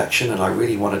some production, and I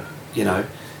really want to, you know,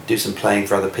 do some playing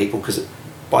for other people, because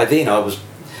by then I was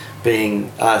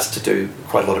being asked to do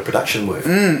quite a lot of production work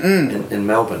in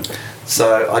Melbourne.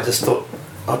 So I just thought,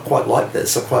 I quite like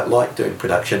this. I quite like doing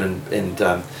production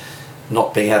and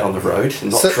not being out on the road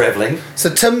and not travelling. So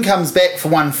Tim comes back for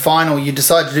one final. You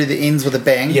decide to do the Enz with a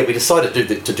bang. Yeah, we decided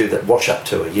to do that wash-up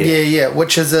tour. Yeah,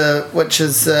 which is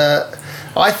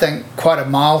I think quite a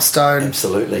milestone.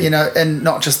 Absolutely. You know, and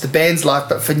not just the band's life,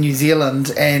 but for New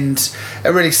Zealand, and it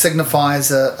really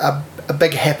signifies a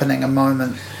big happening, a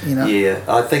moment. You know. Yeah,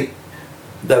 I think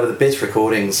they were the best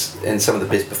recordings and some of the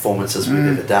best performances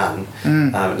we've ever done.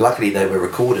 Luckily, they were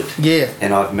recorded. Yeah.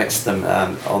 And I've mixed them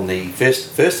on the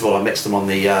first of all. I mixed them on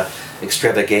the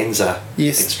Extravaganza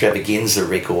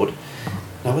record.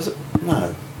 No, was it?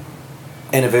 No.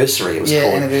 Anniversary. It was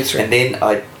called. Anniversary. And then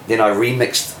I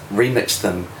remixed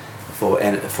them for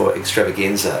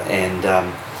Extravaganza, and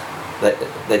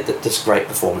they're just great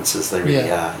performances. They really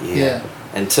are. Yeah.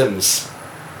 And Tim's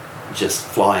just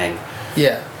flying.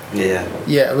 Yeah. Yeah.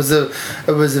 Yeah, it was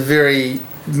a very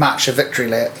much a victory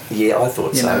lap. Yeah, I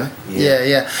thought so.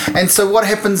 Yeah. And so what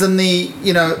happens in the,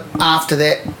 you know, after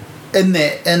that, in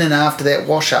and after that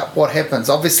wash up, what happens?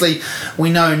 Obviously we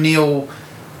know Neil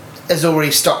is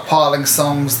already stockpiling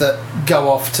songs that go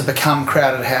off to become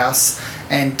Crowded House,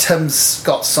 and Tim's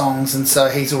got songs, and so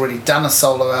he's already done a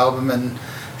solo album, and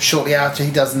shortly after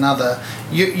he does another.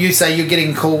 You say you're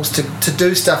getting calls to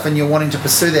do stuff and you're wanting to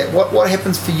pursue that. What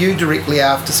happens for you directly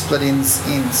after Split Enz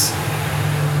ends?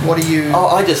 What do you? Oh,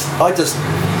 I just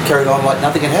carried on like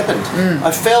nothing had happened.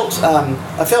 I felt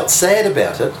sad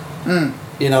about it.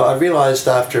 You know, I realised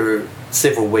after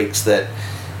several weeks that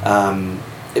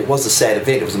it was a sad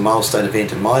event. It was a milestone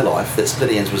event in my life, that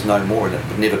Split Enz was no more and it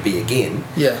would never be again.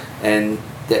 Yeah. And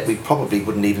that we probably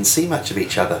wouldn't even see much of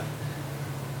each other.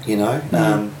 You know,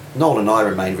 Noel and I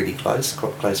remained really close,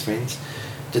 quite close friends.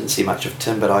 Didn't see much of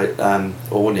Tim,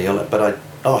 or Neil, but I.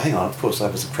 Oh, hang on. Of course, I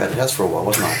was at Crowded House for a while,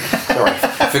 wasn't I? Sorry,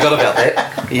 forgot about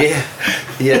that. Yeah.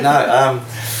 No.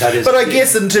 But I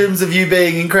guess in terms of you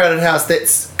being in Crowded House,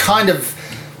 that's kind of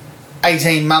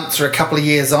 18 months or a couple of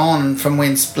years on from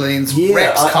when Split Enz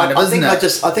wraps, isn't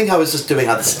it? I think I was just doing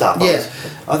other stuff. Yeah.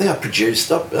 I think I produced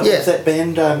that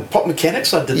band, Pop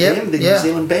Mechanics. I did them, the New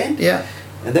Zealand band. Yeah.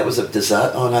 And that was a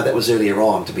disaster. Oh no, that was earlier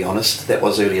on, to be honest. That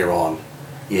was earlier on.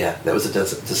 Yeah, that was a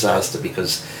disaster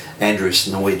because Andrew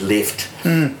Snoyd left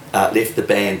the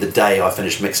band the day I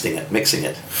finished mixing it.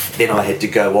 Then I had to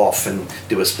go off and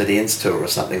do a Split Enz tour or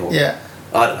something.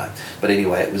 I don't know. But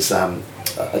anyway, it was. I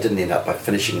didn't end up by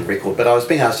finishing the record, but I was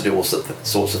being asked to do all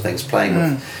sorts of things, playing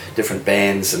with different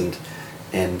bands and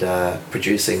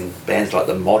producing bands like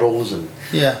the Models and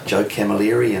Joe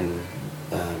Camilleri and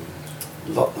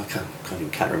I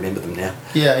can't remember them now.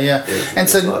 Yeah.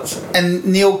 And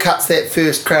Neil cuts that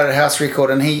first Crowded House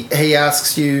record, and he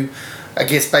asks you, I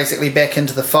guess, basically back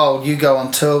into the fold. You go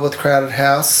on tour with Crowded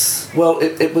House. Well,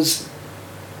 it was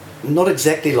not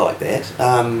exactly like that.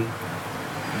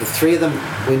 The three of them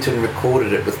went and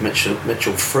recorded it with Mitchell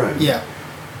Froome. Yeah.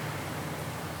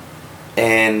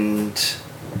 And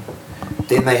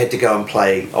then they had to go and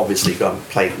play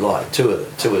live, tour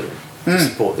to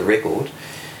support the record.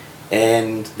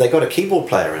 And they got a keyboard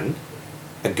player in,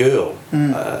 a girl,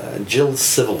 Jill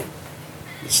Civil.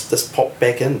 This popped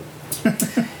back in.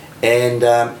 And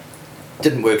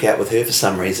didn't work out with her for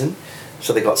some reason.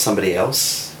 So they got somebody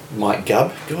else, Mike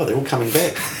Gubb. God, they're all coming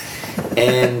back.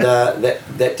 And that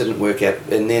didn't work out.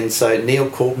 And then so Neil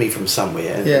called me from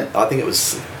somewhere. And I think it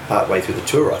was part way through the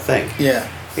tour, I think. Yeah.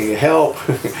 Help.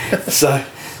 so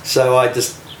I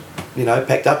just,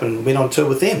 packed up and went on tour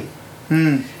with them.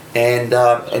 And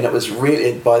it was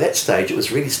really, by that stage, it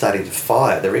was really starting to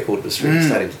fire. The record was really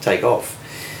starting to take off.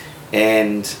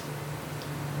 And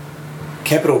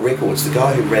Capitol Records, the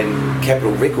guy who ran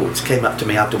Capitol Records, came up to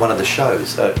me after one of the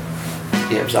shows. It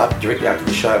was directly after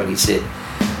the show, and he said,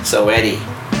 "So Eddie,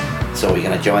 are you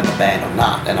going to join the band or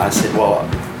not?" And I said, "Well,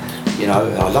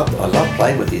 I love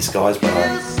playing with these guys, but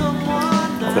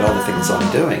I've got other things I'm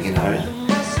doing, And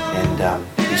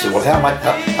he said, "Well,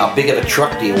 how big of a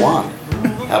truck do you want?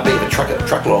 How big of a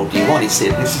truckload do you want?" He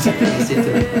said to me.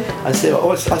 I said,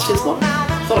 it's not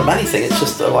a money thing. It's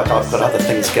just like I've got other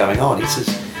things going on. He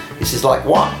says, like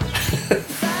what?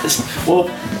 Well,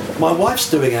 my wife's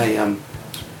doing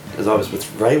because I was with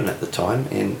Raven at the time,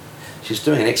 and she's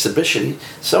doing an exhibition.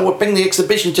 So we'll bring the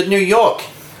exhibition to New York.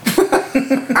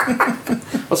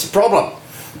 What's the problem?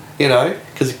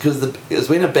 Because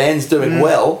when a band's doing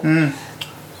well,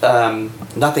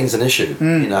 nothing's an issue.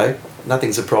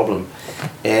 Nothing's a problem.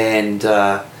 And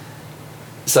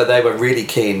so they were really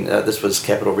keen. This was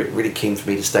Capitol, really keen for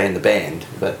me to stay in the band.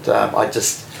 But I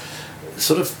just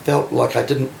sort of felt like I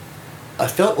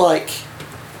felt like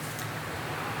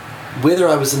whether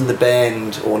I was in the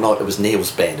band or not, it was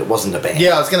Neil's band. It wasn't a band.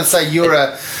 Yeah, I was going to say you're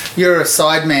a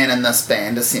sideman in this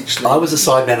band, essentially. I was a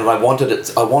sideman, and I wanted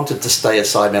to stay a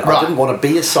sideman. Right. I didn't want to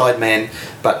be a sideman,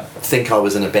 but think I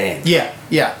was in a band. Yeah.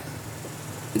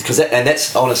 Because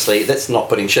that's honestly, that's not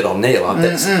putting shit on Neil.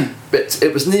 But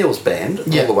it was Neil's band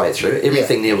all the way through.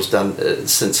 Everything Neil's done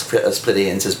since Split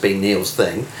Enz has been Neil's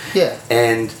thing. Yeah.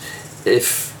 And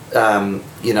if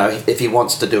if he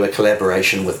wants to do a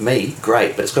collaboration with me,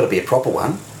 great, but it's got to be a proper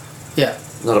one. Yeah.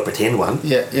 Not a pretend one.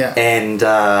 Yeah. And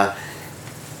but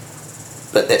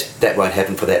that won't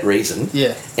happen for that reason.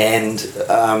 Yeah. And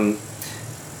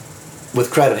with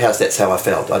Crowded House, that's how I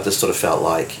felt. I just sort of felt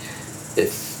like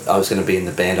if I was going to be in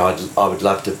the band, I would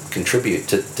love to contribute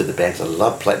to the band. I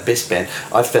love best band.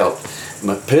 I felt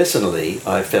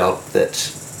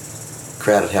that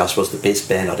Crowded House was the best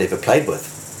band I'd ever played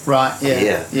with. Right.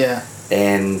 Yeah.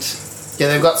 And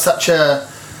they've got such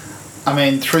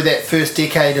through that first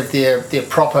decade of their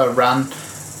proper run,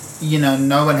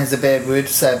 no one has a bad word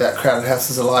to say about Crowded House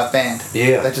as a live band.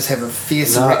 Yeah. They just have a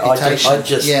fearsome reputation. I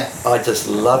just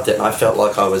loved it. And I felt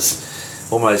like I was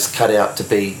almost cut out to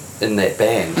be in that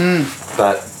band,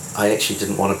 but I actually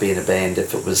didn't want to be in a band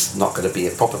if it was not going to be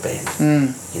a proper band,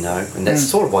 and that's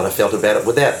sort of what I felt about it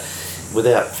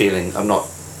without feeling, I'm not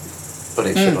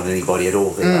putting shit on anybody at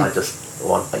all. I just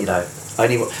want, I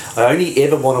only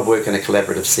ever want to work in a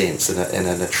collaborative sense, in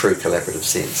a true collaborative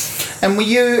sense. And were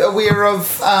you aware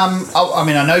of, I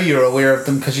know you're aware of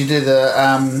them because you do the,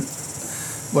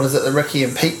 the Ricky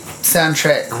and Pete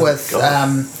soundtrack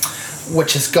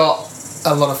which has got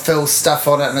a lot of Phil's stuff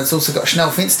on it, and it's also got Schnell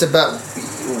Fenster. But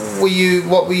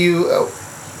what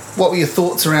were your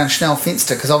thoughts around Schnell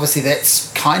Fenster? Because obviously that's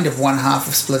kind of one half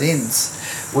of Split Enz.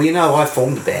 Well, I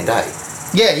formed a band, eh?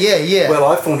 Yeah. Well,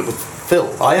 I formed it with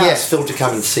Phil. I asked Phil to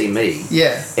come and see me.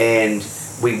 Yeah. And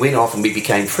we went off and we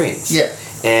became friends. Yeah.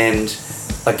 And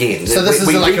again, so this is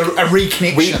a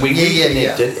reconnection. We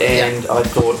reconnected, and I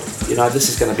thought, this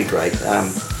is going to be great.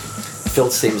 Phil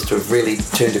seems to have really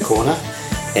turned a corner,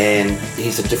 and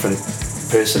he's a different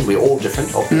person. We're all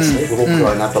different, obviously. We've all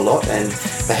grown up a lot, and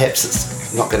perhaps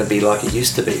it's not going to be like it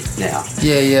used to be now.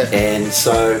 Yeah. And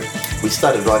so we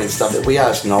started writing stuff that we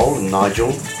asked Noel and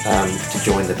Nigel to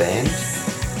join the band,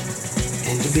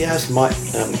 and we asked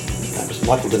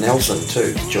Michael Nelson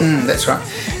too to join. That's right.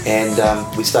 And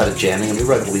we started jamming, and we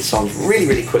wrote all these songs really,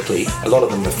 really quickly. A lot of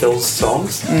them were Phil's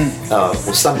songs. Well,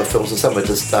 some were Phil's, and some were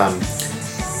just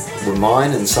were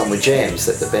mine, and some were jams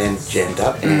that the band jammed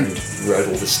up and wrote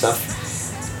all this stuff.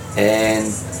 And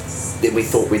then we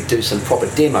thought we'd do some proper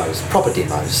demos.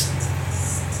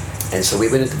 And so we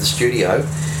went into the studio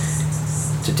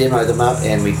to demo them up,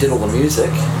 and we did all the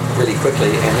music really quickly,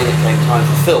 and then it came time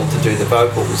for Phil to do the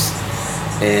vocals,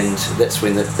 and that's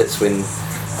when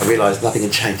I realised nothing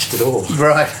had changed at all.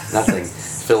 Right. Nothing.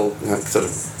 Phil sort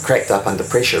of cracked up under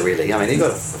pressure, really. I mean, I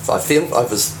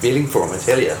was feeling for him, I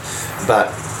tell you,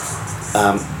 but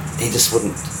he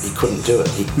couldn't do it.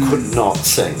 He could not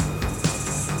sing,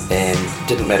 and it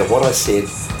didn't matter what I said,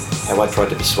 how I tried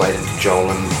to persuade him to cajole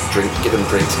him, give him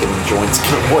drinks, give him joints,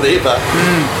 give him whatever.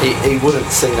 He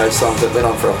wouldn't sing those songs. That went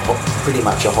on for pretty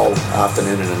much a whole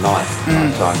afternoon and a night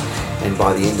time. And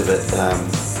by the end of it,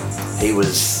 I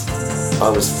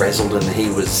was frazzled, and he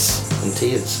was in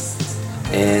tears.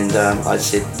 And I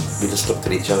said, we just looked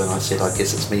at each other, and I said, I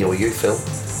guess it's me or you, Phil.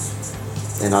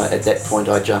 And at that point,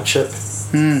 I jumped ship.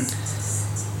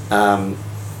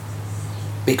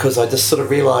 Because I just sort of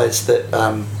realised that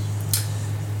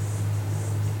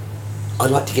I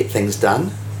like to get things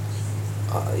done,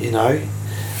 you know.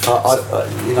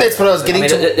 That's what I was getting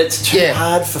to. It's too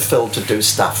hard for Phil to do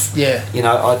stuff. Yeah. You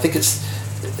know, I think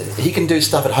he can do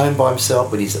stuff at home by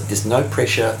himself, but there's no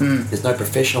pressure. There's no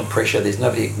professional pressure. There's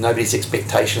nobody's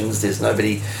expectations. There's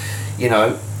nobody, you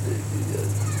know,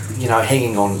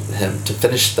 hanging on him to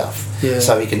finish stuff. Yeah.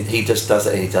 So he just does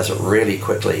it, and he does it really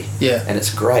quickly. Yeah. And it's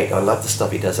great. I love the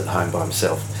stuff he does at home by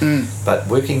himself. But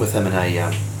working with him in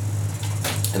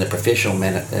a professional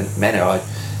manner,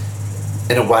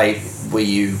 in a way where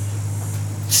you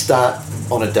start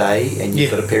on a day and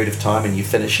you've got a period of time and you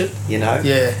finish it, you know.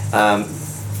 Yeah.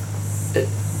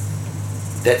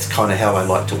 That's kind of how I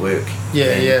like to work.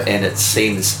 Yeah. And it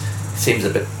seems a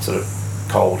bit sort of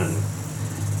cold and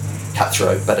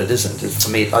cutthroat, but it isn't. For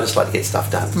me, I just like to get stuff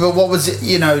done. But what was it?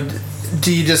 You know,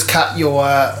 do you just cut your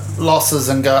losses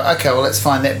and go, okay, well, let's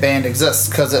find that band exists?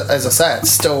 Because as I say,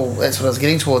 it's still, that's what I was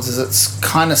getting towards, is it's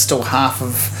kind of still half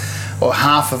of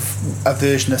a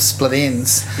version of Split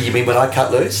Enz. You mean when I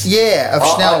cut loose? Yeah, of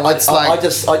Schnell. I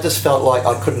just felt like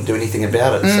I couldn't do anything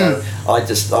about it. So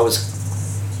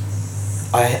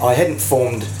I hadn't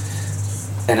formed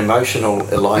an emotional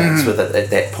alliance with it at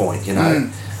that point, you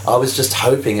know. I was just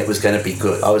hoping it was going to be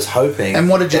good. I was hoping. And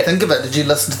what did you think of it? Did you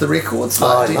listen to the records?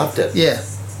 I loved it. Yeah.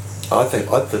 I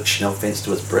thought Schnell Fenster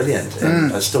was brilliant,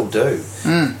 and I still do.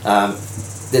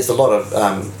 There's a lot of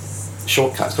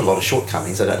shortcuts. Got a lot of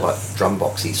shortcomings. I don't like drum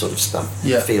boxy sort of stuff.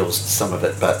 Yeah. Feels some of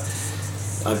it, but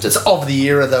I'm just it's of the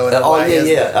era though. In a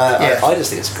way, I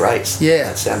just think it's great.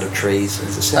 Yeah. Sound of Trees.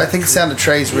 I think Sound of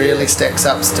Trees really stacks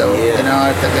up still. Yeah. You know,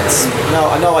 I think it's.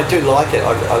 No, I do like it.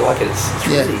 I like it.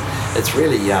 It's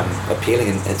really appealing,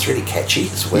 and it's really catchy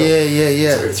as well. Yeah.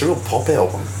 It's a real pop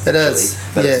album. It is,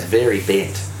 but it's very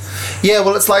bent. Yeah,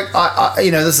 well, it's like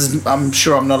this is. I'm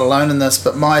sure I'm not alone in this,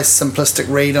 but my simplistic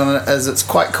read on it is it's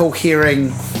quite cool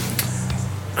hearing.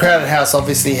 Crowded House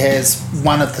obviously has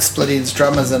one of the Split Enz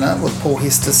drummers in it with Paul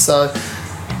Hester, so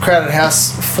Crowded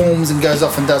House forms and goes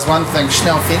off and does one thing.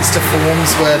 Schnell Fenster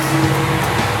forms with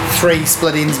 3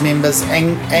 Split Enz members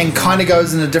and kind of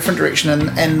goes in a different direction,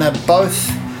 and they're both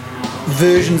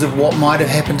versions of what might have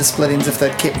happened to Split Enz if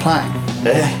they'd kept playing.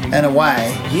 In a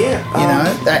way. Yeah. You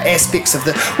know, the aspects of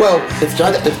the... Well... If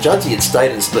Judgy had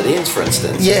stayed in Split Enz, for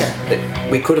instance... Yeah.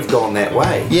 We could have gone that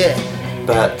way. Yeah.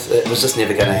 But it was just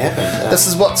never going to happen. This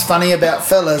is what's funny about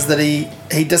Phil, is that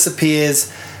he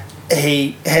disappears,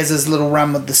 he has his little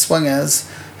run with the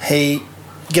Swingers, he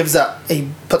gives up, he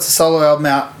puts a solo album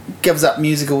out, gives up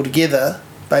music altogether,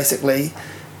 basically,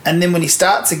 and then when he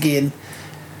starts again,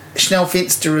 Schnell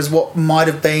Fenster is what might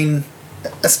have been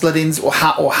a Split Enz or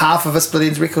half of a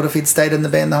Split Enz record if he'd stayed in the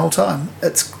band the whole time.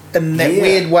 It's in that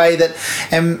weird way that,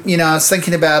 and you know, I was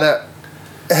thinking about it,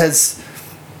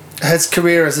 his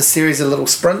career as a series of little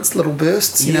sprints, little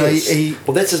bursts. You know,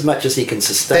 well, that's as much as he can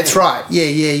sustain. That's right. Yeah.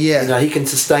 You know, he can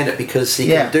sustain it because he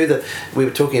can do the. We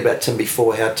were talking about Tim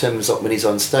before. How Tim's when he's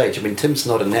on stage. I mean, Tim's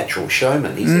not a natural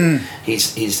showman.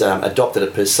 He's adopted a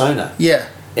persona. Yeah.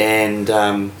 And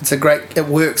it's a great. It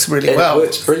works really well. It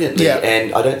works brilliantly. Yeah.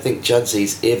 And I don't think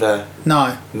Judsy's ever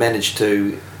managed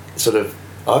to sort of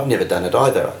I've never done it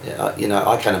either. You know,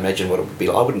 I can't imagine what it would be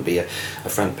like. I wouldn't be a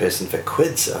front person for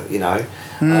quids, you know.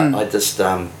 I just,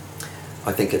 I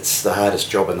think it's the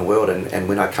hardest job in the world, and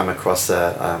when I come across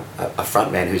a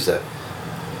front man who's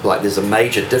there's a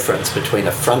major difference between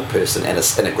a front person and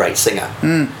a great singer.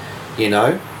 You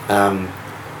know,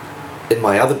 in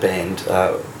my other band,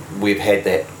 we've had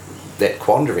that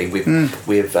quandary.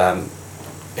 We've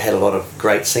had a lot of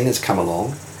great singers come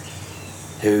along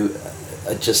who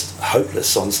are just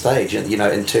hopeless on stage, and you know,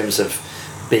 in terms of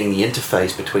being the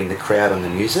interface between the crowd and the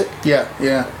music. Yeah.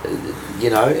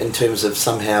 You know, in terms of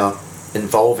somehow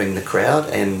involving the crowd,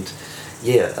 and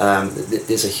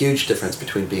there's a huge difference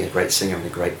between being a great singer and a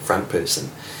great front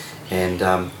person, and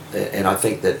I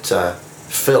think that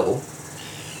Phil,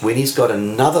 when he's got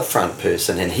another front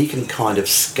person and he can kind of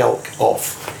skulk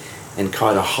off and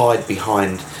kind of hide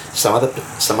behind some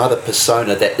other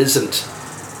persona that isn't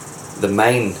the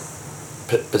main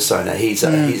persona, he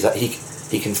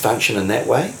can function in that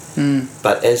way.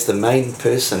 But as the main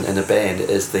person in a band,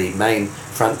 as the main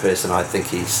front person, I think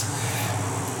he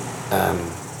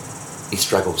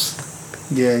struggles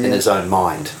in his own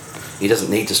mind. He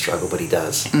doesn't need to struggle, but he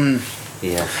does.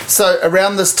 Yeah. So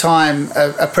around this time,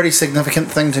 a pretty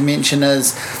significant thing to mention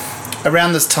is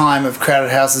around this time of Crowded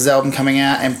House's album coming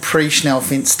out and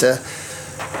pre-Schnellfenster,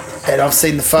 and I've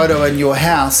seen the photo in your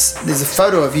house. There's a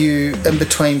photo of you in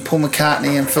between Paul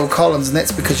McCartney and Phil Collins, and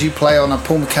that's because you play on a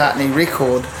Paul McCartney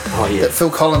record that Phil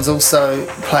Collins also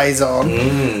plays on.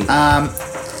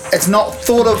 It's not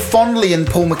thought of fondly in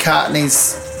Paul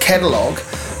McCartney's catalogue.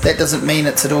 That doesn't mean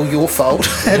it's at all your fault.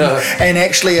 And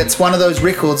actually it's one of those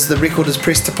records, the record is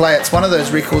pressed to play, it's one of those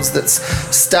records that's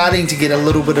starting to get a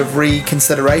little bit of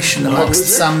reconsideration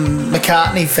amongst some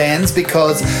McCartney fans,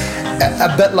 because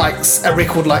a bit like a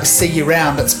record like See You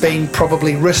Round, it's been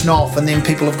probably written off, and then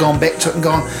people have gone back to it and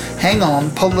gone, hang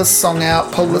on, pull this song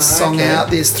out,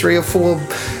 there's 3 or 4...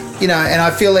 You know, and I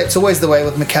feel that's always the way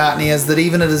with McCartney, is that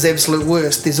even at his absolute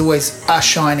worst, there's always a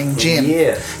shining gem.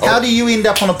 Yeah. How do you end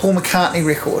up on a Paul McCartney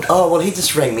record? Oh, well, he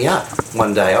just rang me up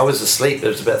one day. I was asleep. It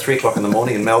was about 3 o'clock in the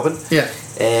morning in Melbourne. Yeah.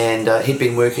 And he'd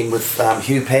been working with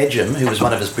Hugh Padgham, who was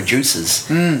one of his producers,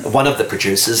 one of the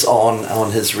producers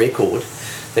on his record,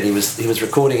 that he was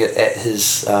recording it at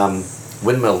his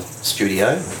Windmill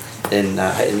studio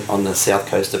on the south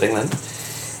coast of England,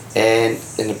 and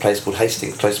in a place called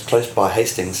Hastings, close by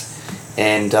Hastings.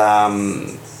 And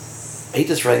he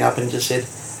just rang up and just said,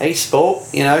 "Hey, Sport,"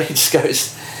 you know, he just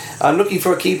goes, "I'm looking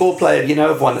for a keyboard player, you know,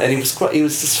 of one." And he was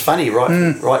just funny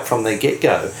right from the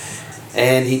get-go.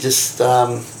 And he just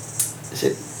said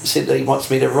that he wants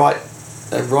me to write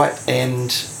and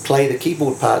play the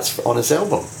keyboard parts on his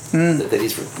album that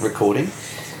he's recording.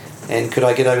 And could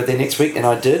I get over there next week? And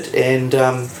I did. And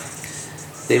the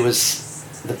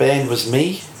band was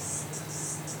me,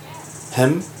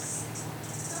 him,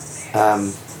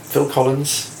 Phil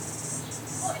Collins,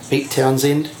 Pete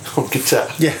Townsend on guitar,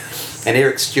 and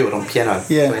Eric Stewart on piano.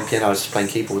 Playing piano. I was just playing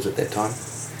keyboards at that time.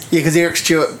 Yeah, because Eric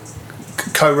Stewart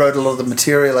co-wrote a lot of the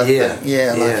material. I think.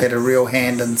 Had a real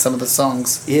hand in some of the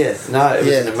songs. It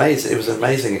was an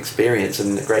amazing experience,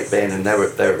 and a great band, and they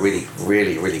were really,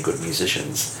 really, really good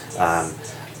musicians.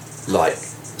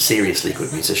 Seriously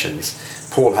good musicians.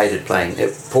 Paul hated playing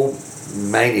it. Paul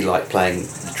mainly liked playing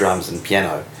the drums and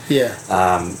piano.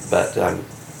 But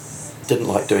didn't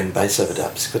like doing bass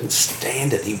overdubs. Couldn't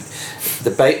stand it.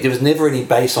 There was never any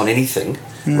bass on anything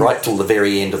right till the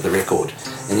very end of the record,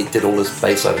 and he did all his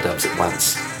bass overdubs at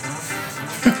once.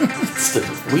 It's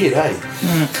weird, eh?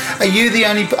 Are you the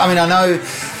only? I mean, I know.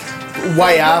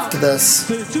 Way after this,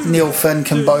 Neil Finn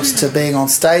can boast to being on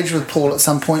stage with Paul at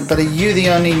some point, but are you the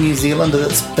only New Zealander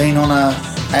that's been on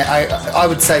I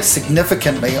would say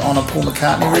significantly on a Paul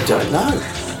McCartney record? I don't know.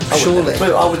 Surely.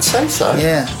 I would say so.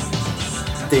 Yeah.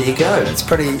 There you go. That's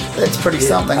pretty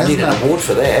something, isn't it? I need an award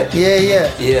for that.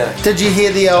 Yeah. Did you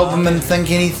hear the album and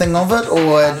think anything of it,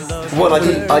 or? Well, I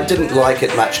didn't like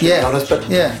it much, to be honest, but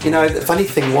you know, the funny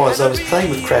thing was I was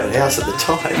playing with Crowded House at the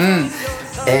time,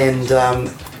 and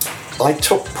I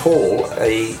took Paul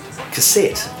a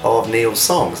cassette of Neil's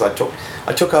songs. I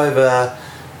took over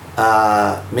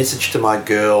Message to My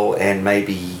Girl and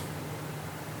maybe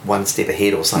One Step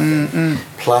Ahead or something,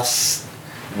 plus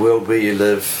World Where You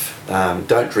Live,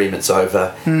 Don't Dream It's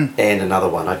Over, and another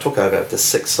one. I took over the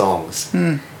 6 songs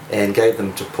and gave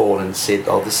them to Paul and said,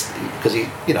 this, because he,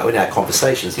 you know, in our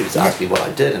conversations he was asking me what I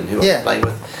did and who I was playing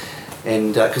with.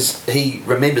 And because he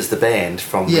remembers the band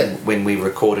from when we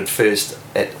recorded first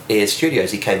at Air Studios.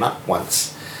 He came up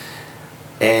once,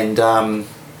 and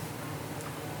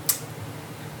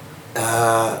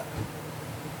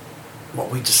what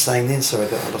were we just saying then? Sorry,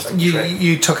 I lost the track.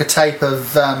 You took a tape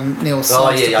of Neil's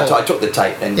songs. Oh yeah, I took the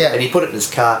tape and he put it in his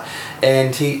car,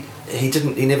 and he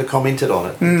never commented on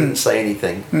it. He didn't say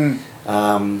anything.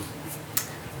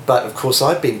 But of course,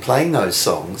 I've been playing those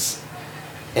songs,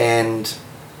 and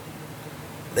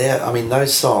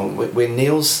those songs, when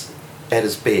Neil's at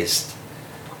his best,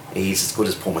 he's as good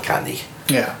as Paul McCartney.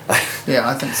 Yeah,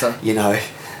 I think so.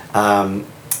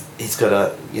 He's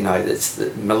got it's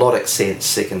the melodic sense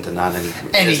second to none,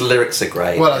 and his lyrics are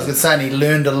great. Well, I was going to say, and he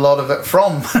learned a lot of it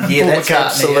from Paul McCartney.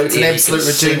 Absolutely. It's an absolute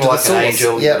return to the source. Like an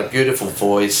angel. He's got a beautiful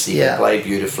voice. He can play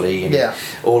beautifully, and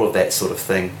all of that sort of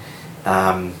thing.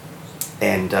 I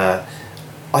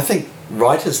think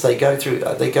writers, I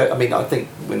think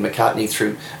when McCartney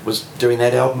was doing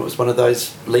that album, it was one of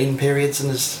those lean periods in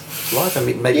his life. I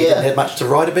mean, maybe he didn't have much to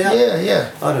write about.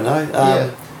 I don't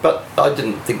know. But I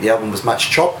didn't think the album was much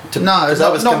chopped.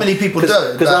 Not many people do.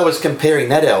 Because I was comparing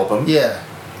that album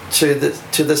to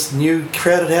this new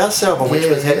Crowded House album,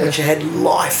 which had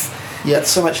life. Had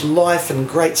so much life and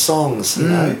great songs, you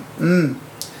know.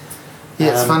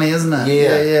 Yeah, it's funny, isn't it?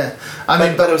 Yeah.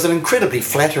 But it was an incredibly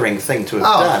flattering thing to have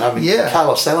done.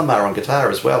 Carlos Salomar on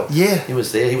guitar as well. Yeah. He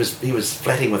was there. He was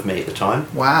flatting with me at the time.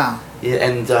 Wow. Yeah,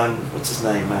 and what's his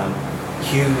name?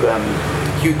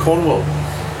 Hugh Cornwell.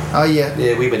 Oh yeah.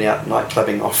 Yeah, we went out night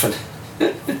clubbing often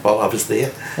while I was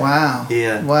there. Wow.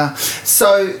 Yeah. Wow.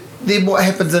 So then what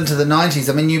happens into the 90s?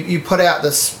 I mean, you put out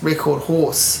this record,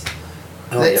 Horse.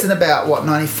 That's in about,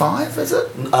 95, is it?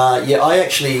 I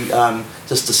actually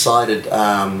just decided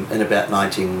in about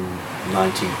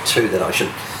 1992 that I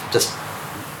should just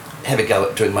have a go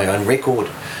at doing my own record.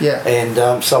 Yeah.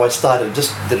 And so I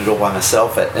did it all by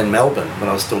myself in Melbourne, when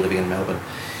I was still living in Melbourne.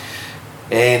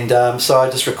 And so I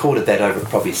just recorded that over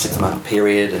probably a 6-month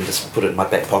period and just put it in my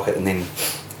back pocket, and then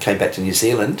came back to New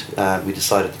Zealand. We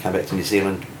decided to come back to New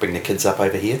Zealand, bring the kids up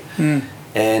over here.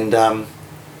 And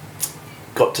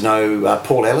got to know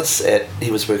Paul Ellis.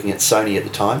 He was working at Sony at the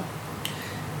time,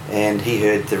 and he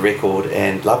heard the record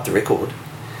and loved the record,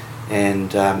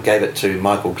 and gave it to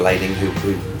Michael Glading,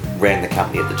 who ran the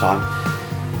company at the time.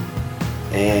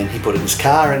 And he put it in his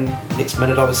car, and next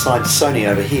minute I was signed to Sony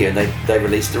over here, and they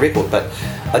released the record. But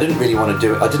I didn't really want to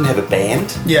do it. I didn't have a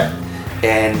band. Yeah.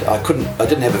 And I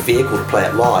didn't have a vehicle to play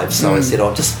it live, so I said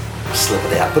I'll just slip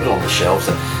it out, put it on the shelves,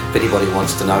 and if anybody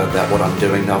wants to know about what I'm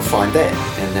doing, they'll find that.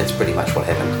 And that's pretty much what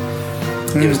happened.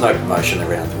 There was no promotion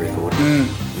around the record.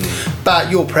 But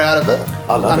you're proud of it.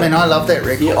 I love that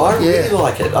record. Yeah, I really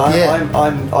like it. I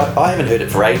haven't heard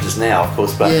it for ages now, of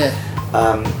course, but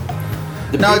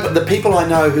the people I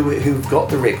know who've got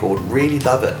the record really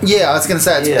love it. Yeah, I was going to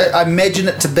say, I imagine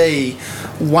it to be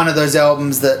one of those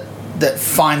albums that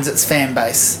finds its fan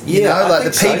base. You know, like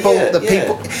the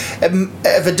people.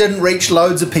 If it didn't reach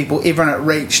loads of people, everyone it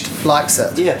reached likes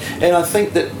it. Yeah, and I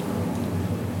think that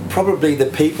probably the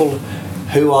people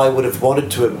who I would have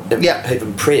wanted to have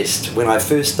impressed when I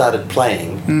first started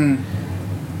playing,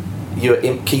 your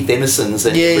Keith Emersons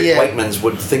and Rick Wakeman's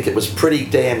would think it was pretty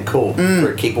damn cool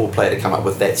for a keyboard player to come up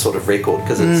with that sort of record,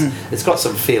 because it's got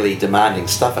some fairly demanding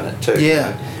stuff in it too.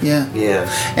 Yeah.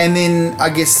 And then I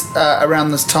guess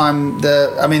around this time,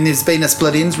 there's been a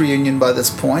Split Enz reunion by this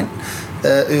point.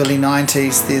 The early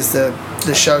 90s. There's the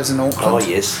shows in Auckland. Oh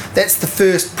yes. That's the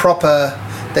first proper.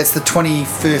 That's the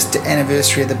 21st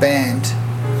anniversary of the band.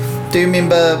 Do you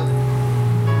remember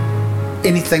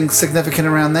anything significant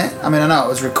around that? I mean, I know it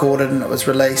was recorded and it was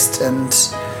released, and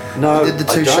no, did the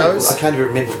two shows. I can't even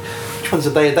remember. Which ones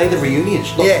are they? Are they the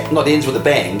reunions? Not Ends with a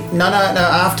Bang. No.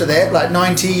 After that, like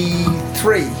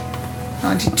 93,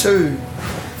 92,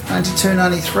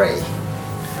 93.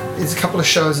 There's a couple of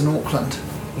shows in Auckland.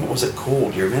 What was it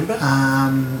called? Do you remember?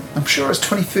 I'm sure it was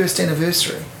 21st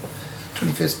anniversary.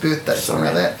 21st birthday, something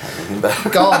like that. I can't remember.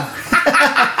 Gone.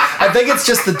 I think it's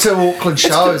just the two Auckland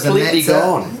shows. It's completely and that's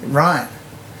gone. It. Right.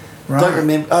 Don't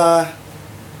remember.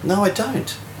 No, I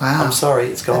don't. Wow. I'm sorry,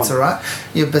 it's gone. That's all right.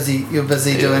 You're busy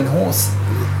doing Horse.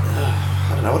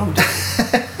 I don't know what I'm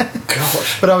doing.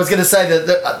 Gosh. But I was going to say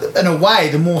that in a way,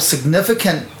 the more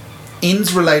significant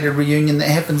Enz-related reunion that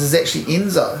happens is actually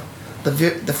ENZSO.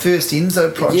 The first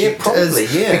ENZSO project. Yeah, probably,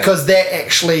 because that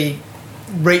actually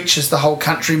reaches the whole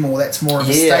country more. That's more of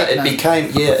a statement. It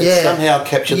became it somehow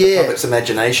captured the public's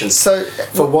imagination. So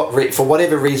for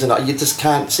whatever reason, you just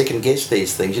can't second guess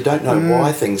these things. You don't know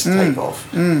why things take off.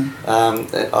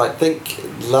 I think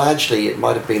largely it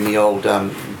might have been the old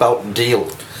Bolt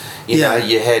deal. You know,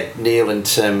 you had Neil and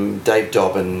Tim, Dave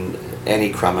Dobbin,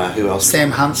 Annie Crummer, who else?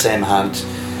 Sam Hunt.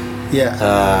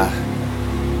 Yeah.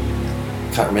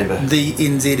 can't remember. The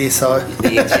ENZSO. The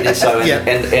ENZSO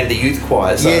and the youth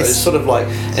choir. So yes. it's sort of like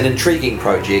an intriguing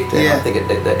project, and I think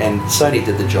and Sony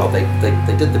did the job. They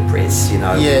did the press, we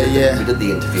did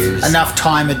the interviews. Enough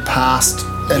time had passed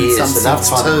in some enough sense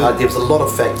time. too. There was a lot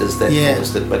of factors that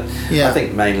caused it, but I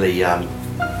think mainly, I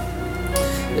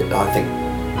think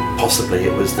possibly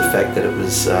it was the fact that it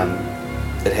was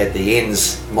it had the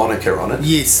Enz moniker on it.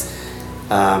 Yes.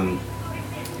 And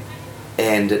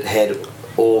it had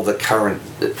all the current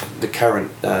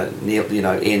Neil,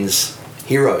 Enz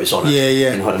heroes on it. Yeah.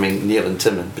 You know what I mean? Neil and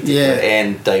Tim in particular,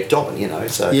 and Dave Dobbin.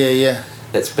 So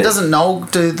that's been. Doesn't Noel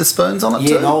do the spoons on it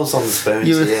too? Yeah, Noel's on the spoons.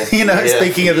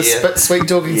 Speaking of the sweet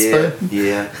talking spoon.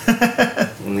 Yeah.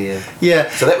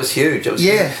 So that was huge. It was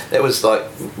that was like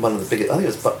one of the biggest. I think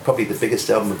it was probably the biggest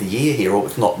album of the year here, or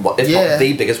if not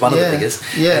the biggest, one of the biggest.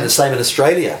 Yeah. And the same in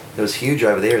Australia. It was huge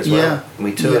over there as well. Yeah. And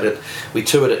we toured it. We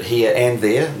toured it here and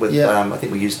there with. I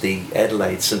think we used the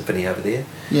Adelaide Symphony over there.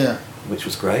 Yeah. Which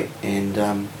was great, and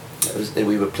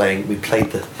we played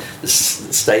the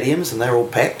stadiums, and they were all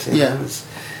packed. It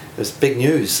was big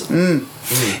news.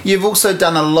 You've also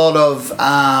done a lot of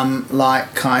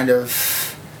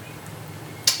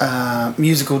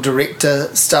musical director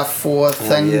stuff for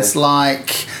things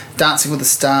like Dancing with the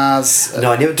Stars.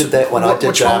 No, I never did that one.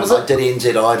 Which one was it? I did NZ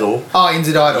Idol. Oh,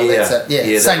 NZ Idol, that's it.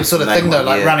 Yeah, same sort of thing though,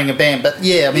 like running a band. But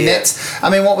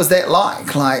what was that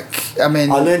like? I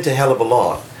learned a hell of a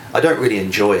lot. I don't really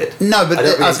enjoy it. No, but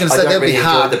I was going to say that'd be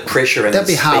hard. The pressure and that'd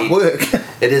be hard work.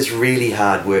 It is really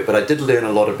hard work, but I did learn a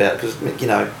lot about, because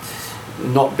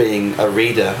not being a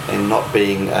reader and not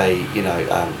being a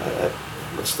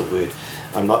what's the word?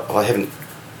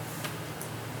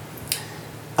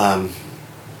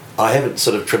 I haven't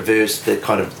sort of traversed the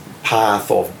kind of path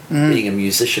of being a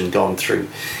musician, gone through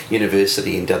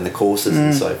university and done the courses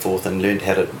and so forth, and learned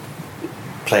how to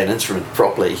play an instrument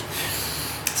properly.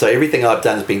 So everything I've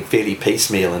done has been fairly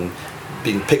piecemeal and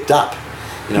been picked up.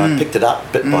 I picked it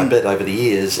up bit by bit over the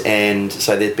years, and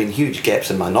so there've been huge gaps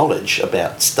in my knowledge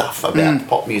about stuff, about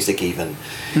pop music even,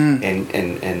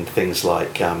 and things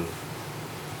like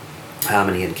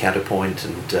harmony and counterpoint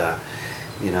and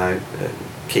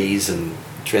keys and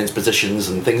transpositions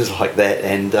and things like that.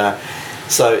 And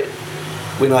so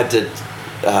when I did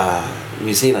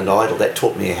New Zealand Idol, that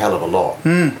taught me a hell of a lot,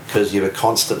 because you were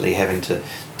constantly having to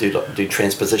do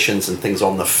transpositions and things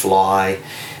on the fly,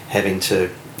 having to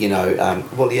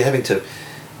you're having to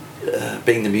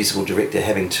being the musical director,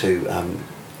 having to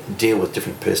deal with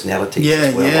different personalities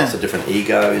as well, lots of different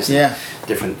egos,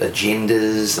 different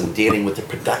agendas, and dealing with the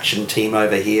production team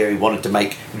over here who wanted to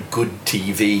make good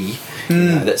TV.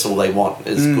 That's all they want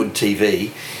is good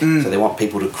TV. So they want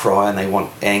people to cry, and they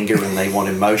want anger, and they want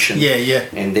emotion.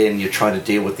 And then you're trying to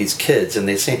deal with these kids, and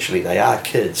they are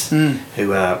kids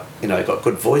who are got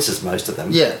good voices, most of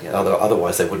them.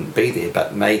 Otherwise they wouldn't be there,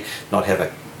 but may not have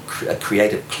a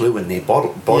creative clue in their body,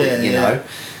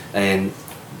 and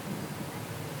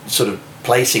sort of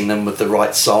placing them with the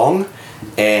right song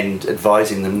and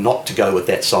advising them not to go with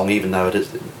that song, even though it is,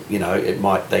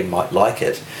 they might like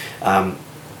it. Kind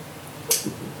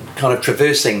of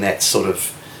traversing that sort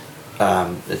of,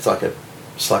 it's like a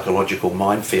psychological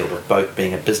minefield of both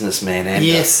being a businessman and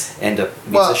a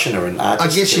musician or an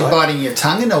artist. I guess you're biting your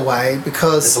tongue in a way,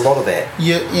 because there's a lot of that.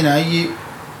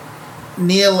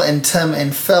 Neil and Tim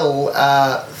and Phil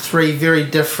are three very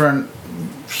different,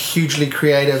 hugely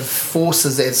creative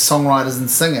forces as songwriters and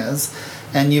singers,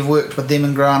 and you've worked with them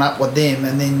and grown up with them,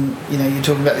 and then you're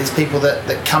talking about these people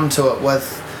that come to it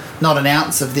with not an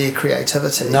ounce of their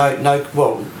creativity. No.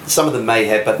 Well, some of them may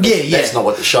have, but that's not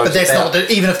what the show's about. But that's not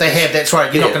even if they have, that's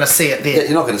right. You're not going to see it there.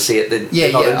 You're not going to see it.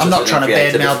 I'm not trying to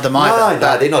badmouth them either.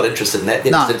 No, they're not interested in that.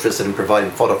 They're just interested in providing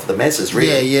fodder for the masses,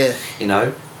 really.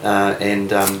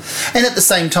 And at the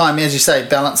same time, as you say,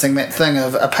 balancing that thing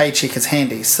of a paycheck is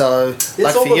handy. So,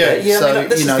 like for you,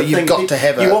 you've got to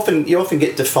have it. You often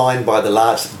get defined by the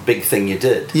last big thing you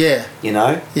did. I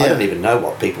don't even know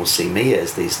what people see me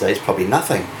as these days. Probably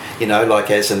nothing. Like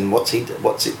as in what's it?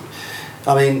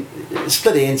 I mean,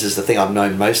 Split Enz is the thing I'm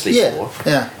known mostly for.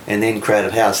 And then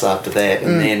Crowded House after that,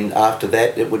 and then after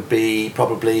that it would be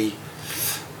probably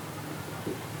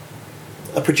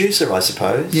a producer, I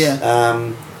suppose.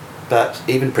 But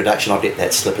even production, I'll let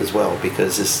that slip as well,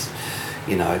 because this,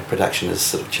 production has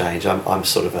sort of changed. I'm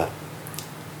sort of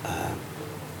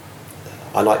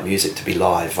I like music to be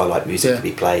live. I like music to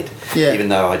be played. Even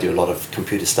though I do a lot of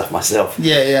computer stuff myself.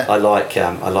 I like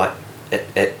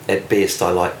at best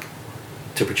I like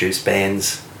to produce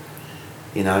bands,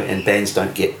 and bands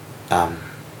don't get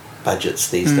budgets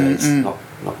these days. Not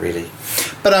really.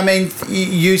 But I mean,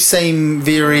 you seem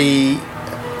very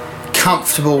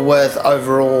comfortable with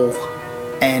overall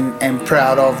and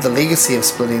proud of the legacy of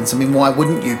Split Enz. I mean, why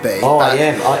wouldn't you be? Oh, I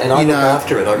am, and I look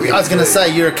after it. I was going to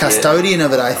say you're a custodian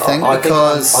of it. I think I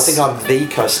think I'm the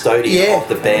custodian of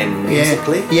the band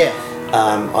musically.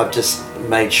 I've just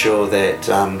made sure that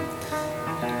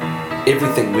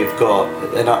everything we've got,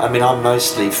 and I'm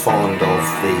mostly fond of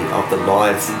the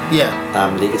live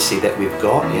legacy that we've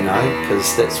got,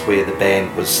 because that's where the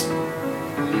band was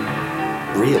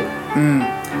real.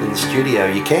 In the studio,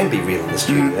 you can be real in the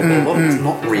studio, but a lot of it's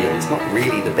not real. It's not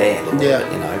really the band, a lot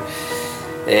of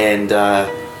it,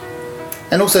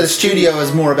 and also the studio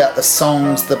is more about the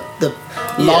songs. The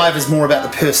live is more about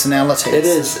the personalities. It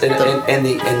is, and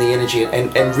the energy,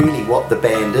 and really what the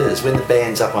band is. When the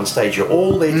band's up on stage, you're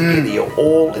all there together. You're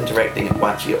all interacting at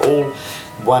once. You're all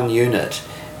one unit,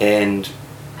 and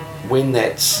when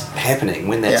that's happening,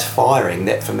 when that's firing,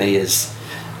 that for me is.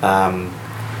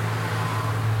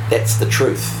 That's the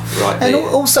truth, right there. And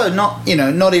also, not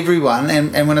everyone,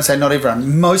 and when I say not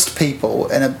everyone, most people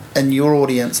in your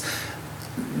audience,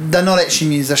 they're not actually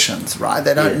musicians, right?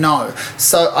 They don't know.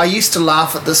 So I used to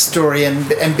laugh at this story and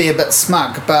be a bit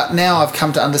smug, but now I've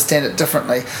come to understand it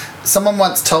differently. Someone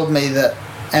once told me that,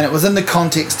 and it was in the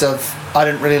context of I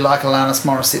didn't really like Alanis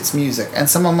Morissette's music, and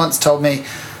someone once told me,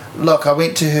 look, I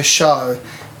went to her show,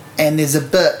 and there's a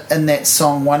bit in that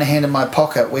song, One Hand in My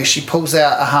Pocket, where she pulls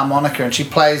out a harmonica and she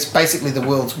plays basically the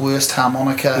world's worst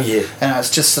harmonica. And it's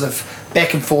just sort of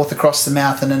back and forth across the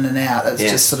mouth and in and out. It's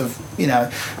just sort of,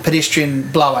 pedestrian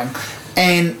blowing.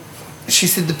 And she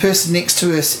said the person next to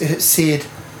her said,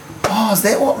 oh, is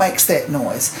that what makes that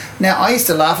noise? Now, I used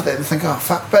to laugh at that and think, oh,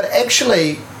 fuck. But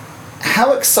actually,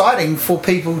 how exciting for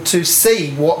people to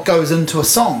see what goes into a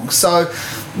song. So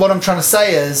what I'm trying to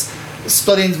say is,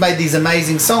 Split Enz made these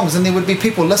amazing songs, and there would be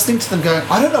people listening to them going,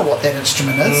 I don't know what that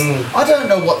instrument is. I don't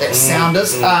know what that sound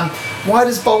is. Why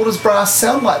does Boulder's brass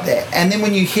sound like that? And then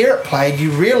when you hear it played,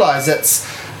 you realise it's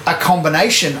a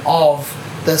combination of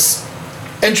this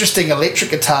interesting electric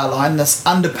guitar line, this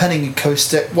underpinning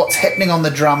acoustic, what's happening on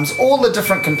the drums, all the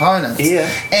different components.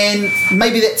 And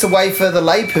maybe that's a way for the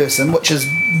layperson, which is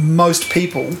most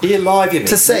people, live, you mean,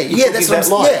 to see. That's what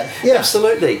I'm live.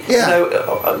 Absolutely.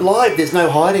 Live, there's no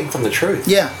hiding from the truth.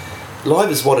 Live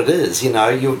is what it is.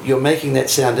 You're making that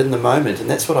sound in the moment, and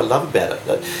that's what I love about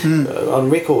it.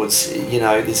 On records,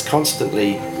 there's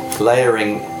constantly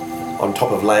layering on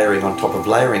top of layering on top of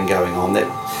layering going on. That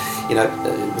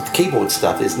with keyboard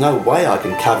stuff, there's no way I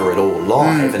can cover it all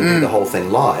live and do the whole thing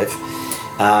live.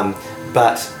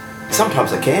 But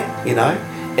sometimes I can,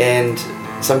 and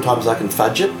sometimes I can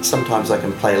fudge it. Sometimes I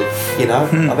can play,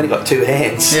 I've only got two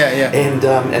hands. And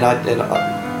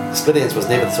Split Enz was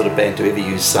never the sort of band to ever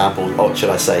use samples, or should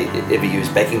I say, ever use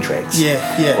backing tracks.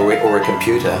 Or a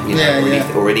computer,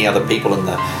 or any other people in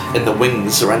the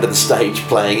wings or under the stage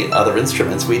playing other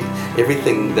instruments. Every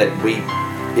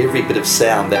bit of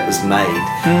sound that was made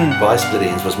by Split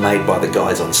Enz was made by the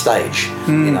guys on stage,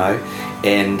 and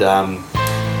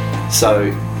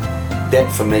so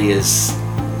that for me is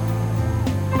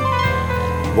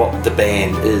what the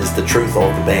band is, the truth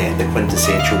of the band, the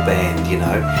quintessential band,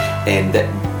 and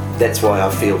that's why I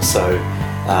feel so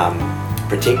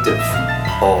protective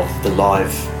of the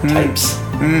live tapes.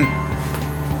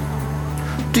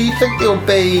 Do you think there'll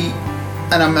be,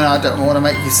 and I don't want to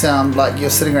make you sound like you're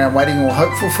sitting around waiting or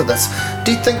hopeful for this,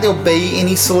 do you think there'll be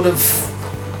any sort of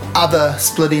other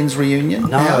Split Enz reunion?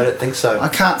 No, I don't think so. I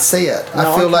can't see it.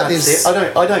 I feel like there's...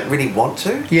 I don't really want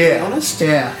to be honest.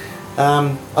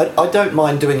 I don't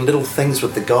mind doing little things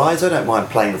with the guys. I don't mind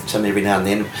playing with Tim every now and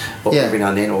then, or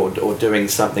doing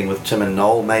something with Tim and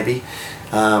Noel maybe.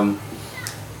 But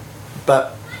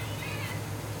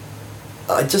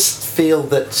I just feel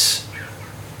that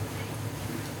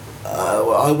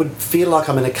I would feel like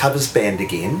I'm in a covers band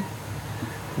again,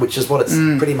 which is what it's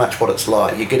pretty much what it's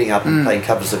like. You're getting up and playing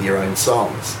covers of your own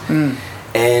songs,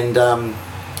 and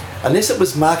unless it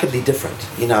was markedly different,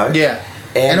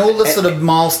 And all the sort of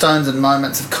milestones and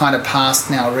moments have kind of passed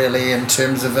now, really, in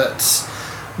terms of it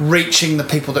reaching the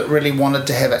people that really wanted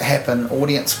to have it happen,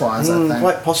 audience-wise. I think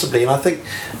quite possibly, and I think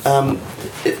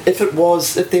if there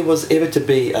was ever to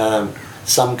be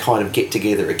some kind of get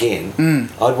together again,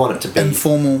 I'd want it to be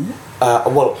informal.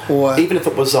 Even if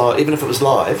it was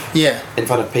live, in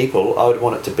front of people, I would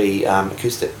want it to be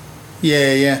acoustic.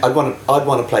 I'd want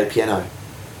to play piano.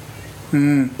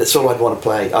 That's all I'd want to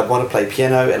play. I'd want to play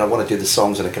piano, and I want to do the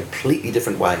songs in a completely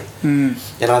different way. And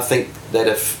I think that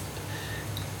if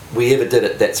we ever did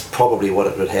it, that's probably what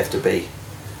it would have to be.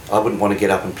 I wouldn't want to get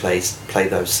up and play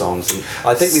those songs. And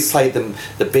I think we played them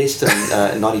the best in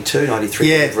 92,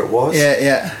 93, whatever it was.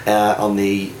 On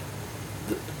the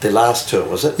their last tour,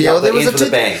 was it? Yeah, well, there was Ends with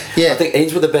a Bang. Yeah. I think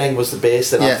Ends with a Bang was the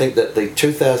best, and I think that the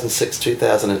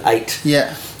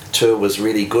 2006-2008 tour was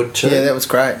really good too. Yeah, that was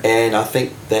great. And I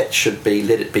think that should be,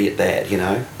 let it be at that, you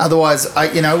know. Otherwise,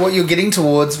 what you're getting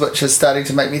towards, which is starting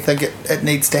to make me think it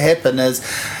needs to happen, is,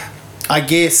 I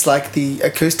guess, like the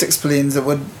acoustic Split Enz, it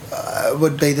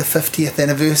would be the 50th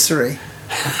anniversary.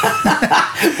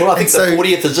 Well, I think the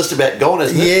 40th is just about gone,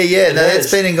 isn't it? Yeah. No,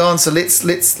 that's been and gone. So let's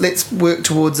work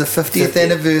towards a 50th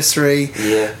anniversary.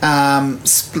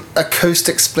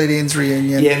 Acoustic Split Enz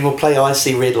reunion. Yeah, and we'll play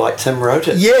Icy Red like Tim wrote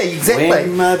it. Yeah, exactly.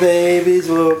 When my baby's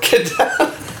walking down.